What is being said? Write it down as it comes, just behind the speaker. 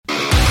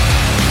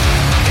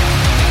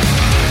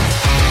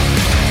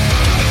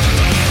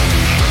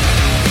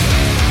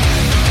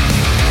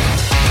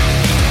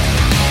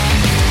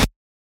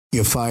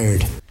get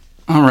fired.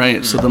 All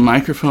right, so the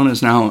microphone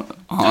is now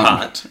on.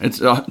 Hot. It's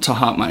a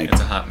hot mic.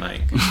 It's a hot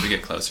mic. Should we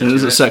get closer to It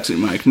is a sexy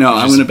mic. No,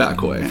 I'm going to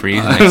back away.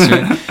 Breathe next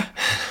to it.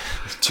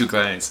 Two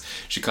guys.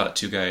 Should call it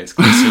two guys.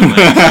 Close to the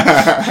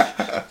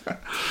mic.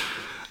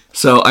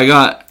 So I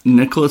got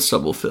Nicholas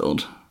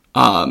Stubblefield.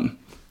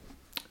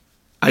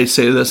 I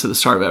say this at the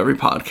start of every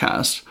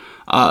podcast.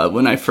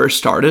 When I first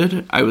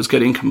started, I was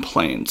getting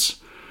complaints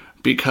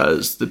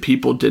because the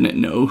people didn't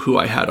know who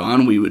I had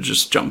on. We would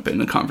just jump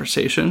into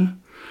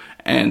conversation.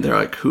 And they're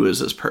like, who is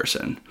this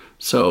person?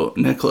 So,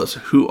 Nicholas,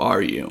 who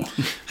are you?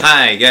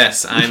 Hi,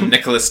 yes, I'm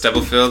Nicholas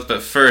Stubblefield,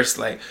 but first,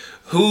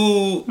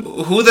 who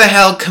the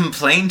hell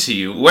complained to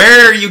you?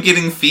 Where are you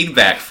getting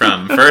feedback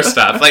from, first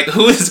off?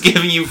 Who is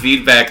giving you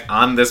feedback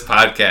on this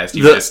podcast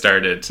you just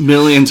started?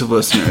 Millions of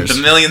listeners.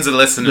 The millions of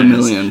listeners. The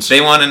millions. They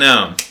want to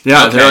know.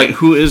 Yeah, okay. They're like,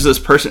 who is this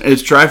person?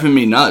 It's driving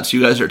me nuts.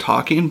 You guys are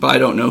talking, but I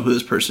don't know who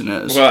this person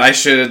is. Well, I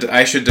should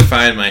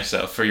define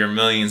myself for your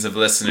millions of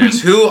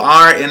listeners who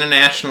are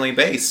internationally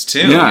based,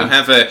 too.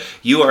 Yeah.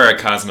 You are a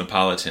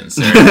cosmopolitan,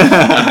 sir.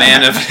 A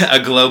man of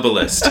a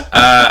globalist.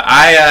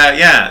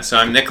 So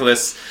I'm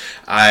Nicholas.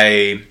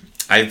 I'm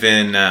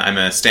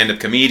a stand-up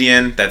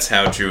comedian. That's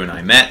how Drew and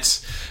I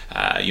met.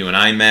 You and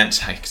I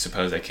met. I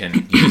suppose I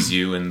can use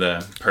you in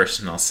the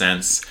personal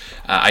sense.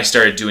 I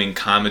started doing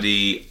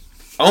comedy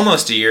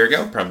almost a year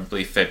ago,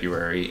 probably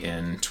February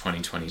in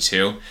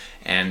 2022,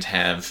 and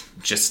have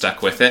just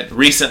stuck with it.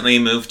 Recently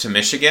moved to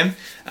Michigan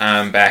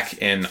back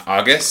in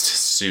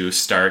August to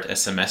start a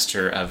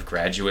semester of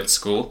graduate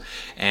school,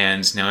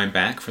 and now I'm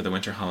back for the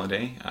winter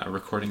holiday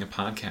recording a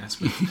podcast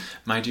with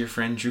my dear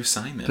friend Drew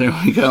Simon. There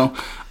we go.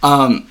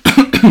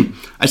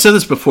 I said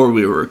this before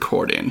we were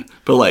recording,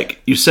 but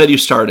you said you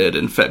started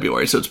in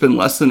February, so it's been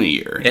less than a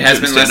year. It has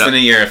been less than a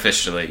year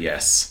officially,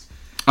 yes.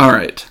 All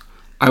right.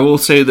 I will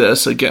say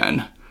this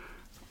again.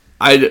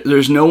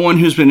 There's no one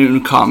who's been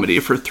doing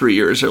comedy for 3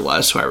 years or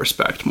less who I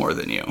respect more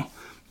than you.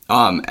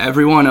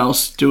 Everyone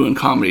else doing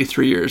comedy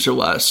 3 years or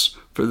less,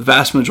 for the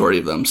vast majority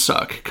of them,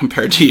 suck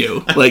compared to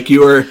you. You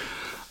were,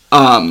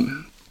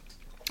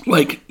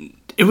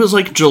 it was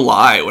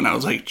July when I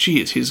was like,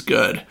 geez, he's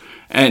good.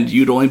 And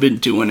you'd only been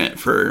doing it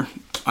for,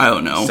 I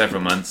don't know.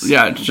 Several months.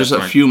 Yeah, just a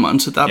few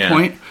months at that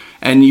point.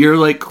 And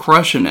you're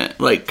crushing it,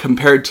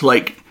 compared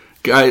to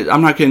guys,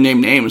 I'm not going to name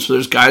names, but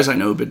there's guys I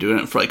know who've been doing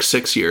it for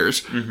 6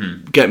 years,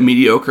 get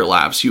mediocre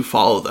laughs, you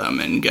follow them,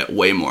 and get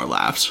way more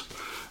laughs.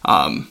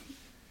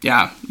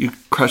 Yeah, you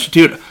crush it.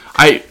 Dude,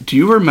 do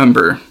you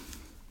remember,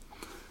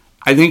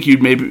 I think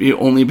you'd maybe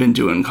only been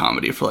doing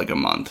comedy for a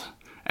month,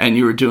 and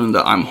you were doing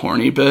the I'm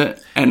horny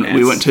bit, and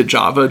we went to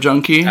Java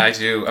Junkie. I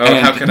do. Oh,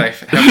 how could I?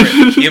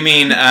 You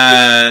mean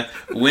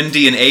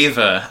Wendy and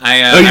Ava.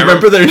 You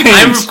remember their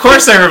names? Of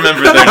course I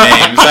remember their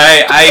names.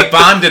 I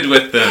bonded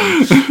with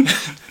them.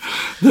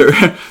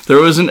 There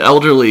was an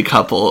elderly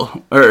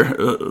couple, or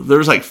there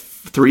was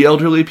 3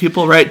 elderly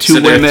people, right? Two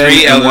women. There were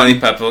 3 elderly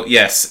couple.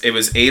 Yes, it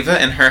was Ava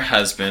and her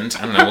husband.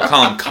 I don't know. We'll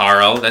call him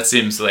Carl. That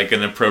seems like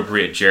an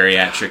appropriate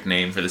geriatric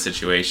name for the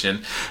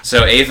situation.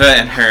 So Ava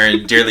and her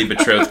dearly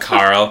betrothed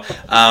Carl,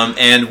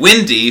 and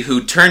Wendy,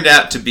 who turned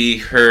out to be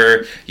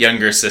her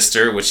younger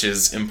sister, which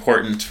is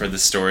important for the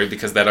story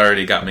because that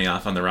already got me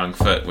off on the wrong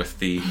foot with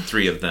the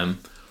 3 of them.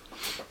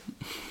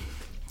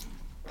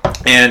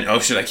 And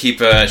should I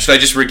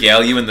just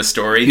regale you in the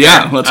story?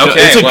 Yeah, let's go.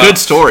 It's a good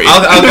story.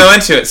 I'll go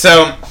into it.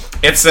 So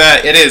it's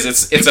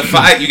a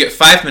 5. You get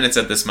 5 minutes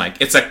at this mic.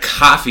 It's a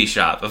coffee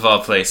shop of all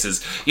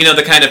places. You know,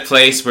 the kind of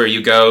place where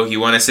you go, you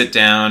want to sit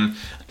down,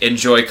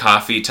 enjoy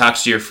coffee, talk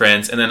to your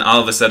friends, and then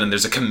all of a sudden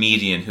there's a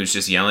comedian who's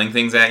just yelling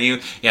things at you.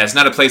 Yeah, it's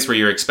not a place where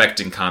you're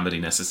expecting comedy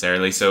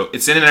necessarily. So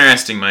it's an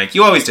interesting mic.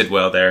 You always did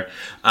well there,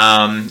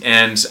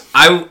 and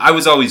I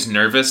was always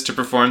nervous to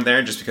perform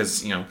there just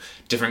because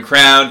different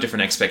crowd,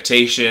 different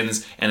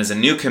expectations, and as a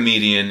new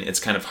comedian, it's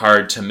kind of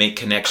hard to make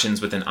connections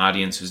with an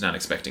audience who's not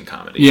expecting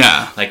comedy.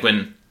 Yeah.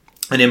 When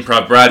on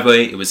Improv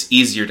Broadway, it was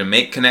easier to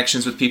make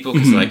connections with people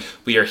because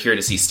we are here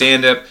to see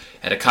stand-up.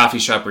 At a coffee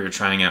shop where you're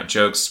trying out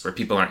jokes where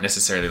people aren't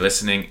necessarily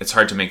listening, it's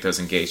hard to make those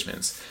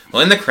engagements.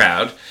 Well, in the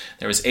crowd,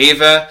 there was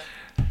Ava,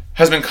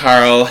 husband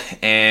Carl,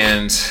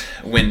 and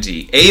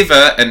Wendy.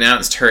 Ava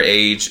announced her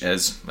age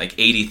as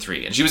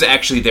 83, and she was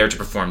actually there to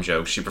perform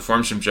jokes. She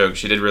performed some jokes.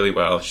 She did really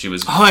well. She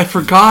was. Oh, I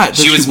forgot.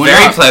 She was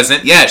very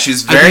pleasant. Yeah, she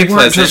was very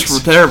pleasant.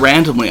 Just there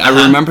randomly.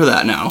 I remember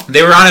that now.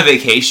 They were on a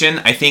vacation.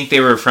 I think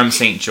they were from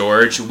St.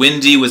 George.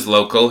 Wendy was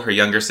local, her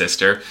younger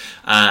sister,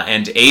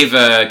 and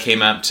Ava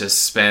came up to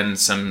spend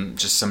some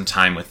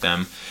time with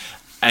them.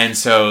 And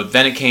so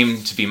then it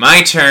came to be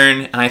my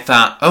turn, and I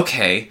thought,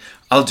 okay,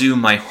 I'll do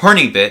my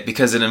horny bit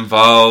because it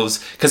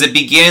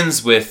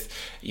begins with,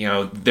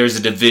 there's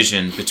a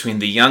division between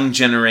the young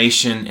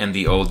generation and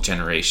the old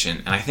generation.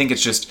 And I think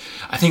it's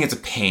a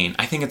pain.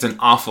 I think it's an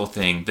awful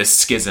thing, this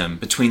schism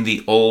between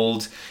the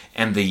old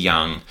and the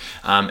young.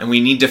 And we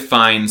need to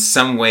find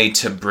some way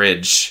to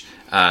bridge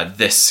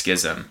this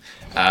schism.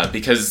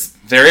 Because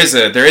there is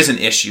an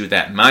issue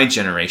that my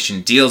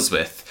generation deals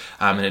with.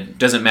 And it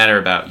doesn't matter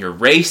about your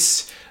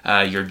race,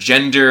 your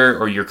gender,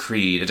 or your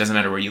creed. It doesn't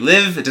matter where you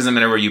live. It doesn't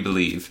matter where you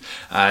believe.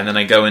 And then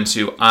I go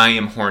into I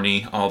am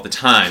horny all the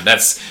time.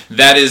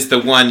 That is the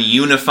one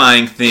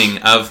unifying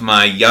thing of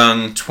my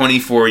young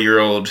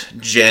 24-year-old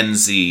Gen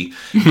Z.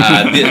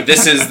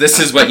 This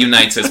is what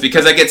unites us,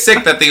 because I get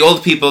sick that the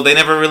old people, they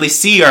never really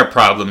see our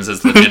problems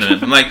as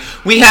legitimate. I'm like,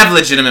 we have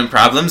legitimate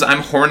problems.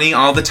 I'm horny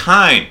all the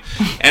time.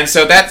 And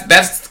so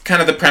that's kind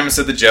of the premise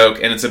of the joke,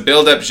 and it's a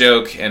build-up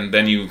joke, and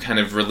then you kind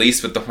of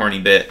release with the horny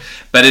bit.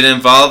 But it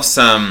involves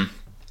some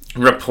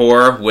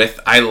rapport with,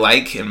 I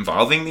like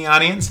involving the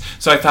audience.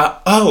 So I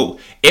thought,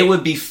 it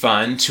would be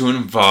fun to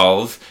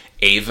involve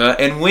Ava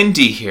and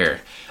Wendy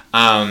here.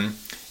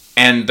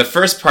 And the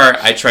first part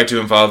I tried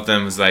to involve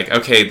them was like,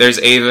 okay, there's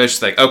Ava.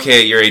 She's like,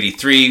 okay, you're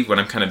 83, when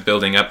I'm kind of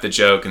building up the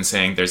joke and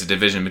saying there's a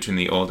division between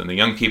the old and the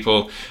young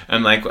people.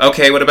 I'm like,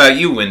 okay, what about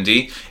you,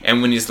 Wendy?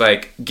 And Wendy's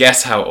like,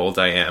 guess how old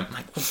I am. I'm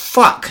like, well,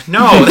 fuck,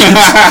 no.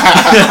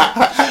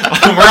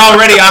 We're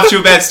already off to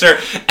a bad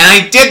start. And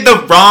I did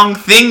the wrong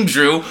thing,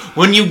 Drew.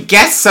 When you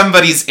guess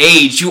somebody's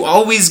age, you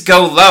always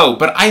go low.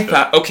 But I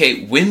thought,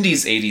 okay,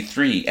 Wendy's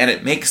 83, and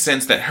it makes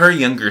sense that her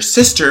younger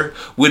sister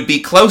would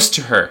be close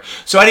to her.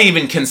 So I didn't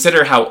even consider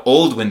how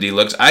old Wendy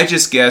looked. I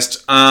just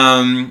guessed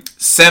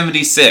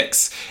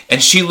 76,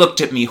 and she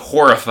looked at me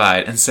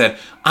horrified and said,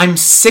 I'm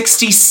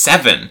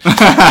 67.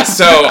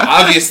 So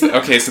obviously,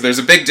 okay, so there's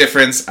a big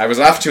difference. I was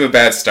off to a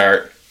bad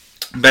start,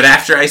 but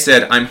after I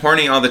said I'm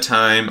horny all the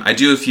time, I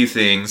do a few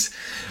things.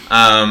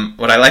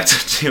 What I like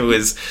to do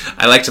is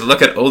I like to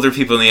look at older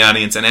people in the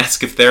audience and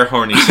ask if they're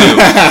horny too,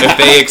 if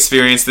they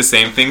experience the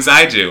same things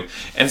I do.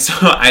 And so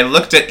I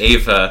looked at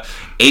Ava,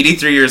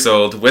 83 years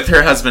old, with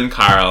her husband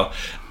Carl,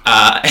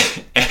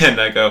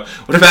 and I go,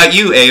 what about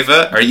you,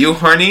 Ava? Are you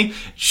horny?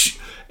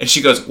 And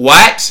she goes,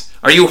 what?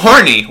 Are you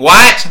horny?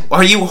 What?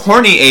 Are you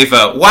horny,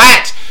 Ava?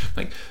 What? I'm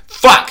like,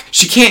 fuck,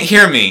 she can't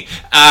hear me.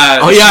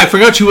 I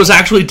forgot she was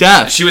actually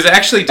deaf. She was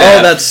actually deaf.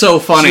 Oh, that's so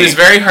funny. She was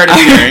very hard of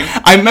hearing.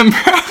 I remember.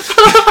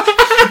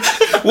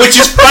 Which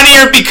is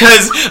funnier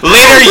because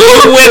later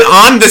you went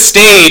on the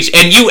stage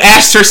and you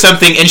asked her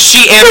something and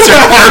she answered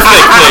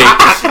perfectly.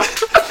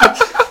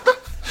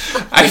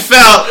 I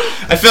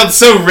felt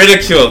so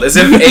ridiculed, as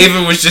if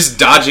Ava was just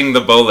dodging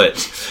the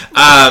bullet.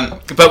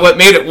 But what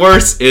made it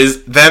worse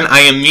is then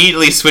I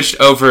immediately switched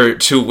over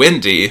to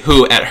Wendy,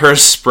 who at her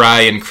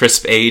spry and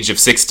crisp age of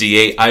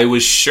 68, I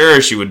was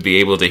sure she would be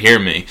able to hear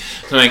me.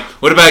 So I'm like,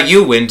 what about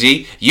you,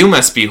 Wendy? You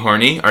must be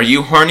horny. Are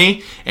you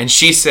horny? And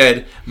she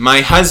said, my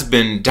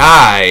husband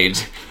died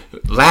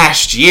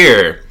last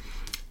year.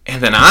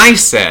 And then I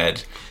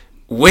said,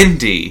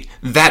 Wendy,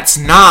 that's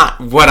not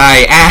what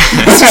I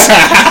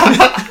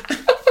asked.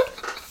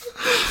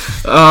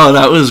 Oh,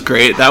 that was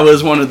great. That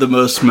was one of the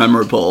most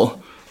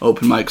memorable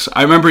open mics.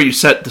 I remember you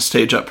set the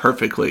stage up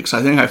perfectly, because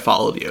I think I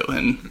followed you.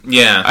 And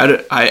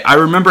yeah. I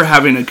remember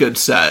having a good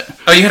set.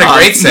 Oh, you had a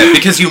great set,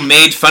 because you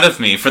made fun of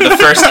me for the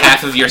first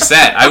half of your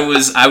set. I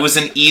was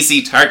an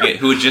easy target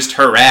who would just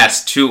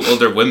harass two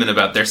older women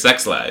about their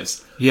sex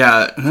lives.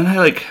 Yeah, and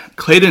then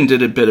Clayton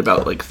did a bit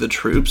about, the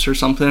troops or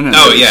something. And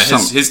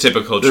his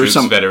typical troops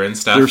veteran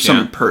stuff. There's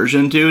some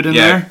Persian dude in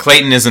there.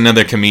 Clayton is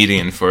another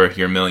comedian for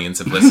your millions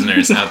of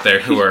listeners out there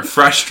who are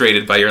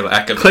frustrated by your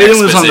lack of Clayton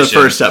exposition. was on the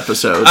first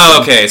episode.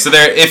 Oh, okay. So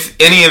if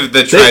any of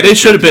the they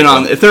should have been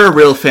on. If they're a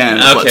real fan,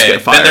 Let's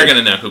Get Fired. Then they're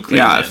going to know who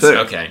Clayton is.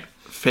 Okay.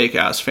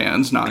 Fake-ass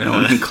fans not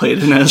knowing who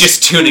Clayton is.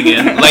 Just tuning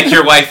in. Like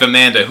your wife,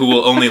 Amanda, who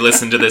will only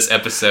listen to this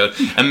episode.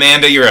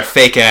 Amanda, you're a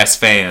fake-ass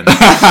fan.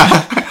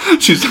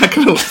 She's not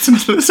going to listen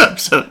to this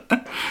episode.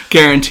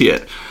 Guarantee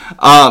it.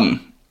 Well,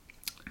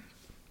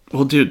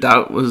 dude,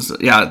 that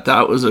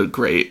was a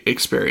great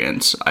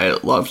experience. I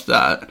loved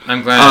that.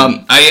 I'm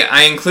glad.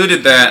 I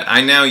included that.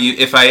 I now,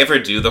 if I ever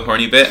do the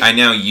horny bit, I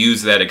now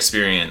use that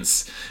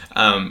experience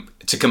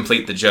to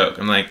complete the joke.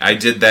 I'm like, I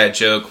did that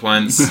joke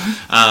once,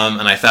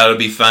 and I thought it would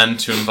be fun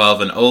to involve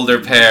an older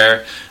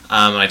pair.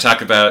 And I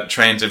talk about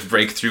trying to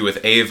break through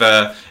with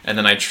Ava, and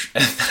then I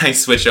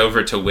switch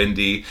over to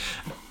Wendy,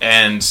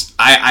 and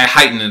I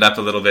heighten it up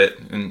a little bit,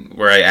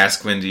 where I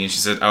ask Wendy, and she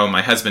said, "Oh,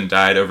 my husband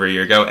died over a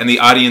year ago," and the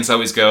audience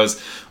always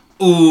goes,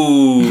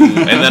 "Ooh,"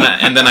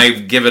 and then I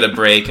give it a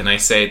break and I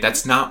say,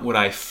 "That's not what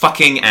I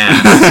fucking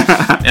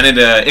asked," and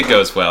it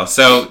goes well.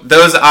 So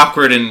those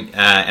awkward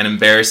and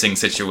embarrassing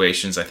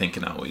situations, I think,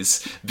 can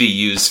always be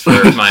used for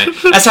my.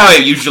 That's how I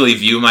usually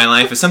view my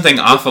life. If something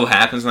awful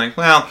happens, I'm like,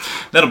 well,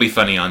 that'll be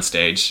funny on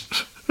stage.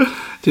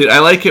 Dude, I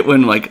like it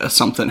when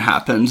something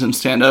happens in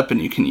stand-up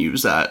and you can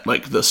use that,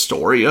 the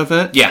story of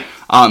it. Yeah.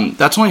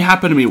 That's only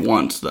happened to me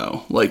once,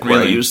 though. Where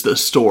I used the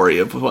story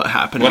of what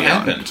happened. What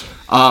happened?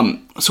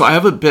 So I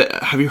have a bit.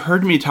 Have you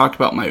heard me talk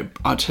about my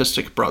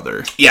autistic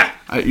brother? Yeah.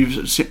 You've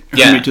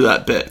heard me do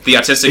that bit. The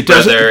autistic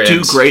brother. It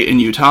doesn't do great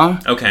in Utah.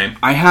 Okay.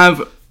 I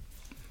have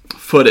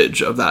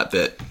footage of that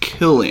bit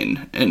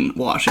killing in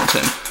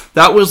Washington.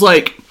 That was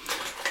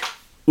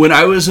when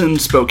I was in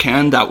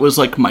Spokane, that was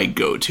my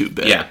go-to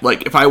bit. Yeah.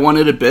 If I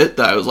wanted a bit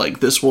that I was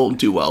this will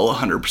do well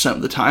 100%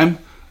 of the time,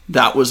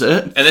 that was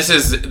it. And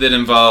that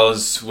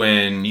involves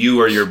when you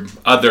or your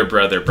other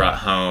brother brought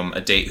home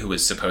a date who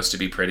was supposed to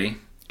be pretty?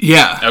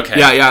 Yeah. Okay.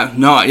 Yeah.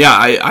 No, yeah,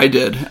 I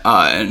did.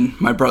 And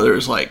my brother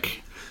was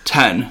like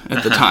 10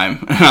 at the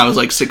time, and I was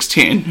like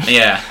 16.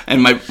 Yeah.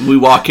 And we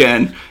walk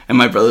in, and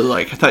my brother's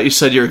like, I thought you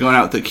said you were going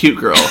out with a cute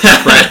girl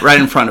right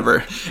in front of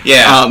her.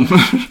 Yeah. And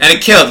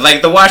it killed.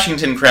 Like, the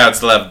Washington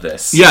crowds love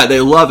this. Yeah,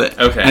 they love it.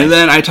 Okay. And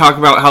then I talk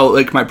about how,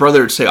 like, my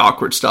brother would say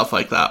awkward stuff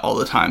like that all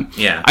the time.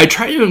 Yeah. I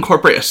try to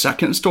incorporate a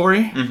second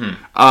story.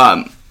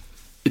 Mm-hmm.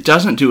 It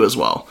doesn't do as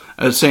well.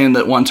 I was saying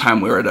that one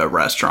time we were at a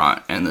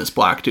restaurant, and this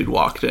black dude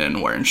walked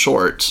in wearing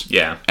shorts.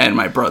 Yeah. And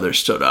my brother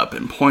stood up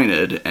and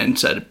pointed and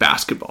said,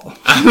 basketball.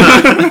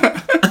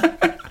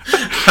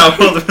 How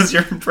old was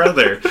your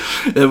brother?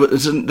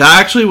 That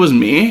actually was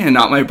me and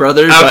not my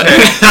brother. Okay. But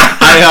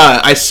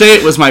I say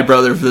it was my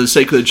brother for the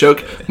sake of the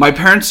joke. My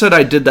parents said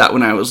I did that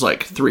when I was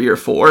like 3 or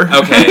 4.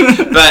 Okay,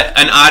 but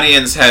an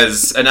audience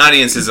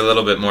is a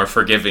little bit more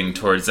forgiving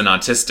towards an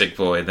autistic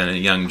boy than a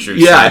young Drew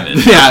Simon.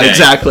 Yeah, okay.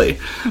 Exactly.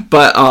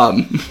 But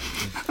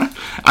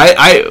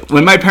I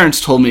when my parents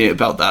told me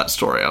about that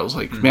story, I was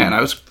like, man, I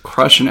was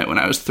crushing it when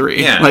I was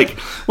 3. Yeah. Like,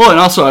 well, and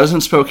also I was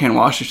in Spokane,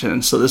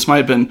 Washington, so this might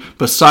have been,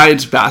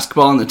 besides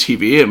basketball on the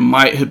TV, it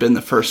might have been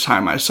the first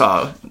time I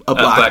saw a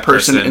black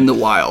person in the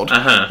wild.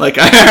 Like,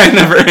 I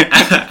never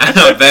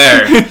out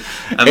there.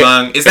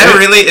 Is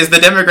the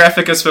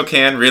demographic of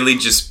Spokane really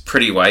just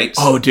pretty white?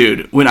 Oh,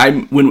 dude, when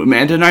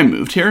Amanda and I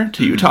moved here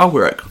to Utah,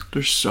 we're like,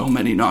 there's so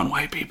many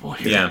non-white people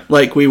here. Yeah.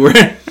 Like, we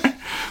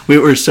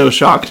were so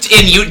shocked.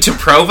 To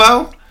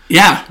Provo?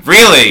 Yeah.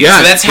 Really?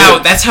 Yeah. So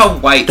that's how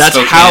white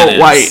Spokane is.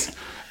 White.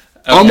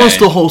 Okay. Almost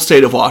the whole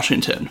state of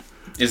Washington.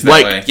 Is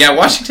that way? Yeah,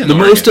 Washington. The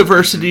Oregon. most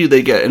diversity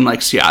they get in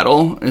like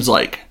Seattle is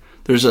like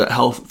there's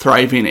a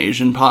thriving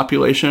Asian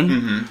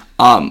population.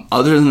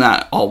 Other than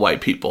that, all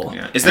white people.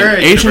 Yeah. Is there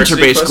Asians are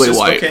basically close to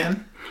white.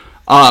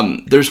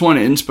 Spokane? There's one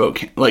in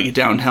Spokane, like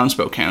downtown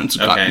Spokane. It's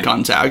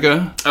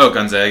Gonzaga. Oh,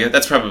 Gonzaga.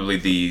 That's probably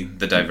the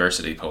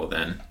diversity poll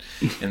then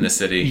in the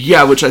city.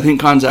 Yeah, which I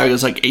think Gonzaga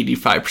is like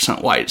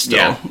 85% white still.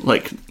 Yeah.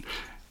 Like,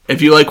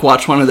 if you like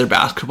watch one of their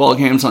basketball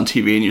games on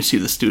TV and you see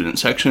the student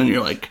section,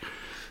 you're like,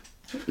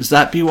 is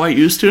that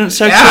BYU student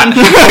section?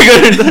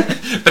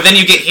 Yeah. But then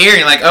you get here and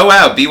you're like, oh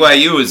wow,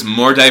 BYU is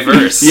more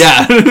diverse.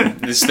 Yeah.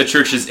 This is the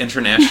church's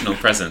international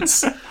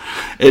presence.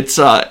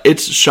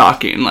 It's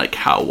shocking, like,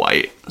 how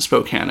white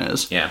Spokane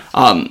is. Yeah.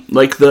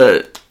 Like,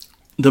 the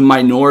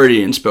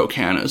minority in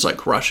Spokane is,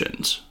 like,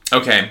 Russians.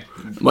 Okay.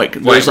 Like,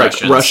 there's, like,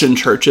 Russians. Russian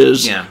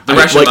churches. Yeah. The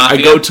Russian mafia?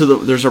 I go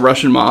to there's a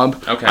Russian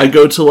mob. Okay. I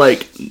go to,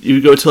 like, you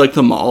go to, like,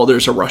 the mall,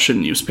 there's a Russian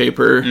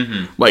newspaper.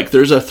 Like,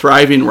 there's a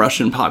thriving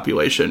Russian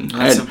population. Oh,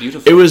 that's and so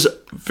beautiful. It was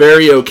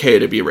very okay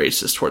to be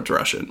racist towards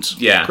Russians.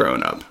 Yeah.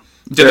 Growing up.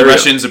 Did the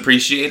Russians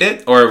appreciate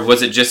it? Or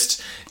was it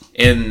just...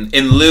 In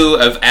lieu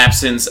of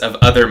absence of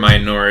other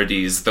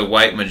minorities, the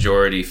white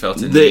majority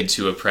felt a need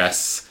to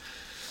oppress?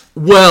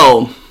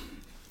 Well,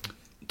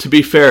 to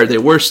be fair, they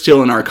were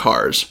stealing our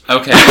cars.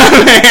 Okay.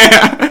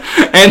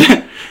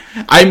 And,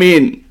 I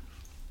mean,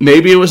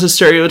 maybe it was a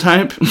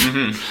stereotype,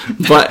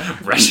 but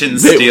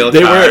Russians steal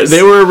cars.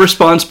 They were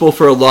responsible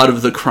for a lot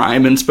of the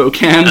crime in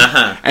Spokane,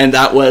 and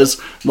that was,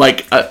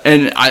 like,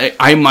 and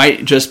I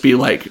might just be,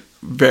 like,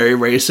 very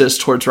racist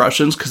towards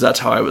Russians because that's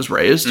how I was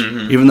raised,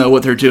 even though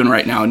what they're doing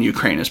right now in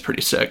Ukraine is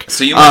pretty sick.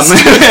 So you must,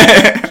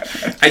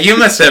 you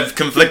must have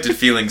conflicted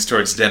feelings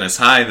towards Dennis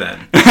High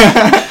then.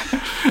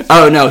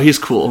 Oh no, he's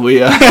cool.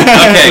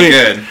 Okay,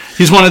 good.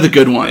 He's one of the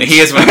good ones. He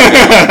is one of the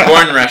good ones.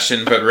 Born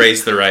Russian, but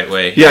raised the right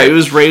way. Yeah, he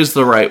was raised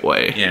the right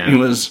way. Yeah. He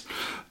was,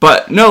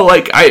 but no,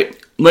 like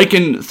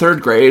in 3rd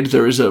grade,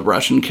 there was a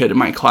Russian kid in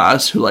my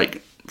class who,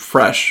 like,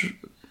 fresh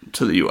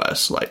to the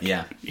U.S. Like,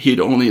 he'd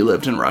only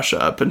lived in Russia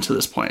up until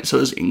this point, so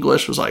his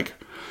English was, like,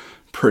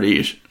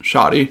 pretty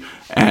shoddy,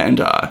 and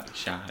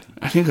shoddy.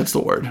 I think that's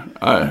the word.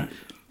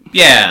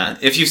 Yeah,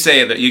 if you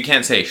say that, you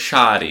can't say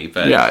shoddy,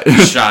 but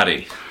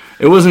shoddy.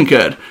 It wasn't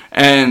good,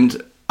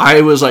 and I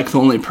was, like, the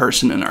only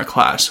person in our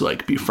class who,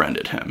 like,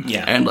 befriended him.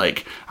 Yeah. And,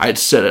 like, I'd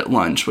sit at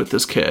lunch with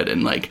this kid,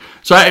 and, like,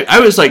 so I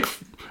was, like,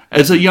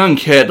 as a young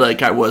kid,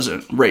 like, I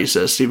wasn't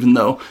racist, even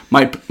though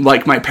my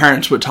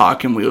parents would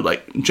talk and we would,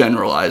 like,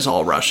 generalize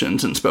all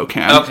Russians in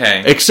Spokane.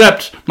 Okay.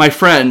 Except my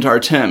friend,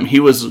 our Tim, he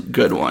was a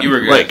good one. You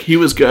were good. Like, he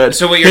was good.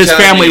 So what you're his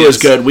telling family me was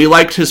is, good. We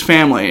liked his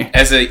family.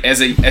 As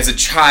a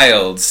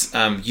child,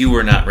 you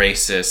were not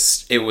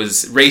racist. It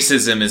was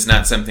racism is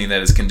not something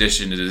that is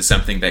conditioned. It is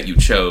something that you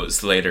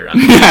chose later on.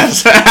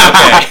 Yes.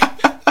 Okay.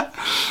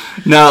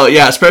 No,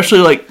 yeah, especially,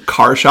 like,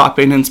 car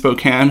shopping in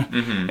Spokane.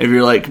 If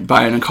you're, like,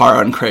 buying a car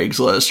on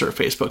Craigslist or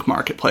Facebook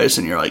Marketplace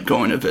and you're, like,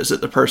 going to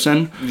visit the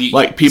person,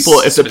 like, people,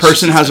 if the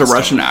person has a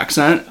Russian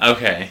accent,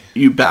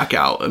 you back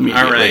out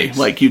immediately. All right.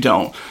 Like, you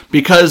don't.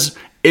 Because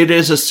it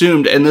is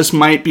assumed, and this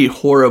might be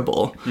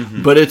horrible,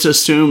 but it's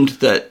assumed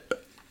that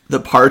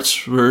the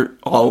parts were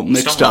all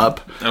mixed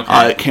up.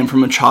 Okay. It came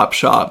from a chop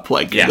shop.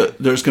 Like,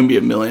 there's going to be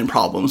a million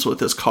problems with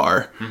this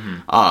car.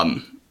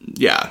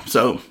 yeah,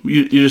 so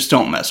you just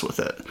don't mess with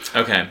it.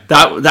 Okay.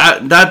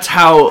 That's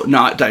how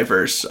not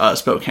diverse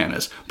Spokane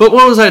is. But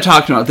what was I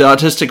talking about? The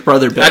autistic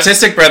brother bit.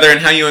 Autistic brother and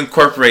how you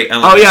incorporate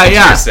elements into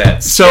your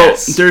sets. So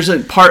there's a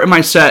part of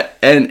my set,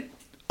 and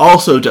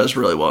also does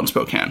really well in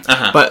Spokane.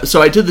 But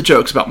so I did the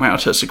jokes about my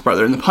autistic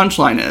brother, and the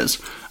punchline is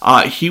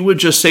he would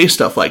just say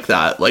stuff like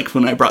that, like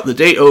when I brought the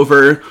date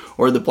over,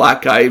 or the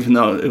black guy, even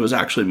though it was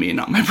actually me,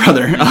 not my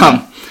brother.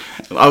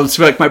 I would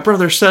be like, my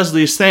brother says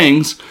these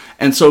things,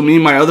 and so me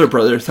and my other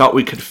brother thought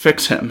we could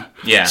fix him.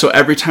 Yeah. So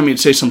every time he'd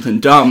say something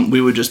dumb, we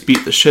would just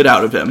beat the shit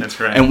out of him. That's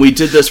right. And we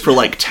did this for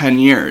like 10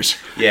 years.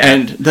 Yeah.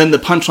 And then the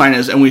punchline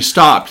is, and we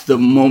stopped the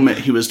moment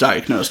he was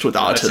diagnosed with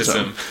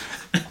autism.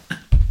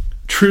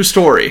 True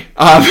story.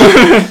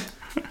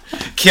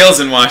 Kills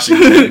in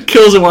Washington.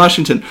 Kills in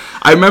Washington.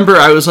 I remember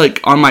I was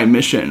like on my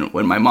mission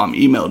when my mom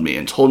emailed me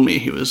and told me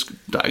he was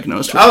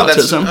diagnosed with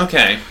autism. That's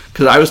okay.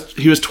 Because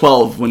he was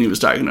 12 when he was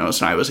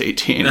diagnosed and I was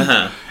 18.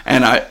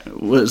 And I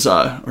was,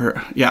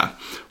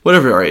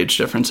 whatever our age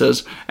difference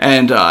is.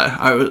 And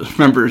I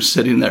remember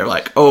sitting there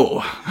like,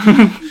 oh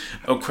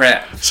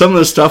crap. Some of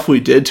the stuff we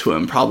did to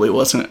him probably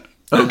wasn't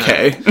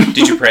okay.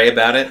 Did you pray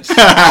about it?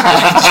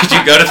 Did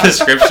you go to the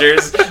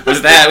scriptures?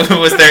 Was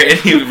there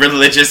any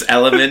religious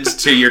element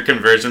to your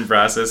conversion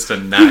process to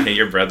not hate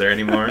your brother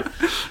anymore?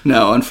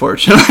 No,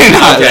 unfortunately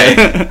not.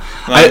 Okay.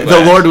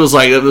 The Lord was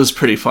like, it was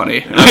pretty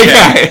funny.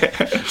 Okay.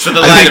 So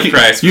the light of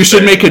Christ. You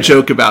should make a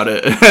joke about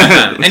it.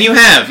 And you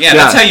have. Yeah,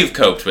 that's how you've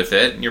coped with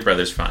it. Your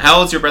brother's fine. How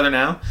old's your brother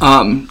now?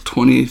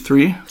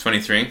 23.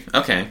 23?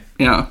 Okay.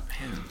 Yeah.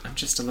 I'm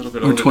just a little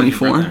bit older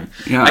 24. Than your brother.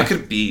 Yeah. I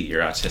could be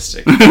your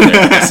autistic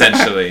brother,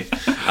 essentially.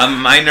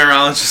 My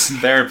neurologists and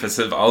therapists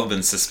have all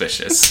been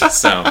suspicious.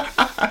 So.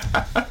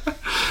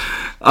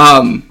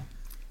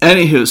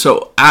 Anywho,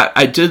 so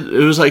I did.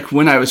 It was like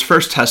when I was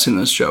first testing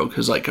this joke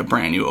as like a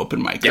brand new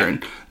open micer,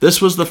 and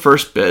this was the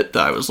first bit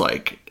that I was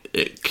like,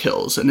 it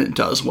kills and it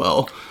does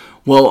well.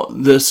 Well,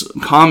 this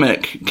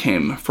comic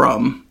came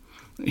from.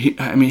 He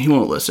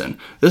won't listen.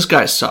 This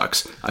guy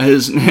sucks.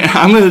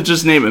 I'm going to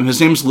just name him.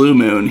 His name's Lou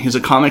Moon. He's a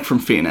comic from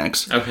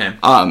Phoenix. Okay.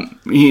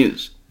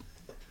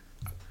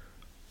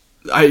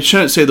 I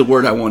shouldn't say the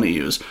word I want to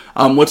use.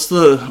 What's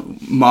the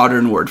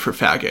modern word for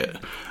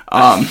faggot?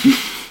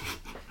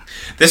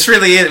 This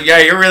really is... Yeah,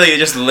 you're really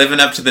just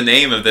living up to the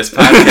name of this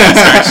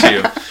podcast, aren't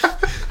you?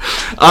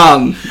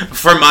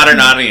 For modern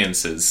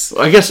audiences.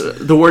 I guess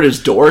the word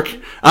is dork.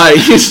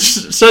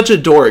 He's such a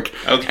dork.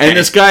 Okay. And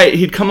this guy,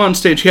 he'd come on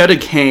stage, he had a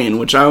cane,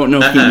 which I don't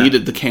know if he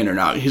needed the cane or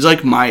not. He's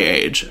like my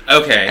age.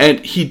 Okay.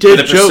 And he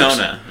did jokes.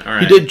 Persona. All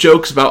right. He did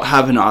jokes about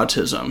having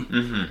autism.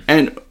 Mm-hmm.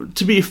 And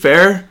to be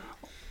fair,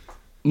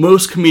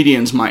 most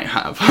comedians might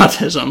have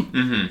autism.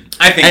 Mm-hmm.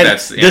 I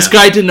think this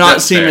guy did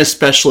not seem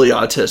especially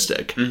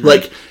autistic. Mm-hmm.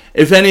 Like,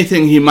 if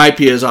anything, he might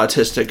be as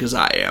autistic as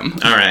I am.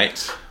 All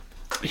right.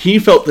 He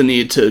felt the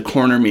need to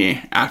corner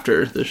me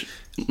after the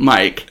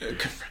mic.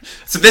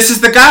 So this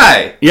is the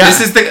guy. Yeah.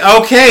 This is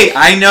okay.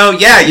 I know.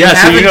 Yeah.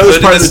 So you know this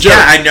part of the joke.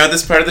 Yeah, I know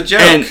this part of the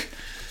joke. And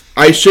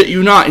I shit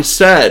you not, I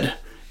said,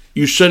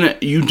 you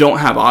don't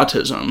have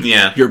autism.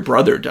 Yeah. Your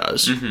brother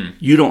does. Mm-hmm.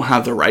 You don't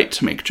have the right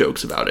to make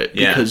jokes about it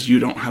because you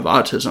don't have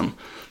autism.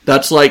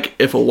 That's like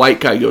if a white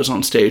guy goes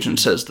on stage and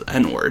says the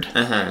N-word.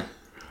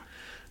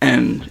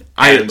 And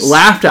I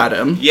laughed at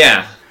him.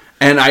 Yeah.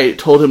 And I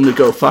told him to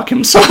go fuck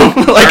himself.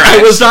 I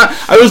was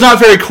not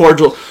very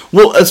cordial.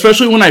 Well,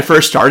 especially when I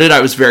first started,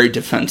 I was very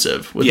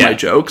defensive with my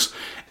jokes.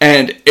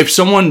 And if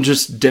someone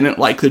just didn't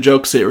like the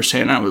jokes they were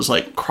saying, I was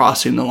like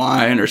crossing the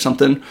line or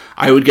something,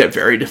 I would get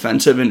very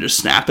defensive and just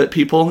snap at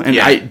people. And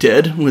I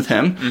did with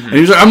him. Mm-hmm. And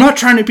he was like, I'm not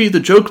trying to be the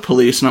joke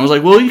police. And I was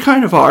like, well, you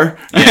kind of are.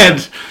 Yeah.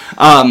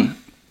 And,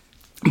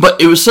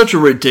 but it was such a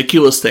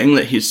ridiculous thing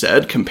that he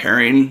said,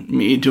 comparing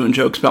me doing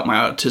jokes about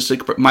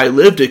my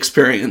lived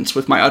experience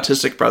with my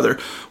autistic brother,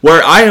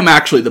 where I am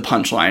actually the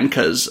punchline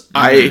because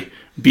I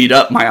beat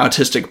up my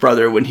autistic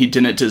brother when he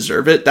didn't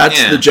deserve it.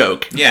 That's the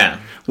joke.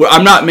 Yeah. Where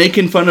I'm not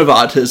making fun of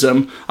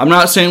autism. I'm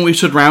not saying we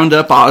should round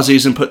up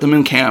Aussies and put them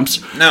in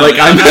camps. No. In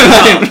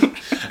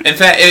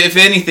fact, if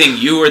anything,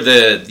 you were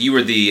the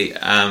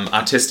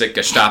autistic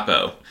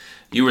Gestapo.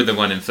 You were the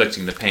one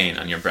inflicting the pain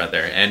on your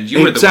brother, and you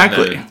were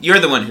you're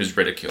the one who's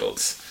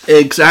ridiculed.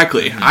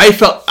 Exactly. Mm-hmm.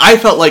 I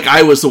felt like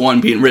I was the one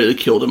being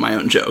ridiculed in my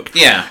own joke.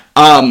 Yeah.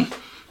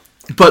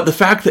 But the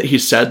fact that he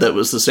said that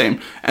was the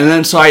same, and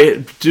then so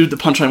I do the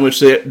punchline,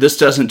 which this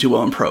doesn't do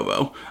well in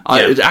Provo.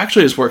 It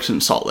actually has worked in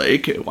Salt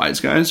Lake at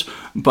Wise Guys,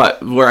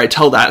 but where I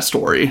tell that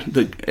story,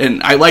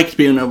 and I liked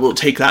being able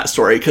to take that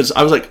story because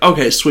I was like,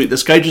 okay, sweet,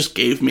 this guy just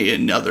gave me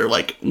another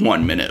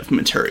 1 minute of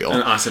material.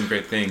 An awesome,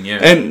 great thing, yeah.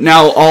 And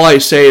now all I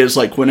say is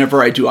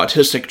whenever I do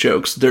autistic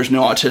jokes, there's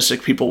no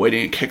autistic people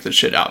waiting to kick the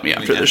shit out of me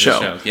after the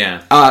show.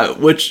 Yeah.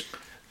 Which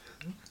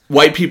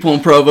white people in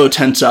Provo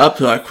tense up.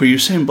 They're like, were you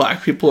saying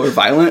black people are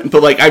violent?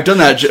 But I've done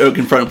that joke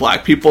in front of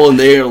black people and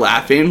they are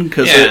laughing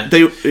because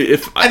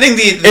if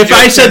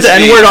I said the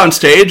N-word on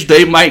stage,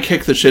 they might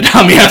kick the shit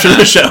out of me after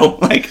the show.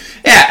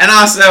 Yeah, and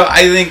also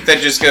I think that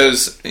just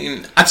goes,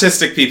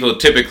 autistic people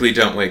typically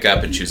don't wake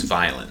up and choose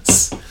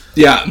violence.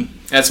 Yeah.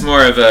 That's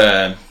more of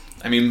a...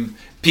 I mean,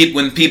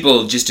 when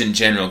people just in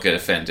general get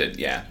offended,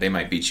 yeah, they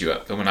might beat you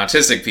up. But when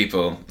autistic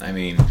people, I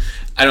mean,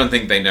 I don't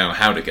think they know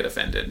how to get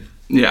offended.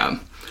 Yeah.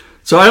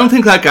 So I don't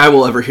think that guy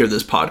will ever hear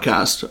this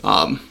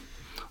podcast.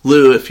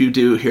 Lou, if you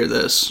do hear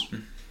this,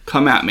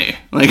 come at me.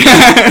 Like,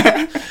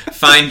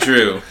 find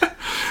Drew.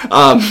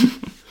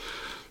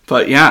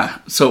 But yeah,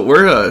 so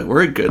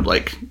we're a good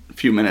like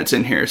few minutes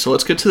in here. So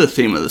let's get to the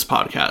theme of this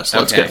podcast.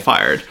 Let's get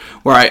fired,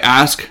 where I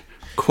ask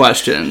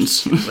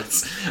questions.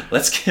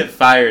 Let's get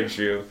fired,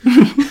 Drew.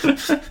 You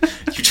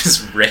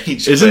just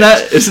rage. Isn't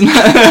that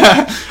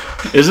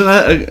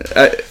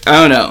I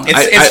don't know.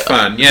 It's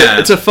fun. Yeah,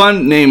 it's a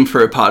fun name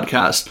for a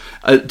podcast.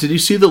 Did you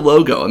see the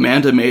logo?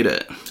 Amanda made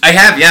it. I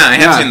have. Yeah, I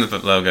have seen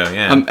the logo.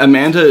 Yeah,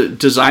 Amanda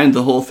designed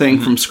the whole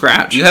thing from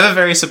scratch. You have a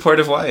very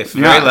supportive wife.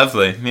 Very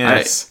lovely.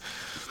 Yes.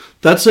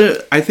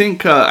 I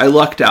think I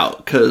lucked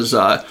out because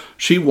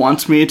she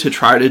wants me to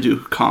try to do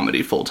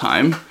comedy full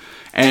time.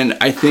 And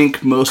I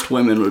think most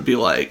women would be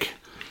like,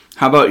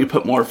 how about you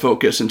put more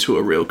focus into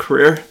a real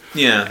career?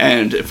 Yeah.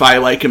 And if I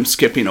am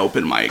skipping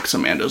open mics,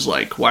 Amanda's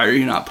like, why are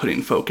you not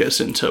putting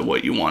focus into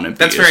what you want to be?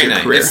 That's very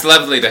nice. Career? It's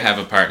lovely to have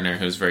a partner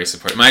who's very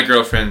supportive. My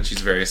girlfriend,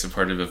 she's very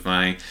supportive of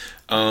my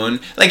own.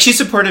 Like, she's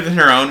supportive in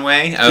her own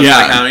way of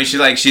my comedy.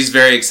 She's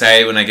very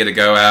excited when I get to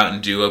go out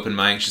and do open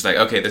mic. She's like,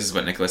 okay, this is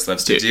what Nicholas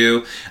loves to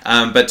do.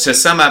 But to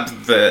sum up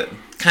the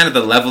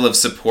level of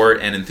support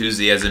and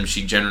enthusiasm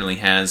she generally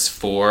has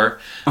for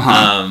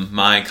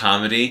my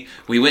comedy,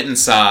 we went and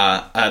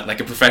saw a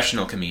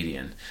professional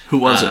comedian. Who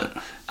was it?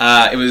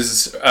 It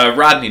was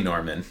Rodney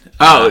Norman.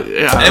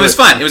 Yeah. It was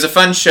fun. It was a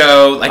fun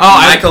show.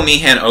 Michael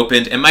Meehan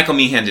opened, and Michael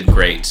Meehan did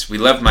great. We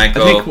love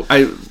Michael. I think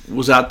I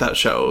was at that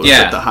show. It was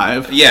at the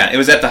Hive. Yeah, it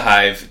was at the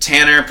Hive.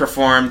 Tanner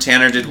performed.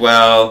 Tanner did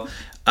well.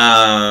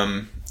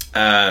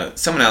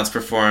 Someone else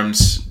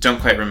performed, don't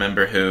quite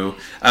remember who,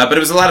 but it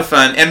was a lot of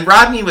fun. And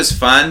Rodney was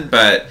fun,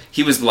 but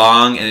he was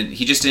long, and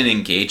he just didn't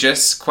engage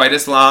us quite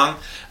as long.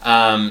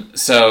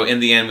 So in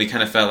the end, we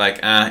kind of felt like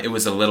it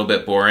was a little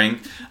bit boring.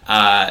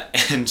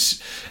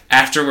 And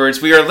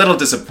afterwards, we were a little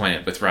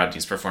disappointed with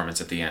Rodney's performance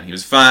at the end. He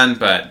was fun,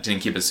 but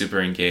didn't keep us super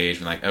engaged.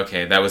 We're like,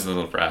 okay, that was a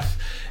little rough.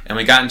 And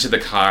we got into the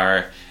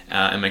car,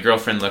 and my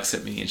girlfriend looks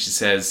at me, and she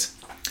says,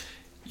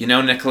 you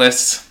know,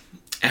 Nicholas,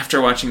 after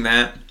watching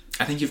that,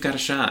 I think you've got a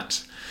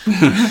shot.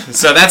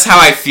 So that's how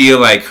I feel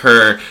like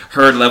her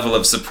level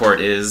of support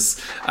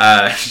is.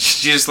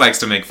 She just likes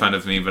to make fun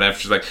of me, but after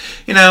she's like,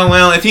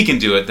 well, if he can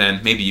do it,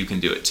 then maybe you can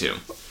do it too.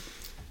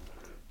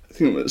 I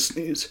think I'm going to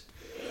sneeze.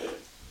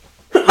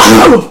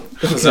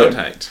 So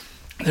tight.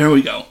 There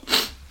we go.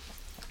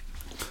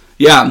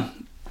 Yeah.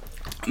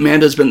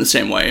 Amanda's been the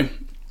same way.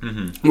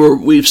 Mm-hmm. Where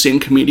we've seen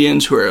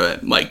comedians who are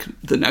at, like,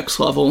 the next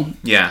level.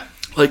 Yeah.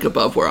 Like,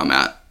 above where I'm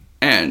at.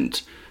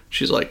 And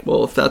she's like,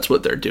 well, if that's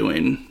what they're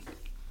doing,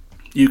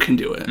 you can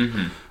do it.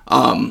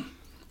 Mm-hmm.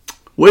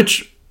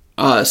 Which,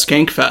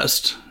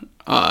 Skankfest,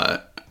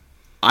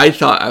 I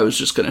thought I was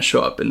just going to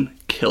show up and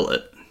kill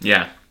it.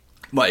 Yeah.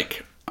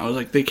 Like, I was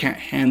like, they can't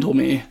handle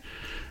me.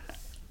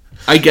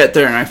 I get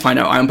there and I find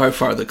out I'm by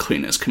far the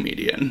cleanest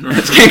comedian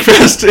at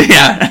Skankfest.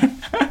 Yeah.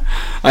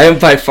 I am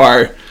by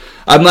far.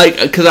 I'm like,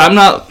 because I'm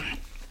not...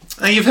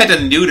 You've had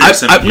to neuter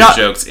some of your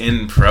jokes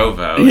in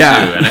Provo, too.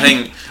 And I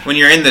think when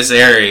you're in this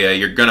area,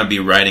 you're going to be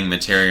writing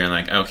material and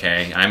like,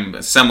 okay,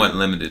 I'm somewhat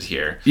limited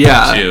here,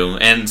 too.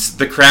 And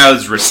the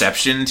crowd's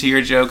reception to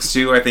your jokes,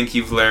 too, I think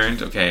you've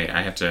learned. Okay,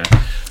 I have to...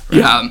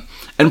 Yeah.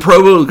 And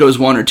Provo goes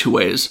one or two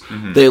ways.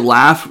 Mm-hmm. They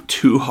laugh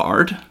too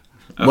hard.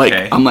 Okay.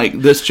 Like, I'm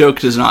like, this joke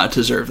does not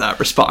deserve that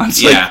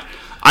response. Yeah.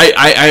 Like,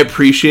 I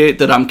appreciate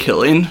that I'm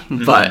killing,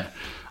 but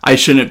I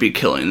shouldn't be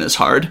killing this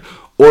hard.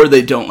 Or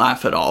they don't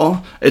laugh at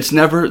all.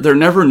 They're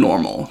never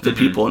normal, the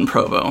people in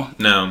Provo.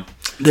 No.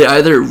 They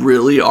either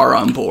really are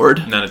on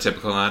board. Not a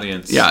typical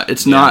audience. Yeah,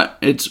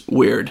 it's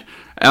weird.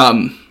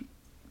 And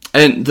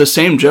the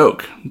same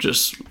joke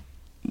just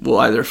will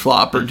either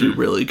flop or do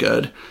really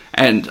good.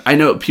 And I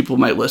know people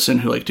might listen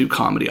who like do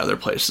comedy other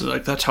places.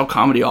 Like, that's how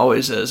comedy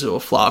always is. It will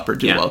flop or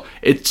do well.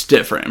 It's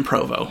different in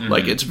Provo. Mm-hmm.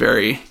 Like, it's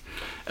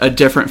a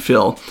different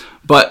feel.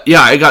 But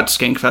yeah, I got to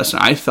Skankfest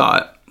and I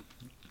thought,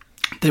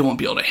 they won't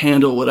be able to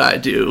handle what I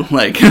do.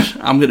 Like,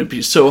 I'm going to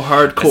be so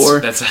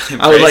hardcore. That's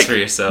praise for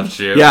yourself,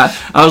 Drew. Yeah.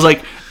 I was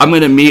like, I'm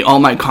going to meet all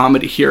my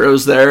comedy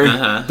heroes there.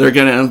 Uh-huh. They're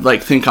going to,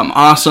 like, think I'm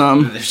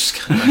awesome. They're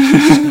just going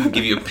to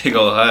give you a big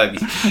old hug.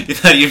 You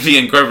thought you'd be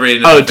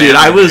incorporated in dude,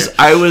 I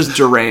was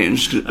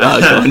deranged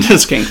going to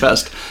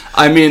Skankfest.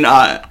 I mean,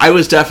 I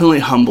was definitely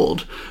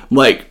humbled.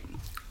 Like,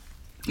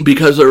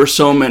 because there were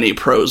so many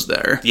pros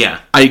there. Yeah.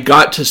 I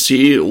got to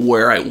see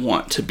where I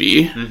want to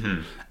be.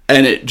 Mm-hmm.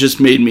 And it just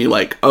made me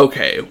like,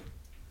 okay,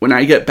 when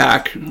I get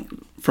back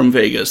from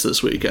Vegas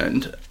this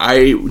weekend,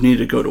 I need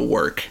to go to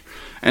work.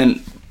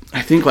 And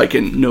I think like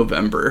in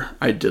November,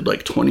 I did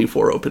like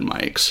 24 open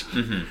mics.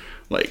 Mm-hmm.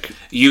 Like,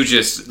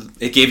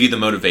 it gave you the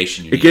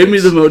motivation you needed. It gave me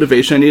the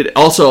motivation I needed.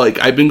 Also, like,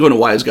 I've been going to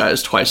Wise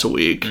Guys twice a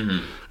week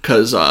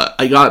because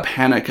I got a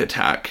panic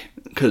attack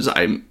because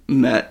I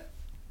met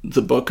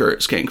the booker at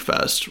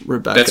Skankfest,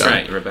 Rebecca. That's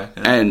right,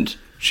 Rebecca. And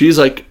she's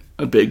like,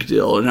 a big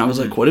deal. And I was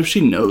like, what if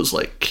she knows,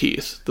 like,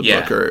 Keith, the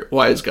booker,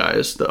 Wise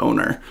Guys, the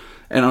owner?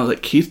 And I was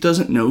like, Keith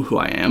doesn't know who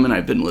I am, and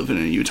I've been living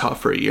in Utah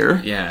for a year.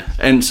 Yeah.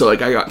 And so,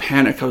 like, I got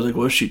panicked. I was like,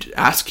 what if she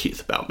asked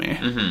Keith about me?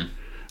 Mm-hmm.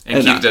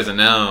 And Keith doesn't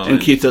know. And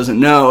Keith doesn't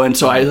know. And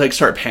so I, like,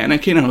 start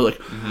panicking. I was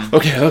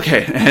like,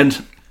 okay. And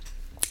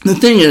the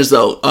thing is,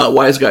 though,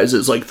 Wise Guys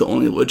is, like, the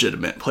only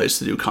legitimate place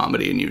to do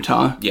comedy in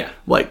Utah. Yeah.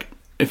 Like,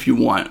 if you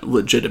want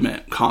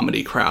legitimate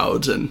comedy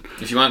crowds and...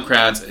 If you want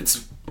crowds,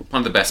 it's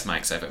one of the best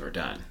mics I've ever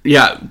done.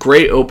 Yeah,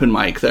 great open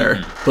mic there.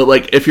 Mm-hmm. But,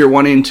 like, if you're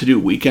wanting to do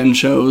weekend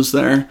shows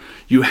there,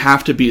 you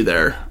have to be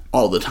there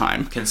all the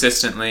time.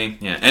 Consistently,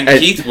 yeah. And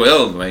Keith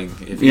will, like,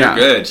 if you're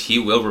good, he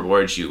will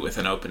reward you with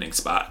an opening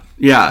spot.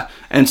 Yeah,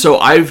 and so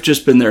I've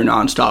just been there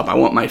nonstop. I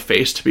want my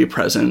face to be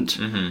present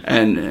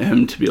and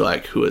him to be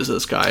like, who is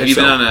this guy? Have you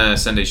been on a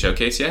Sunday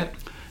showcase yet?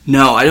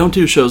 No, I don't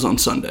do shows on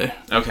Sunday.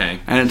 Okay.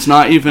 And it's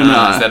not even... is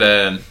that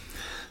a...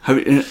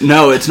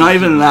 No, it's not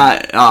even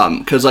that,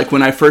 because, like,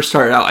 when I first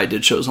started out, I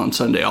did shows on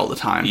Sunday all the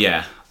time.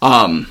 Yeah.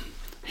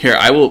 Here,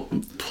 I will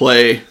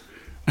play...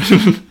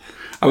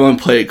 I want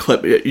to play a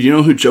clip. You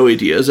know who Joey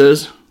Diaz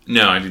is?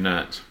 No, I do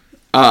not.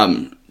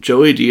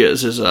 Joey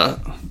Diaz is a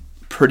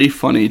pretty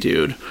funny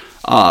dude.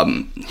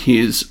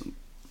 He's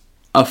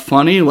a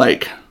funny,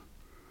 like,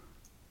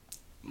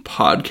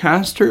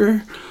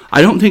 podcaster.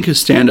 I don't think his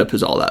stand-up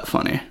is all that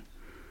funny,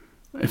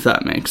 if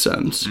that makes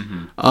sense.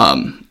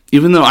 Mm-hmm.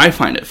 Even though I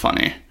find it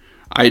funny.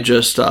 I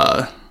just,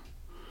 I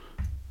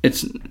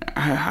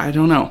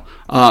don't know.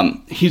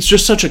 He's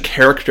just such a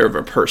character of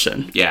a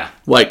person. Yeah.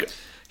 Like...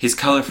 He's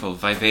colorful,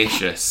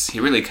 vivacious. He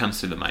really comes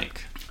through the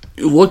mic.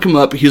 Look him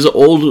up. He's an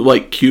old,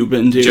 like,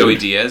 Cuban dude. Joey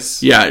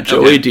Diaz? Yeah,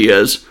 Joey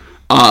Diaz.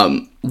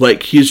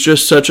 Like, he's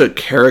just such a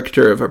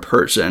character of a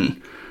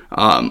person.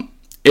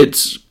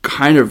 It's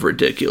kind of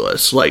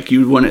ridiculous. Like,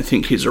 you wouldn't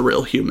think he's a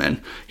real human.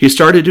 He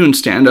started doing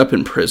stand-up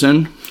in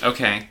prison.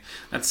 Okay.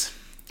 That's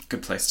a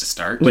good place to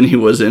start. When he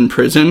was in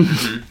prison.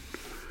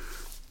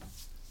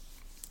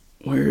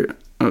 Mm-hmm.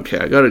 Okay,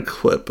 I got a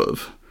clip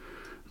of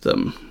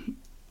them.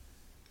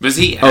 Was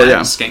he at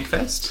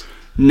Skankfest?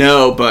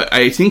 No, but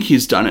I think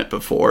he's done it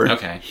before.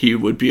 Okay. He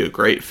would be a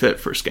great fit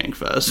for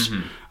Skankfest.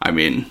 Mm-hmm. I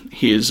mean,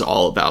 he's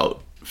all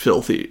about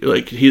filthy...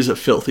 Like, he's a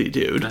filthy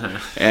dude. Uh-huh.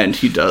 And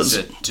he does...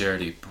 He's a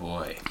dirty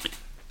boy.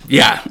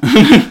 Yeah.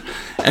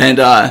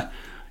 And,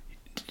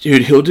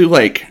 dude, he'll do,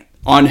 like...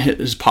 On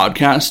his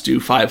podcast, do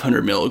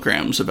 500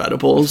 milligrams of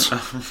edibles.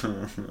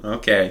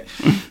 Okay.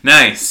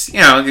 Nice.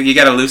 You know, you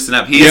gotta loosen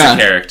up. He is a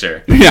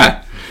character.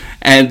 Yeah.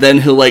 And then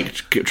he'll, like,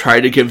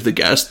 try to give the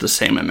guest the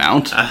same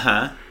amount.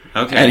 Uh-huh.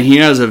 Okay. And he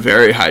has a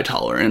very high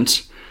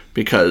tolerance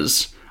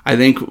because I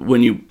think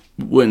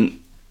when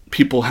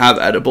people have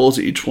edibles,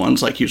 each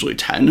one's, like, usually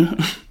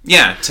 10.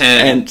 Yeah,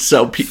 10. And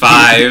so...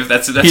 5.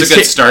 That's a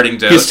good starting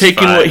dose. He's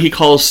taking 5. What he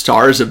calls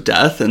stars of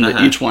death, and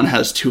each one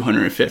has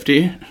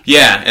 250.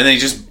 Yeah, and then he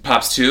just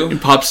pops 2? He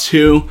pops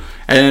 2.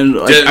 And,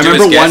 like, I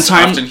remember one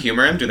time... often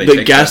humor him? Do they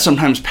the guests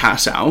sometimes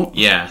pass out.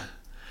 Yeah.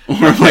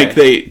 Or, like,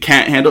 they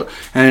can't handle it.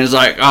 And he's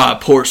like,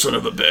 poor son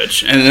of a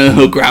bitch. And then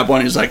he'll grab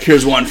one. He's like,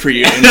 here's one for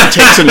you. And he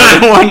takes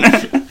another one.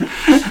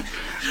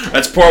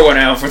 Let's pour one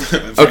out for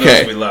those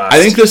we lost.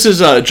 I think this is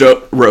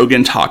Joe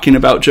Rogan talking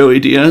about Joey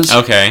Diaz.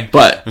 Okay.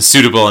 But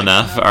suitable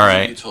enough. All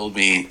right. You told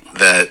me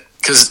that...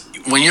 Because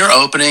when you're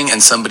opening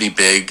and somebody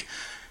big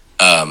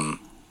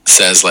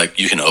says, like,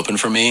 you can open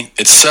for me,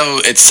 it's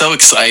so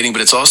exciting,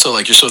 but it's also,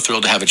 like, you're so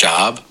thrilled to have a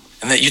job.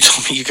 And that you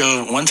told me, you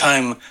go, one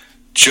time...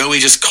 Joey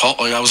just called.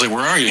 I was like,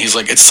 where are you? He's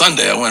like, it's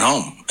Sunday. I went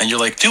home. And you're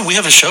like, dude, we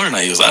have a show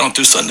tonight. He goes, I don't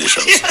do Sunday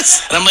shows.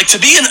 Yes. And I'm like, to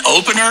be an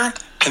opener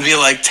and be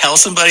like, tell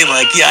somebody,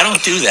 like, yeah, I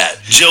don't do that.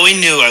 Joey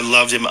knew I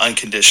loved him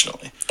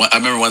unconditionally. I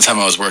remember one time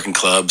I was working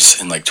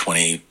clubs in, like,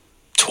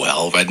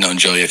 2012. I'd known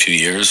Joey a few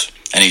years.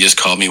 And he just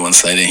called me one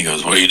Sunday and he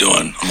goes, what are you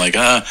doing? I'm like,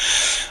 I'm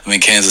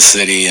in Kansas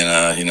City.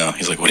 And,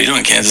 he's like, what are you doing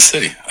in Kansas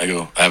City? I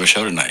go, I have a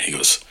show tonight. He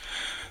goes,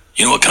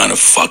 you know what kind of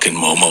fucking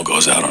Momo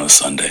goes out on a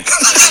Sunday?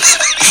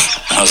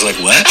 And I was like,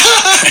 what?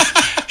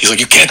 He's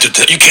like, you can't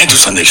do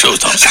Sunday shows,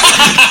 Tom.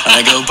 And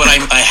I go, but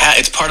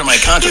it's part of my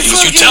contract. He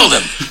goes, you tell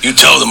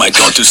them I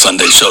don't do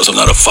Sunday shows. I'm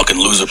not a fucking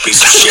loser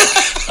piece of shit.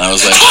 And I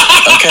was like,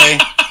 okay,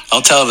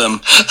 I'll tell them.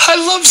 I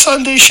love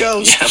Sunday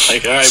shows. Yeah,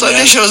 like, all right,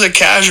 Sunday shows are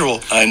casual.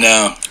 I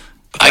know.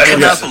 I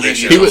cannot believe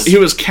he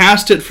was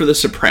casted for The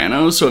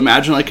Sopranos, so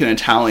imagine, like, an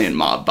Italian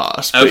mob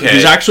boss. But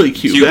he's actually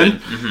Cuban.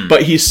 Mm-hmm.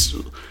 But he's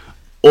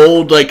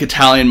old, like,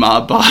 Italian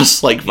mob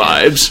boss, like,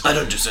 vibes. I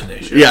don't do Sunday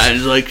shows. Yeah,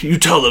 and like, you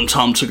tell them,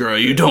 Tom Segura,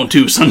 you don't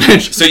do Sunday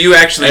shows. So you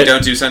actually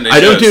don't do Sunday shows?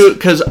 I don't do,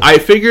 because I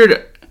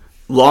figured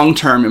long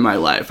term in my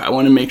life, I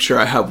want to make sure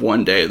I have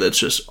one day that's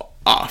just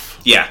off.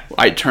 Yeah.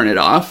 I turn it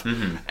off.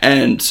 Mm-hmm.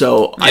 And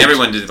so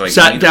everyone did, like,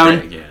 sat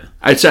down.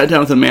 I sat down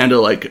with Amanda,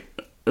 like,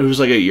 it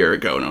was like a year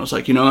ago, and I was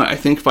like, you know what, I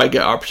think if I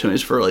get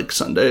opportunities for, like,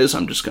 Sundays,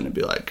 I'm just going to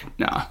be like,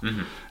 nah.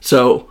 Mm-hmm.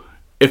 So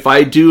if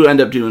I do end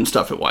up doing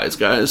stuff at Wise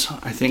Guys,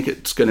 I think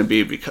it's going to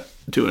be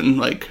doing,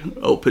 like,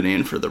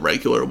 opening for the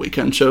regular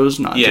weekend shows,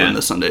 not doing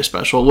the Sunday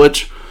special,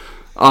 which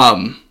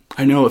I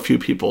know a few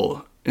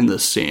people in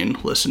this scene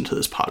listen to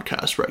this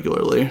podcast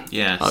regularly.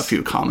 Yes. A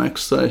few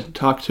comics that I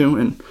talk to,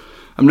 and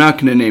I'm not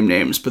going to name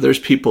names, but there's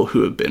people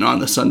who have been on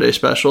the Sunday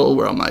special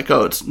where I'm like,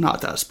 oh, it's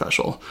not that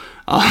special.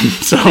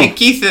 So I think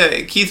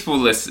Keith will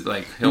listen,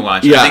 like, he'll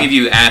watch it. Yeah. I think if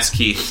you ask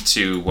Keith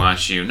to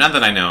watch you, not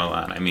that I know a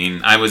lot. I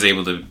mean, I was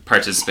able to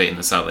participate in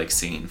the Salt Lake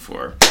scene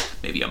for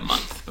maybe a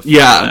month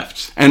before I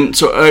left. And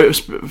so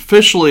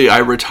officially I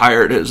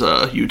retired as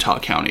a Utah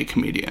County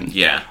comedian.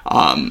 Yeah.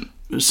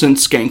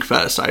 Since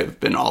Skankfest, I've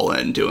been all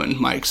in doing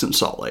mics in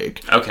Salt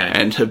Lake. Okay.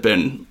 And have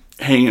been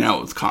hanging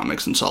out with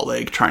comics in Salt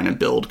Lake, trying to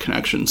build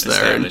connections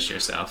there.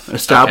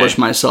 Establish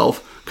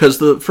myself. Because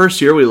the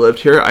first year we lived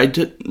here, I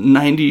did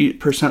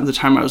 90% of the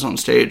time I was on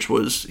stage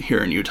was here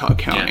in Utah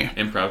County. Yeah,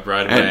 Improv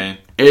Broadway. And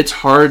it's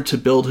hard to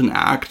build an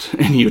act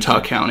in Utah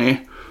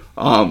County.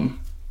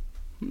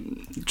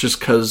 Just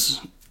because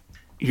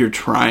you're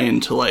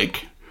trying to,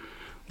 like,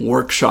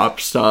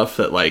 workshop stuff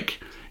that, like,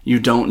 you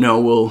don't know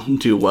will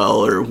do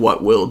well or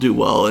what will do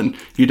well, and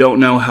you don't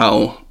know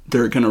how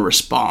they're going to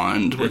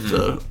respond with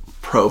the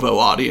Provo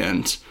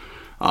audience.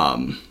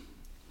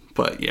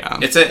 But yeah,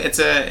 it's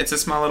a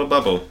small little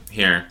bubble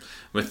here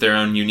with their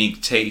own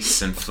unique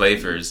tastes and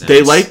flavors. And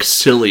they like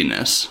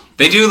silliness.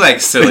 They do like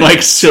silliness. They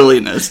like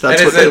silliness.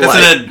 That's what they like.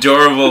 That's an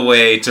adorable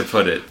way to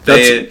put it.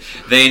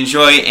 They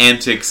enjoy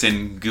antics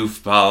and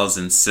goofballs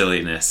and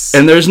silliness.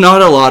 And there's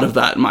not a lot of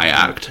that in my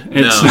act.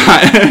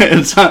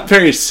 It's not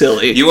very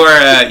silly. You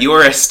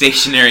are a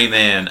stationary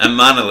man, a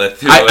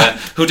monolith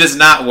who does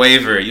not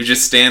waver. You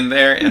just stand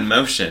there and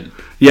motion.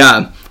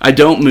 Yeah, I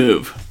don't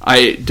move.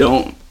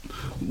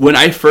 When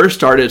I first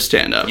started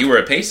stand-up... You were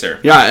a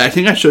pacer. Yeah, I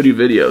think I showed you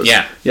videos.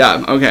 Yeah.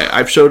 Yeah, okay.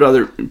 I've showed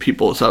other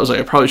people, so I was like,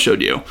 I probably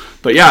showed you.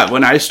 But yeah,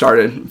 when I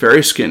started,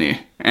 very skinny,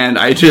 and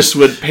I just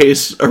would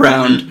pace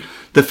around.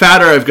 The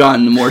fatter I've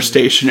gotten, the more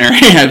stationary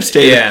I've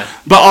stayed. Yeah.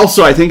 But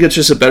also, I think it's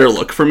just a better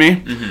look for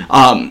me.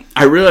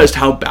 I realized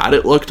how bad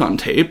it looked on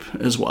tape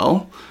as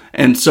well.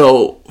 And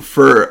so,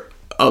 for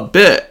a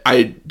bit,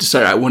 I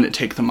decided I wouldn't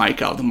take the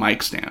mic out of the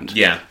mic stand.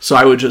 Yeah. So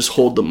I would just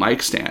hold the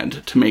mic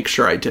stand to make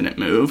sure I didn't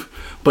move.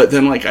 But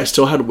then, like, I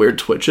still had weird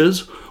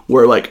twitches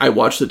where, like, I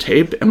watched the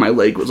tape and my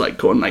leg was, like,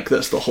 going like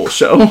this the whole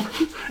show.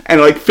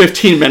 And, like,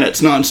 15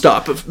 minutes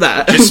nonstop of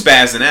that. Just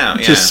spazzing out,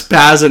 yeah. Just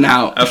spazzing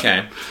out.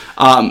 Okay.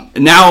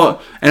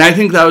 Now, and I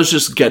think that was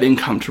just getting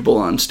comfortable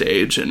on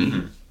stage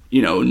and,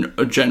 you know,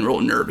 a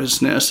general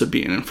nervousness of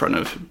being in front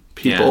of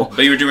people. Yeah.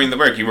 But you were doing the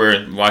work. You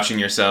were watching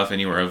yourself and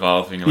you were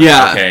evolving. Like,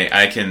 yeah. Okay,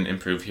 I can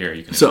improve here.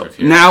 You can improve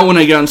here. So now when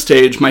I get on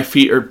stage, my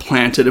feet are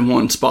planted in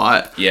one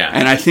spot. Yeah.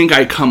 And I think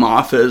I come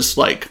off as,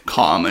 like,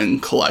 calm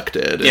and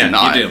collected and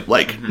not,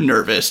 like,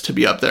 nervous to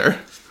be up there.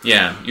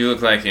 Yeah. You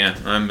look like,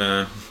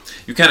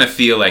 you kind of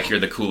feel like you're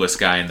the coolest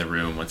guy in the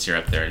room once you're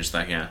up there. You're just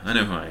like, yeah, I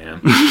know who I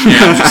am.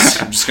 Yeah,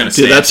 I'm just going to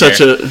say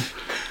Dude,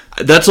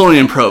 that's only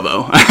in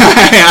Provo.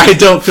 I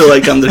don't feel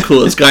like I'm the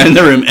coolest guy in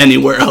the room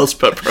anywhere else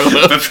but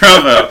Provo.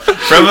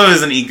 Provo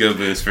is an ego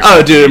boost for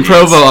Oh, dude, in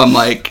Provo, I'm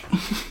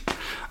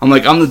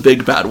the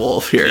big bad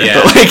wolf here.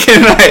 Yeah.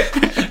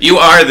 But you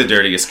are the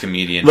dirtiest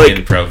comedian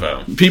in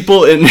Provo.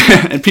 People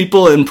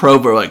in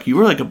Provo are like, you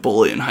were like a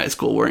bully in high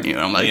school, weren't you?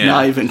 And I'm like,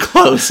 not even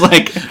close.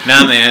 Like,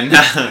 nah, man.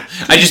 Nah.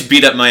 I just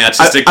beat up my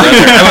autistic brother.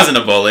 I wasn't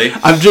a bully.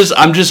 I'm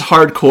just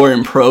hardcore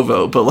in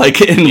Provo, but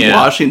like in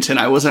Washington,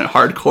 I wasn't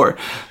hardcore.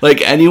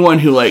 Like anyone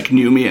who like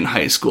knew me in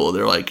high school,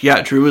 they're like,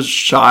 yeah, Drew was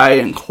shy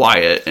and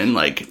quiet and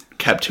like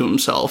kept to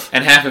himself.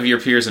 And half of your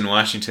peers in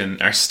Washington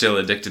are still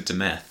addicted to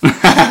meth.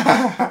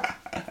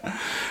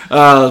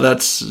 Oh,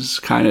 that's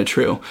kind of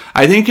true.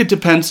 I think it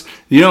depends.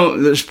 You know,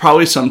 there's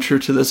probably some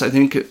truth to this. I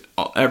think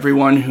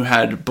everyone who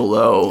had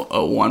below a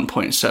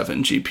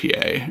 1.7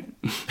 GPA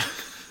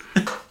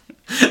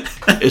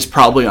is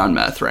probably on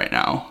meth right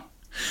now.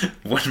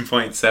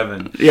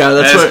 1.7. Yeah,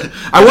 that's what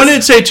I wanted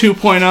to say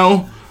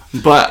 2.0.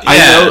 But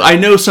yeah. I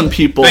know some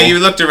people. But you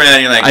looked around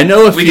and you're like, I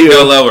know we can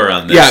go lower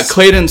on this. Yeah,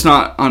 Clayton's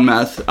not on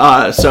meth,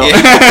 so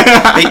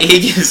he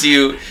gives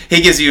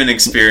you an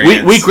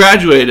experience. We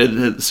graduated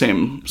at the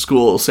same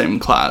school, same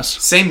class,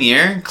 same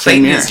year.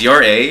 Clayton is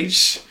your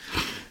age.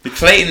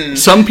 Clayton.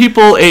 Some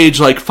people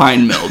age like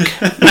fine milk.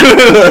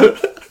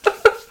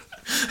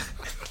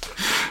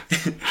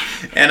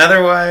 And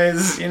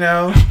otherwise, you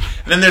know,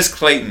 then there's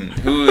Clayton,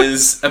 who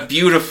is a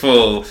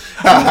beautiful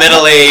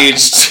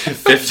middle-aged,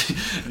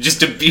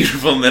 just a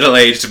beautiful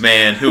middle-aged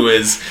man who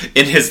is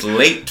in his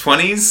late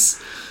 20s.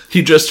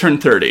 He just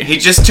turned 30. He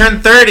just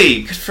turned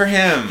 30. Good for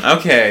him.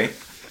 Okay.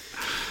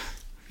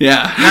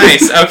 Yeah.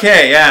 Nice.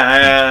 Okay.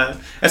 Yeah.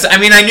 I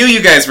mean, I knew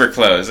you guys were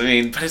close. I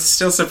mean, but it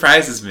still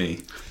surprises me.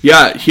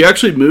 Yeah, he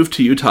actually moved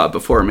to Utah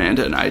before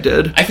Amanda and I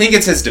did. I think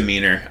it's his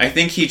demeanor. I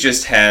think he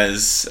just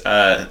has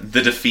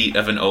the defeat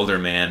of an older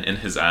man in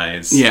his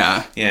eyes.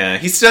 Yeah. Yeah,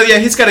 he's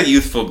got a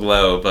youthful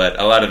glow, but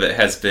a lot of it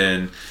has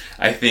been,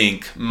 I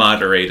think,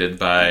 moderated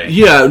by...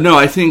 Yeah, no,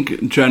 I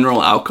think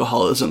general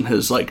alcoholism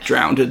has, like,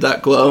 drowned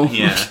that glow.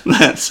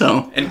 Yeah.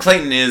 So. And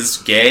Clayton is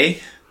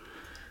gay?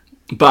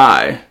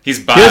 Bi.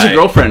 He's bi. He has a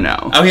girlfriend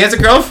now. Oh, he has a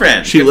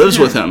girlfriend. She lives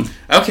with him.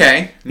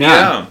 Okay.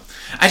 Yeah.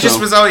 I just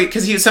was always,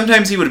 because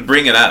sometimes he would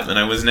bring it up, and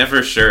I was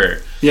never sure.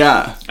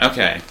 Yeah.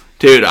 Okay.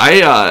 Dude,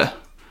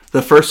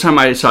 the first time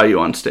I saw you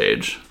on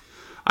stage,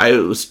 I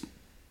was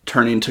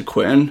turning to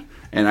Quinn,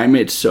 and I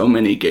made so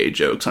many gay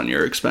jokes on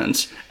your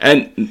expense.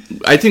 And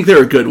I think they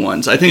were good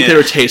ones. I think they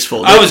were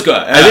tasteful. I was good.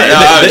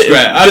 I was great.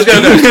 I was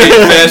going to go to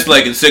State Fest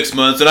like in 6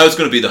 months, and I was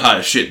going to be the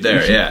hottest shit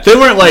there, yeah. They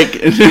weren't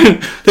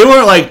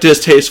like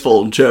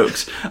distasteful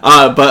jokes.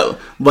 But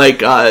like,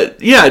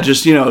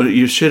 just,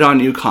 you shit on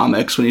new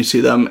comics when you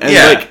see them. And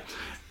like,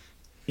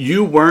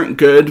 you weren't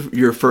good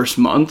your first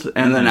month,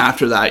 and then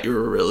after that you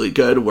were really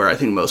good, where I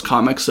think most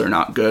comics are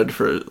not good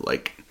for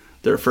like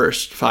their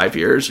first 5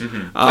 years.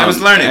 I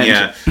was learning,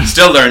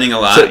 still learning a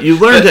lot. So you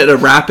learned at a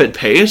rapid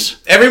pace.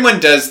 Everyone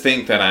does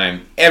think that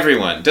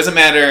everyone. Doesn't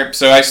matter.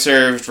 So I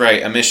served,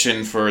 a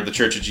mission for the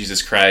Church of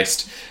Jesus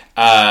Christ,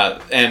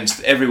 and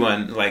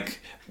everyone,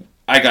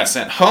 I got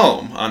sent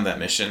home on that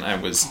mission. I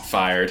was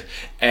fired.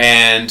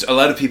 And a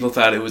lot of people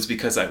thought it was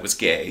because I was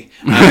gay.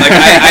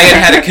 I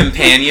had a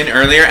companion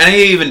earlier, and I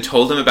even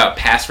told him about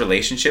past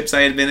relationships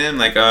I had been in.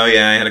 Like, oh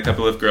yeah, I had a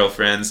couple of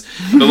girlfriends.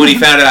 But when he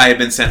found out I had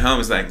been sent home,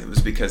 it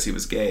was because he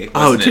was gay.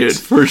 Dude,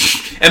 for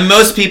sure. And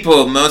most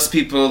people,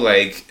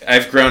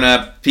 I've grown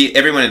up,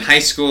 everyone in high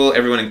school,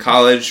 everyone in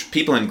college,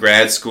 people in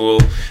grad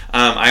school,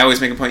 I always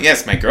make a point,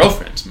 yes, my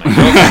girlfriend.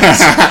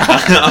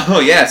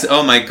 Oh yes,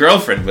 my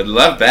girlfriend would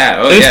love that.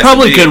 Oh, it's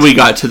probably good we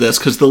got to this,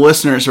 because the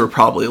listeners were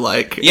probably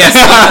like...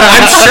 Yes.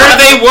 I'm sure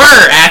they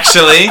were,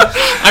 actually.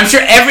 I'm sure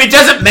it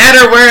doesn't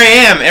matter where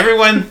I am.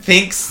 Everyone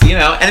thinks, and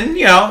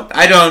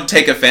I don't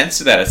take offense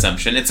to that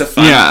assumption. It's a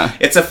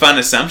fun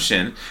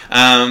assumption.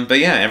 But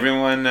yeah,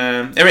 everyone,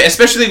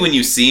 especially when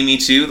you see me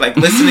too,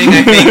 listening,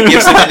 I think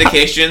gives some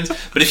indications.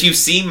 But if you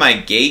see my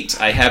gait,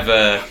 I have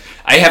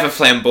a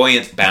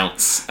flamboyant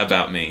bounce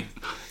about me.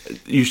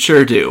 You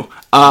sure do.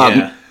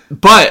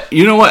 But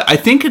you know what? I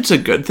think it's a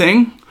good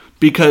thing,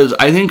 because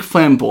I think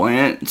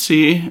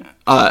flamboyancy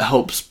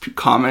helps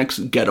comics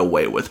get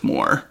away with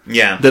more.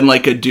 Yeah. Than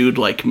a dude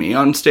like me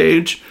on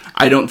stage.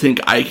 I don't think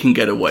I can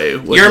get away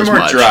with You're more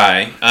much.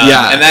 Dry.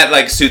 And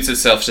that suits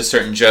itself to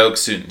certain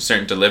jokes,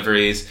 certain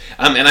deliveries.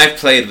 And I've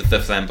played with the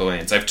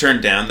flamboyance. I've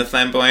turned down the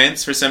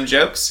flamboyance for some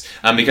jokes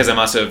because I'm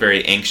also a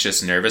very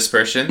anxious, nervous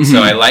person. Mm-hmm.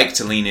 So I like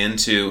to lean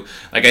into,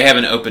 I have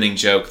an opening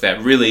joke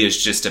that really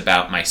is just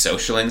about my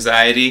social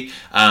anxiety.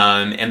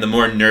 And the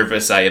more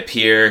nervous I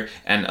appear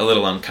and a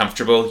little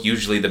uncomfortable,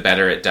 usually the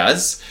better it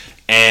does.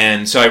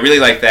 And so I really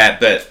like that,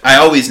 but I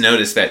always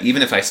notice that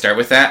even if I start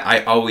with that,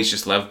 I always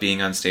just love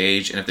being on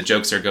stage, and if the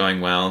jokes are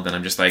going well, then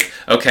I'm just like,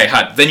 okay,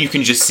 hot. Then you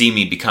can just see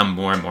me become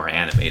more and more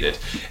animated.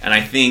 And I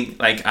think,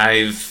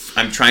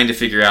 I'm trying to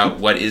figure out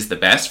what is the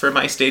best for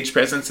my stage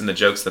presence and the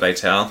jokes that I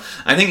tell.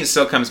 I think it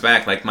still comes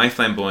back, my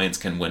flamboyance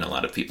can win a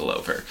lot of people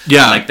over.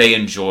 Yeah. And, they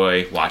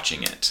enjoy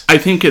watching it. I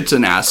think it's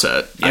an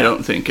asset. Yeah. I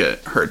don't think it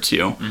hurts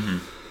you. Mm-hmm.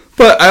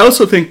 But I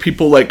also think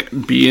people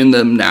being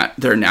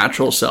their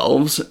natural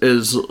selves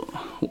is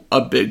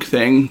a big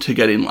thing to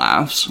getting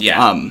laughs.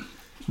 Yeah.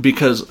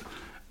 Because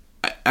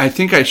I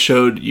think I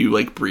showed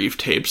you brief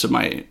tapes of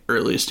my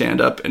early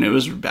stand-up, and it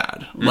was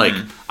bad.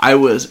 Mm-hmm. I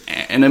was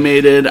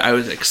animated. I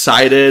was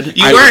excited.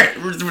 You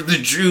weren't the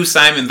Drew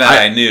Simon that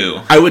I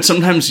knew. I would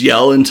sometimes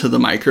yell into the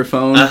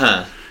microphone.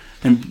 Uh-huh.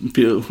 And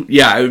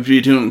I would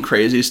be doing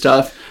crazy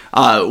stuff.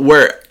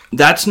 Where...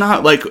 That's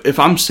not if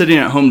I'm sitting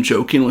at home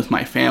joking with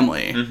my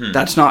family, mm-hmm.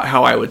 that's not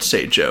how I would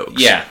say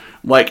jokes. Yeah.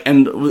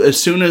 And as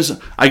soon as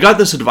I got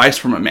this advice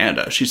from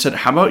Amanda, she said,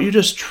 how about you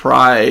just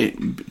try,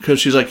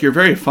 because she's you're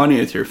very funny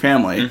with your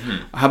family.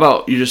 Mm-hmm. How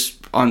about you just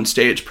on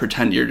stage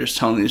pretend you're just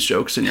telling these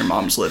jokes in your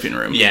mom's living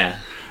room? Yeah.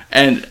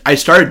 And I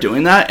started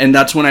doing that, and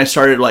that's when I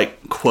started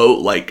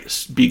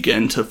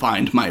begin to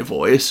find my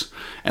voice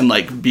and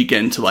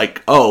begin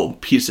to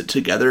piece it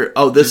together.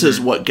 Oh, this mm-hmm.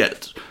 is what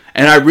gets...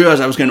 And I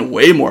realized I was getting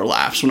way more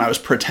laughs when I was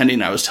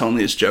pretending I was telling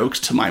these jokes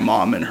to my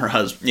mom and her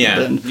husband.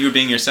 Yeah, you were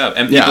being yourself.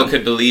 And people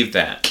could believe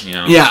that,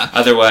 Yeah.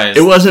 Otherwise...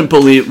 It wasn't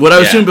what I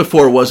was doing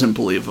before wasn't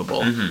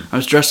believable. Mm-hmm. I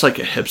was dressed like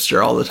a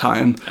hipster all the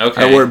time.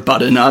 Okay. I wore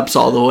button-ups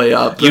all the way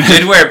up. You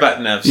did wear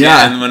button-ups,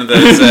 in one of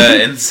those,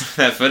 in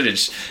that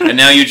footage. And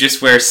now you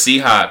just wear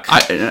Seahawk.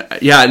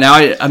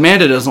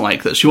 Amanda doesn't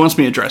like this. She wants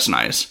me to dress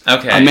nice.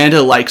 Okay.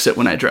 Amanda likes it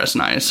when I dress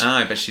nice. Oh,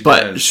 I bet she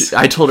does.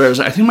 I told her,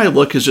 I think my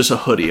look is just a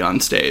hoodie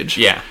on stage.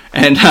 Yeah.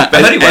 And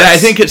I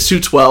think it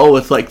suits well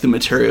with the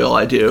material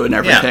I do and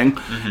everything. Yeah.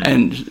 Mm-hmm.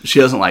 And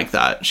she doesn't like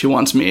that. She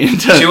wants me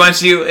to... She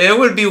wants you... It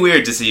would be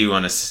weird to see you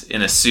in a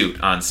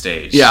suit on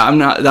stage. Yeah, I'm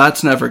not...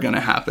 That's never going to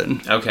happen.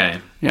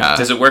 Okay. Yeah.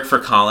 Does it work for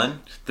Colin,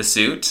 the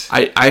suit?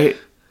 I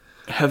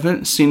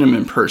haven't seen him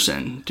in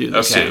person do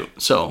the suit.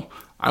 So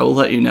I will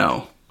let you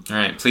know. All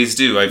right, please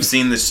do. I've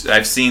seen this.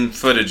 I've seen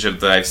footage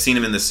of I've seen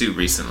him in the suit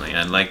recently.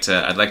 I'd like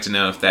to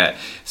know if that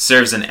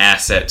serves an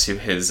asset to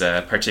his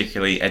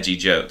particularly edgy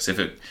jokes. If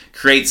it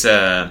creates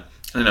a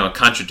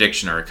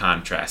contradiction or a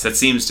contrast. That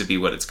seems to be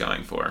what it's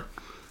going for.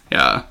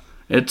 Yeah,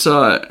 it's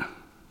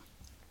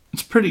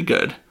pretty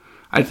good,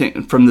 I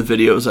think, from the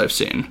videos I've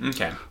seen.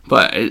 Okay,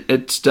 but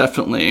it's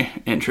definitely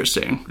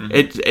interesting. Mm-hmm.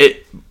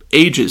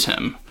 ages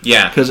him.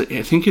 Yeah. Because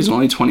I think he's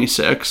only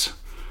 26.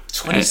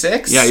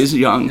 26? Yeah, he's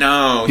young.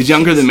 No. He's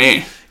younger than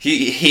me.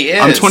 He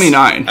is. I'm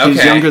 29. Okay.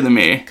 He's younger than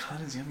me. God,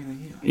 he's younger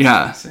than you.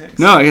 Yeah. 26.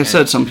 No, like I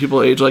said, some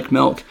people age like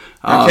milk.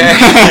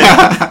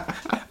 Okay.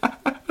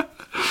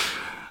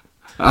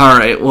 All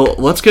right, well,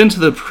 let's get into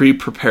the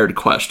pre-prepared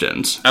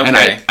questions. Okay.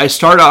 And I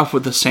start off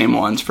with the same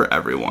ones for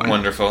everyone.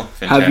 Wonderful.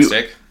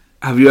 Fantastic.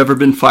 Have you ever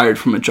been fired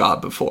from a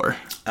job before?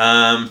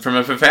 From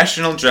a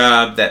professional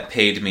job that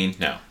paid me,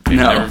 no. I've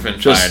never been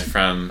fired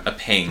from a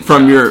paying job.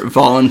 From your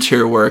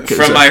volunteer work?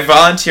 From my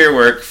volunteer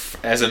work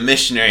as a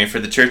missionary for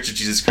the Church of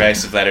Jesus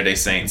Christ of Latter-day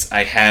Saints,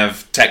 I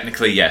have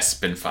technically, yes,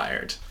 been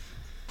fired.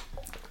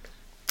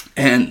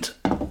 And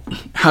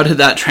how did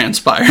that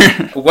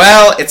transpire?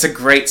 Well, it's a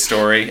great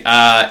story.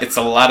 It's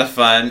a lot of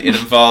fun. It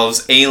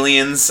involves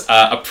aliens,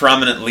 a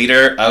prominent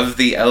leader of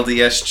the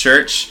LDS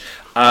Church.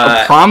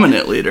 A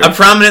prominent leader? A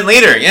prominent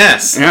leader,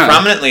 yes. Yeah. A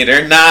prominent leader.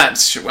 I'm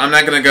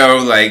not going to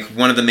go like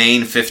one of the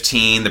main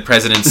 15, the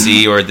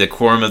presidency, or the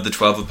quorum of the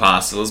 12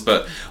 apostles,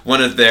 but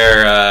one of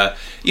their,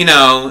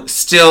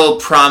 still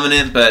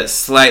prominent but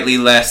slightly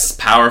less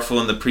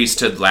powerful in the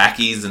priesthood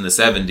lackeys in the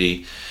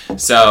 70.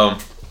 So...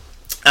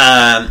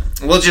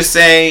 we'll just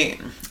say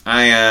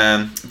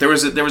there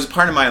was a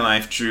part of my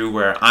life, Drew,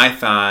 where I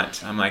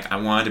thought I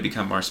wanted to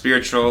become more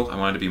spiritual. I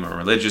wanted to be more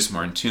religious,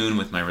 more in tune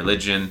with my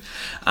religion,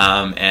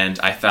 and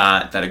I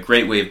thought that a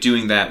great way of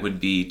doing that would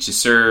be to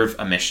serve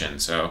a mission.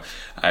 So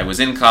I was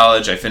in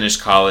college. I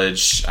finished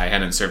college. I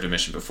hadn't served a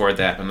mission before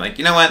that. I'm like,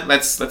 you know what?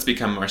 Let's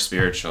become more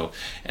spiritual.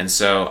 And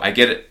so I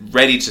get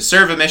ready to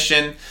serve a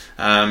mission.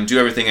 Do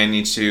everything I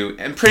need to,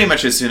 and pretty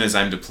much as soon as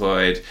I'm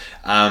deployed,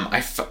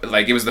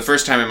 it was the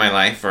first time in my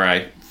life where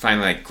I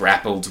finally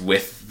grappled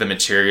with the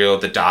material,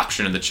 the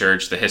doctrine of the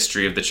church, the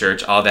history of the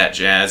church, all that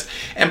jazz,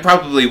 and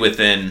probably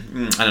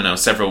within,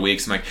 several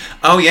weeks, I'm like,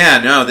 oh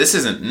yeah, no, this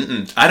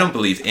isn't, I don't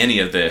believe any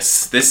of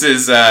this. This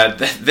is,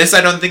 this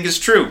I don't think is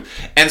true.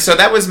 And so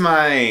that was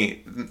my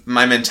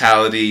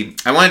mentality.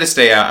 I wanted to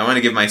stay out. I wanted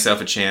to give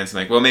myself a chance. I'm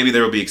like, well, maybe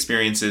there will be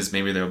experiences.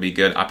 Maybe there will be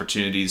good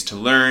opportunities to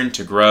learn,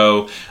 to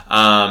grow.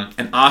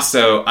 And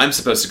also, I'm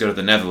supposed to go to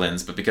the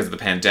Netherlands, but because of the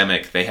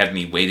pandemic, they had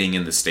me waiting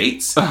in the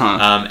States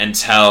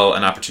until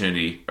an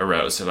opportunity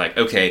arose. So like,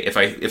 okay, if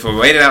I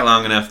waited out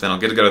long enough, then I'll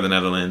get to go to the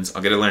Netherlands.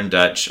 I'll get to learn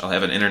Dutch. I'll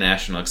have an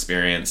international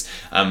experience.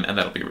 And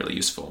that'll be really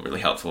useful,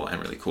 really helpful, and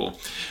really cool.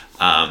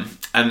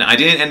 And I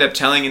didn't end up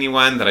telling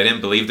anyone that I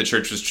didn't believe the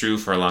church was true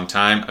for a long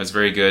time. I was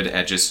very good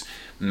at just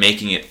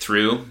making it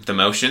through the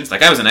motions.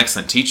 Like, I was an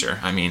excellent teacher.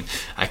 I mean,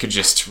 I could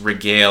just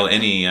regale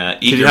any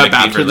eager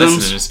McKeever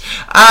listeners.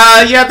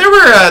 Yeah,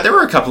 there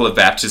were a couple of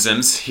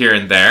baptisms here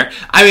and there.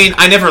 I mean,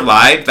 I never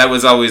lied. That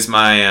was always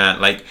my,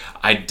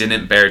 I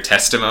didn't bear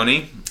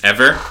testimony,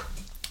 ever.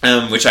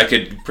 Which I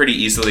could pretty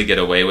easily get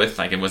away with.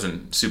 Like, it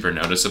wasn't super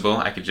noticeable.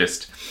 I could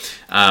just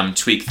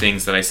tweak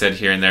things that I said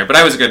here and there. But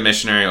I was a good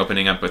missionary,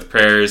 opening up with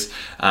prayers,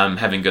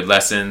 having good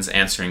lessons,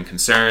 answering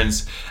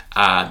concerns.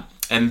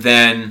 And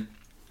then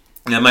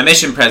my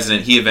mission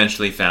president, he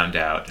eventually found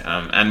out.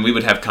 And we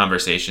would have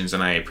conversations,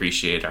 and I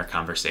appreciate our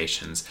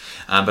conversations.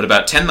 But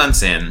about 10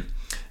 months in,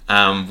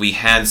 we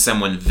had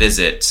someone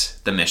visit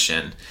the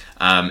mission.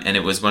 And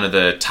it was one of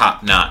the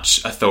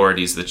top-notch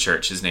authorities of the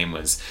church. His name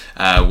was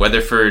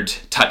Weatherford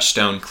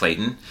Touchstone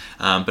Clayton,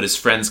 but his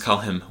friends call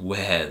him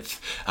Weth.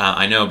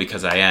 I know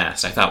because I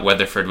asked. I thought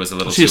Weatherford was a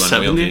little too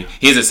unwieldy.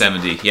 He's a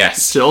 70,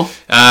 yes. Still?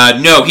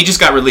 No, he just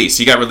got released.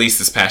 He got released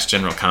this past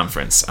general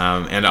conference.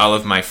 And all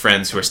of my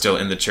friends who are still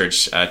in the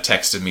church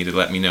texted me to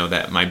let me know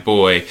that my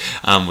boy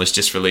was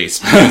just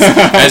released. Because,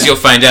 as you'll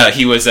find out,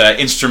 he was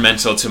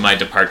instrumental to my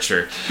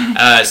departure.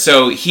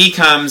 So he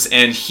comes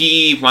and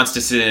he wants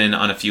to sit in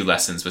on a few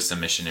lessons with some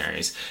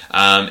missionaries.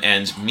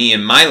 And me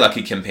and my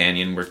lucky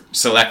companion were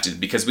selected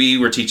because we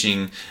were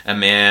teaching a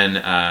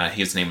man,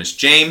 his name was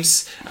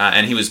James,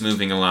 and he was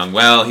moving along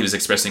well. He was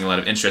expressing a lot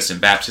of interest in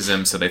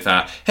baptism, so they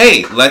thought,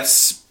 hey,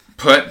 let's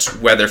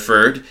put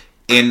Weatherford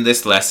in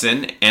this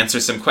lesson, answer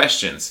some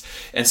questions.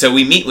 And so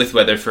we meet with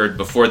Weatherford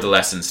before the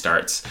lesson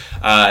starts,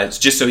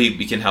 just so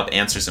we can help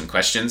answer some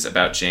questions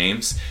about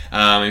James.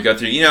 We go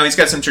through, he's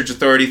got some church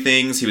authority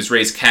things. He was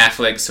raised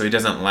Catholic, so he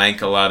doesn't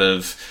like a lot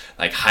of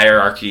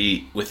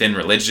hierarchy within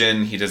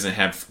religion. He doesn't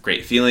have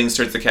great feelings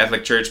towards the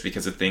Catholic Church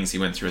because of things he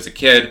went through as a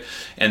kid.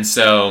 And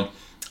so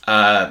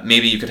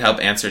maybe you could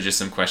help answer just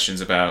some questions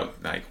about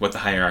what the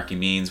hierarchy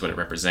means, what it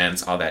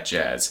represents, all that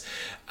jazz.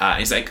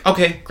 He's like,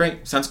 okay,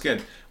 great, sounds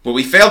good. What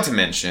we failed to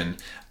mention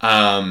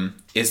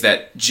is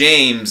that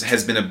James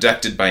has been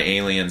abducted by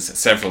aliens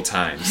several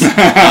times.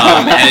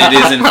 And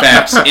it is, in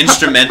fact,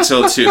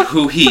 instrumental to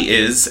who he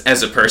is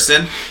as a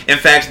person. In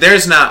fact,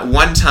 there's not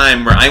one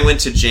time where I went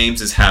to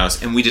James's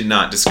house and we did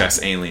not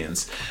discuss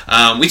aliens.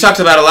 We talked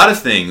about a lot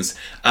of things.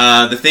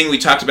 The thing we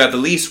talked about the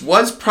least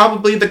was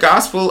probably the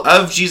gospel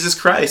of Jesus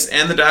Christ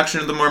and the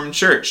doctrine of the Mormon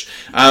Church.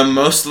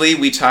 Mostly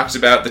we talked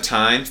about the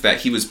times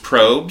that he was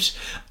probed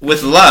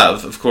with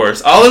love, of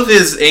course. All of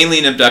his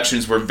alien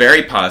abductions were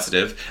very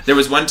positive. There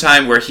was one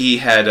time where he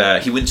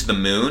went to the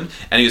moon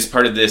and he was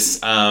part of this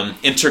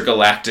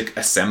intergalactic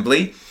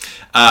assembly.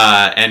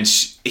 And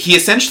he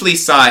essentially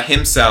saw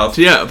himself...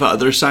 Yeah, about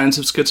other signs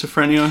of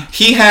schizophrenia?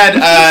 He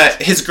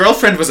had... his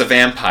girlfriend was a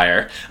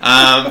vampire.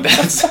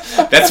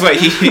 That's what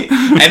he...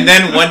 And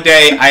then one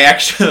day,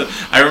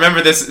 I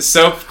remember this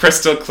so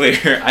crystal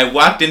clear. I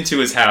walked into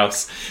his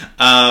house,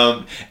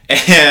 and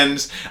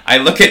I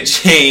look at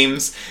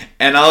James,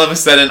 and all of a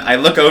sudden, I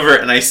look over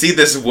and I see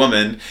this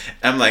woman.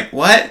 I'm like,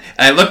 what? And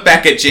I look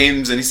back at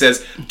James and he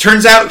says,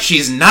 turns out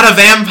she's not a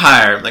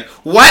vampire. I'm like,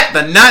 what?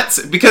 The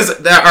nuts?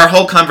 Because our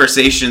whole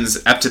conversations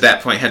up to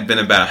that point had been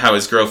about how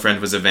his girlfriend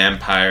was a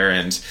vampire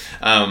and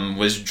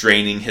was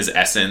draining his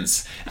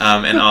essence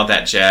and all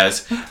that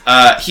jazz.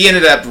 He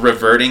ended up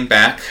reverting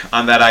back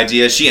on that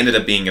idea. She ended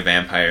up being a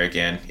vampire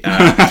again.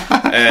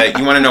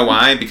 You want to know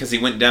why? Because he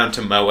went down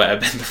to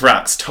Moab and the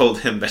rocks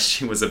told him that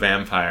she was a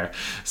vampire.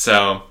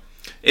 So...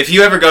 if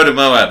you ever go to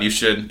Moab, you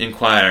should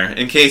inquire.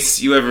 In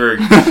case you ever,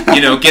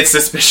 get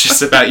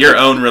suspicious about your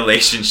own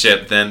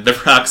relationship, then the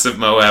rocks of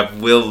Moab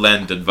will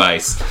lend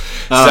advice.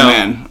 Oh,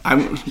 man. I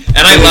love this,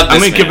 I'm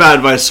going to give bad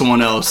advice to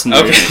someone else and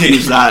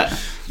use that.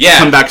 Yeah.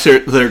 Come back to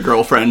their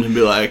girlfriend and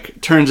be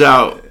like, turns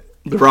out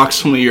the rocks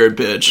told me you're a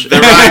bitch. The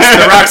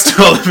rocks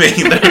told me,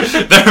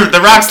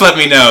 the rocks let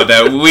me know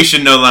that we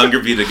should no longer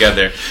be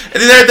together.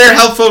 They're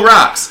helpful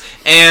rocks.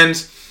 And...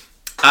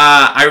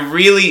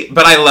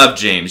 but I love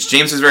James.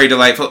 James was very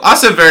delightful.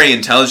 Also a very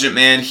intelligent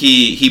man.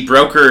 He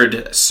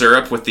brokered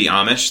syrup with the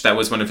Amish. That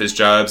was one of his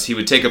jobs. He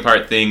would take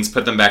apart things,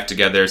 put them back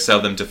together,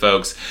 sell them to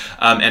folks.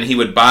 And he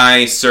would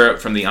buy syrup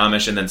from the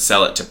Amish and then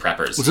sell it to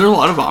preppers. Was there a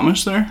lot of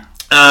Amish there?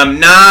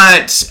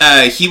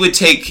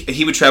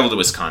 He would travel to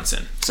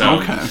Wisconsin.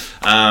 So, okay.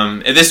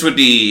 This would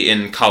be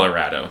in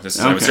Colorado.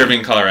 I was serving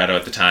in Colorado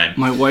at the time.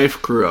 My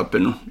wife grew up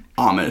in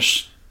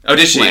Amish. Oh,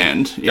 did she?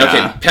 Land. Yeah.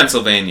 Okay,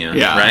 Pennsylvania,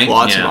 yeah, right?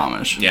 Lots of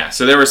Amish. Yeah,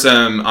 so there were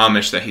some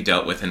Amish that he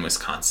dealt with in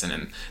Wisconsin,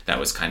 and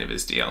that was kind of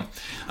his deal.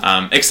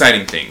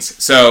 Exciting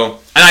things. So,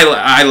 and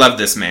I love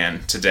this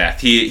man to death.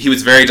 He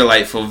was very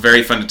delightful,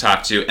 very fun to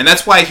talk to, and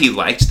that's why he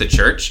liked the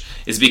church,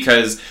 is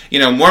because,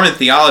 Mormon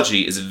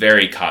theology is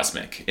very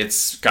cosmic.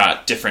 It's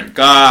got different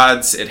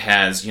gods, it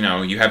has,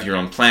 you have your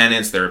own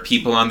planets, there are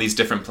people on these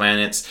different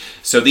planets,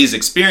 so these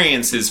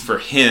experiences for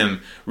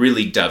him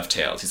really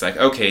dovetailed. He's like,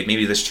 okay,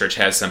 maybe this church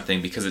has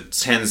something because it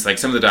tends, like,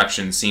 some of the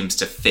doctrine seems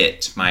to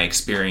fit my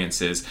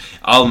experiences,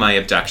 all my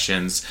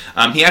abductions.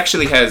 He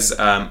actually has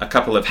a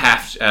couple of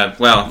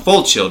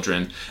full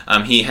children.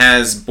 He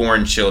has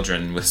born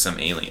children with some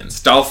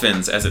aliens.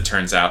 Dolphins, as it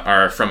turns out,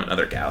 are from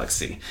another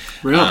galaxy.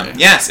 Really?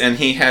 Yes, and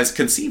he has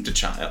conceived a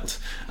child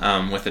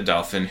with a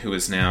dolphin who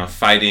is now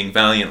fighting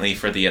valiantly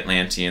for the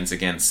Atlanteans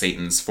against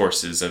Satan's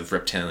forces of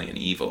reptilian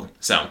evil.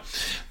 So,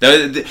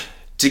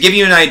 to give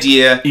you an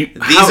idea,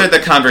 these are the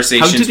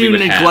conversations we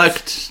would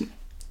have.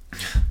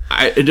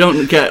 I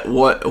don't get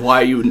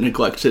why you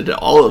neglected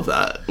all of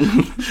that.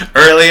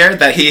 Earlier,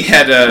 that he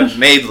had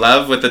made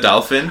love with the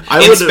dolphin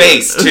in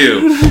space,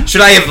 too.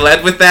 Should I have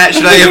led with that?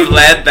 Should I have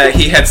led that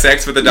he had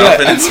sex with the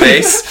dolphin in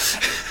space?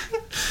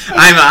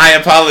 I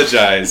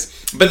apologize.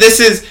 But this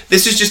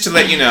is just to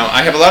let you know,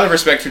 I have a lot of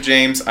respect for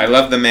James. I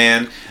love the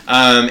man.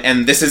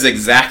 And this is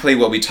exactly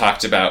what we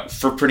talked about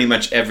for pretty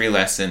much every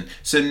lesson.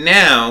 So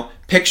now,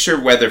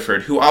 picture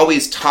Weatherford, who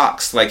always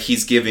talks like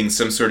he's giving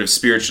some sort of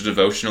spiritual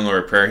devotional or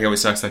a prayer. He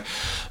always talks like,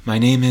 my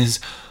name is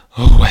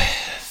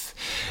Weth,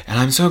 and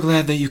I'm so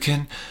glad that you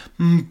can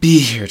be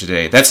here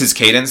today. That's his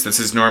cadence. That's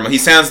his normal. He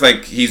sounds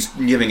like he's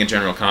giving a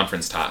general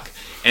conference talk.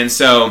 And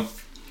so,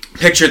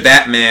 picture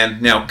that man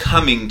now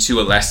coming to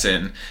a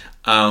lesson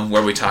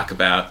where we talk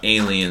about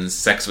aliens,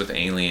 sex with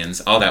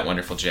aliens, all that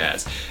wonderful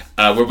jazz,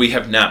 where we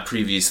have not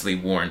previously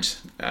warned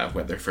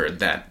Weatherford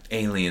that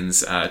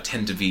aliens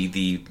tend to be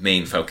the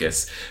main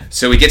focus.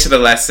 So we get to the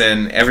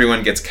lesson,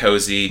 everyone gets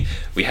cozy,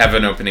 we have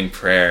an opening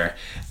prayer,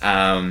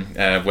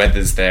 Weth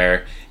is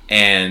there,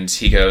 and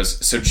he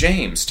goes, so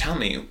James, tell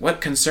me, what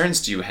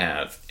concerns do you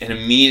have? And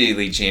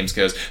immediately James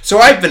goes, so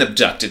I've been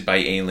abducted by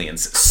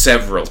aliens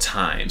several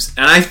times,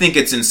 and I think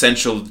it's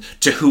essential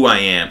to who I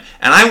am.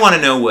 And I want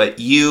to know what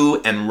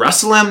you and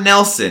Russell M.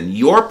 Nelson,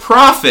 your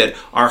prophet,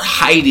 are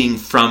hiding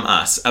from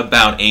us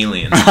about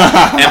aliens.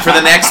 And for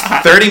the next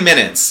 30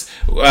 minutes,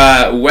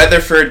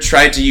 Weatherford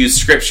tried to use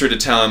scripture to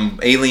tell him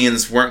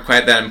aliens weren't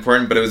quite that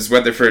important, but it was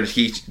Weatherford,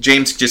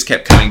 James just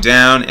kept coming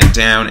down and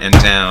down and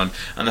down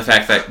on the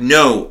fact that,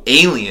 no,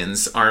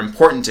 aliens are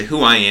important to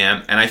who I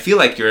am, and I feel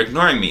like you're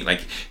ignoring me.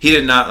 Like, he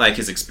did not like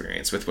his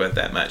experience with Weth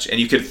that much, and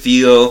you could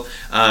feel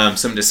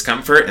some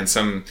discomfort and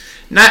some,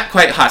 not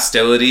quite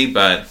hostility,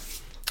 but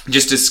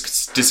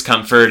just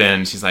discomfort,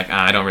 and she's like,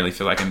 I don't really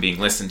feel like I'm being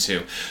listened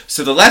to.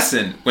 So the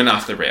lesson went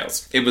off the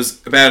rails. It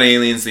was about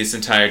aliens this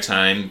entire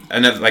time,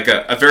 like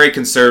a very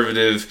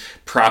conservative,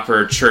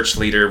 proper church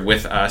leader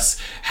with us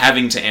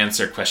having to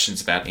answer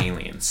questions about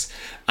aliens.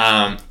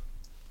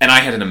 And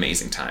I had an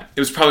amazing time. It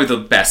was probably the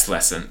best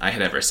lesson I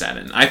had ever sat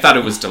in. I thought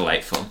it was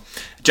delightful.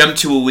 Jump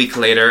to a week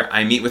later,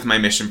 I meet with my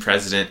mission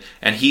president,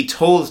 and he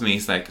told me,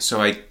 he's like,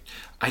 so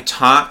I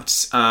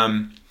talked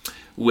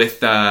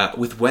with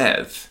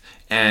Weth,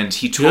 and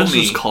he told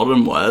me... just called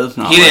him Wes?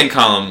 He didn't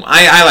call him...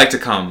 I like to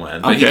call him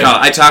Wes, but okay.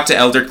 I talked to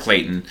Elder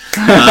Clayton,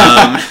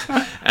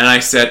 and I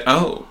said,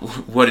 oh,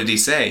 what did he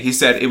say? He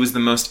said it was the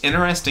most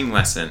interesting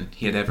lesson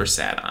he had ever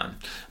sat on.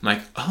 I'm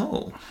like,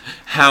 oh,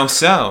 how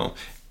so?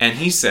 And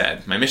he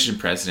said, my mission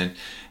president...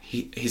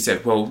 He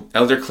said, well,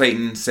 Elder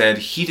Clayton said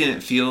he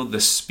didn't feel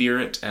the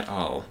Spirit at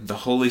all, the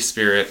Holy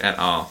Spirit at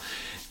all.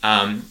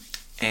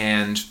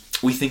 And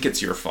we think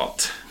it's your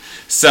fault.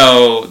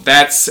 So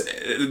that's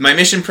my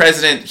mission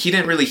president. He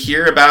didn't really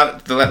hear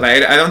about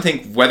I don't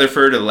think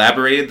Weatherford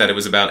elaborated that it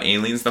was about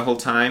aliens the whole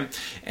time.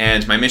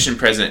 And my mission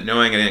president,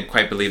 knowing I didn't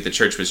quite believe the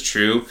church was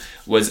true,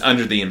 was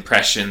under the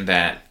impression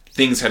that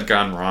things had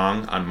gone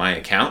wrong on my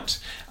account,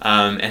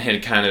 and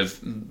had kind of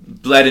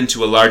bled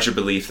into a larger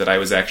belief that I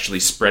was actually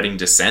spreading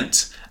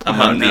dissent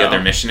among the other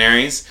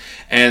missionaries.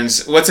 And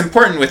what's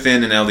important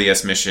within an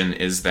LDS mission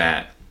is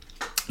that,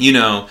 you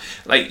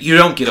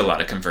don't get a lot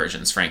of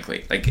conversions,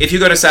 frankly. Like, if you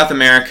go to South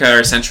America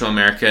or Central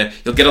America,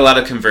 you'll get a lot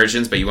of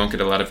conversions, but you won't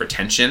get a lot of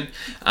retention.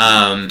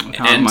 And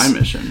my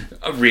mission.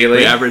 Really?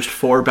 We averaged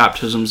 4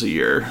 baptisms a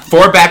year.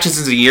 4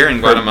 baptisms a year in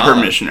Guatemala? Per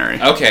missionary.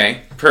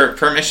 Okay.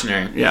 Per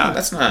missionary. Yeah.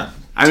 That's not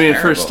I mean,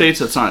 terrible. for states,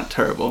 that's not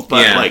terrible.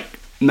 But, like,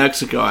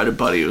 Mexico, I had a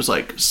buddy who was,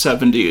 like,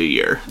 70 a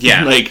year.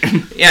 Yeah.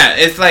 Yeah,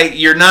 it's like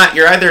you're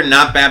either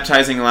not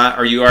baptizing a lot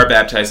or you are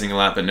baptizing a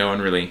lot, but no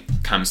one really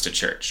comes to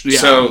church. Yeah.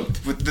 So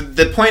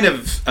the point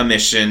of a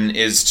mission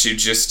is to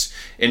just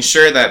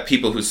ensure that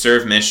people who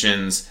serve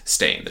missions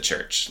stay in the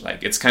church.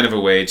 Like, it's kind of a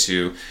way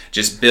to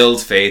just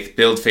build faith,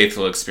 build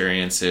faithful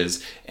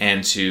experiences,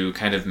 and to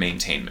kind of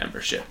maintain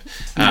membership.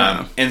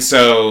 And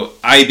so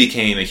I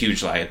became a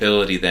huge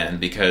liability then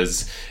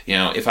because,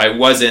 if I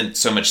wasn't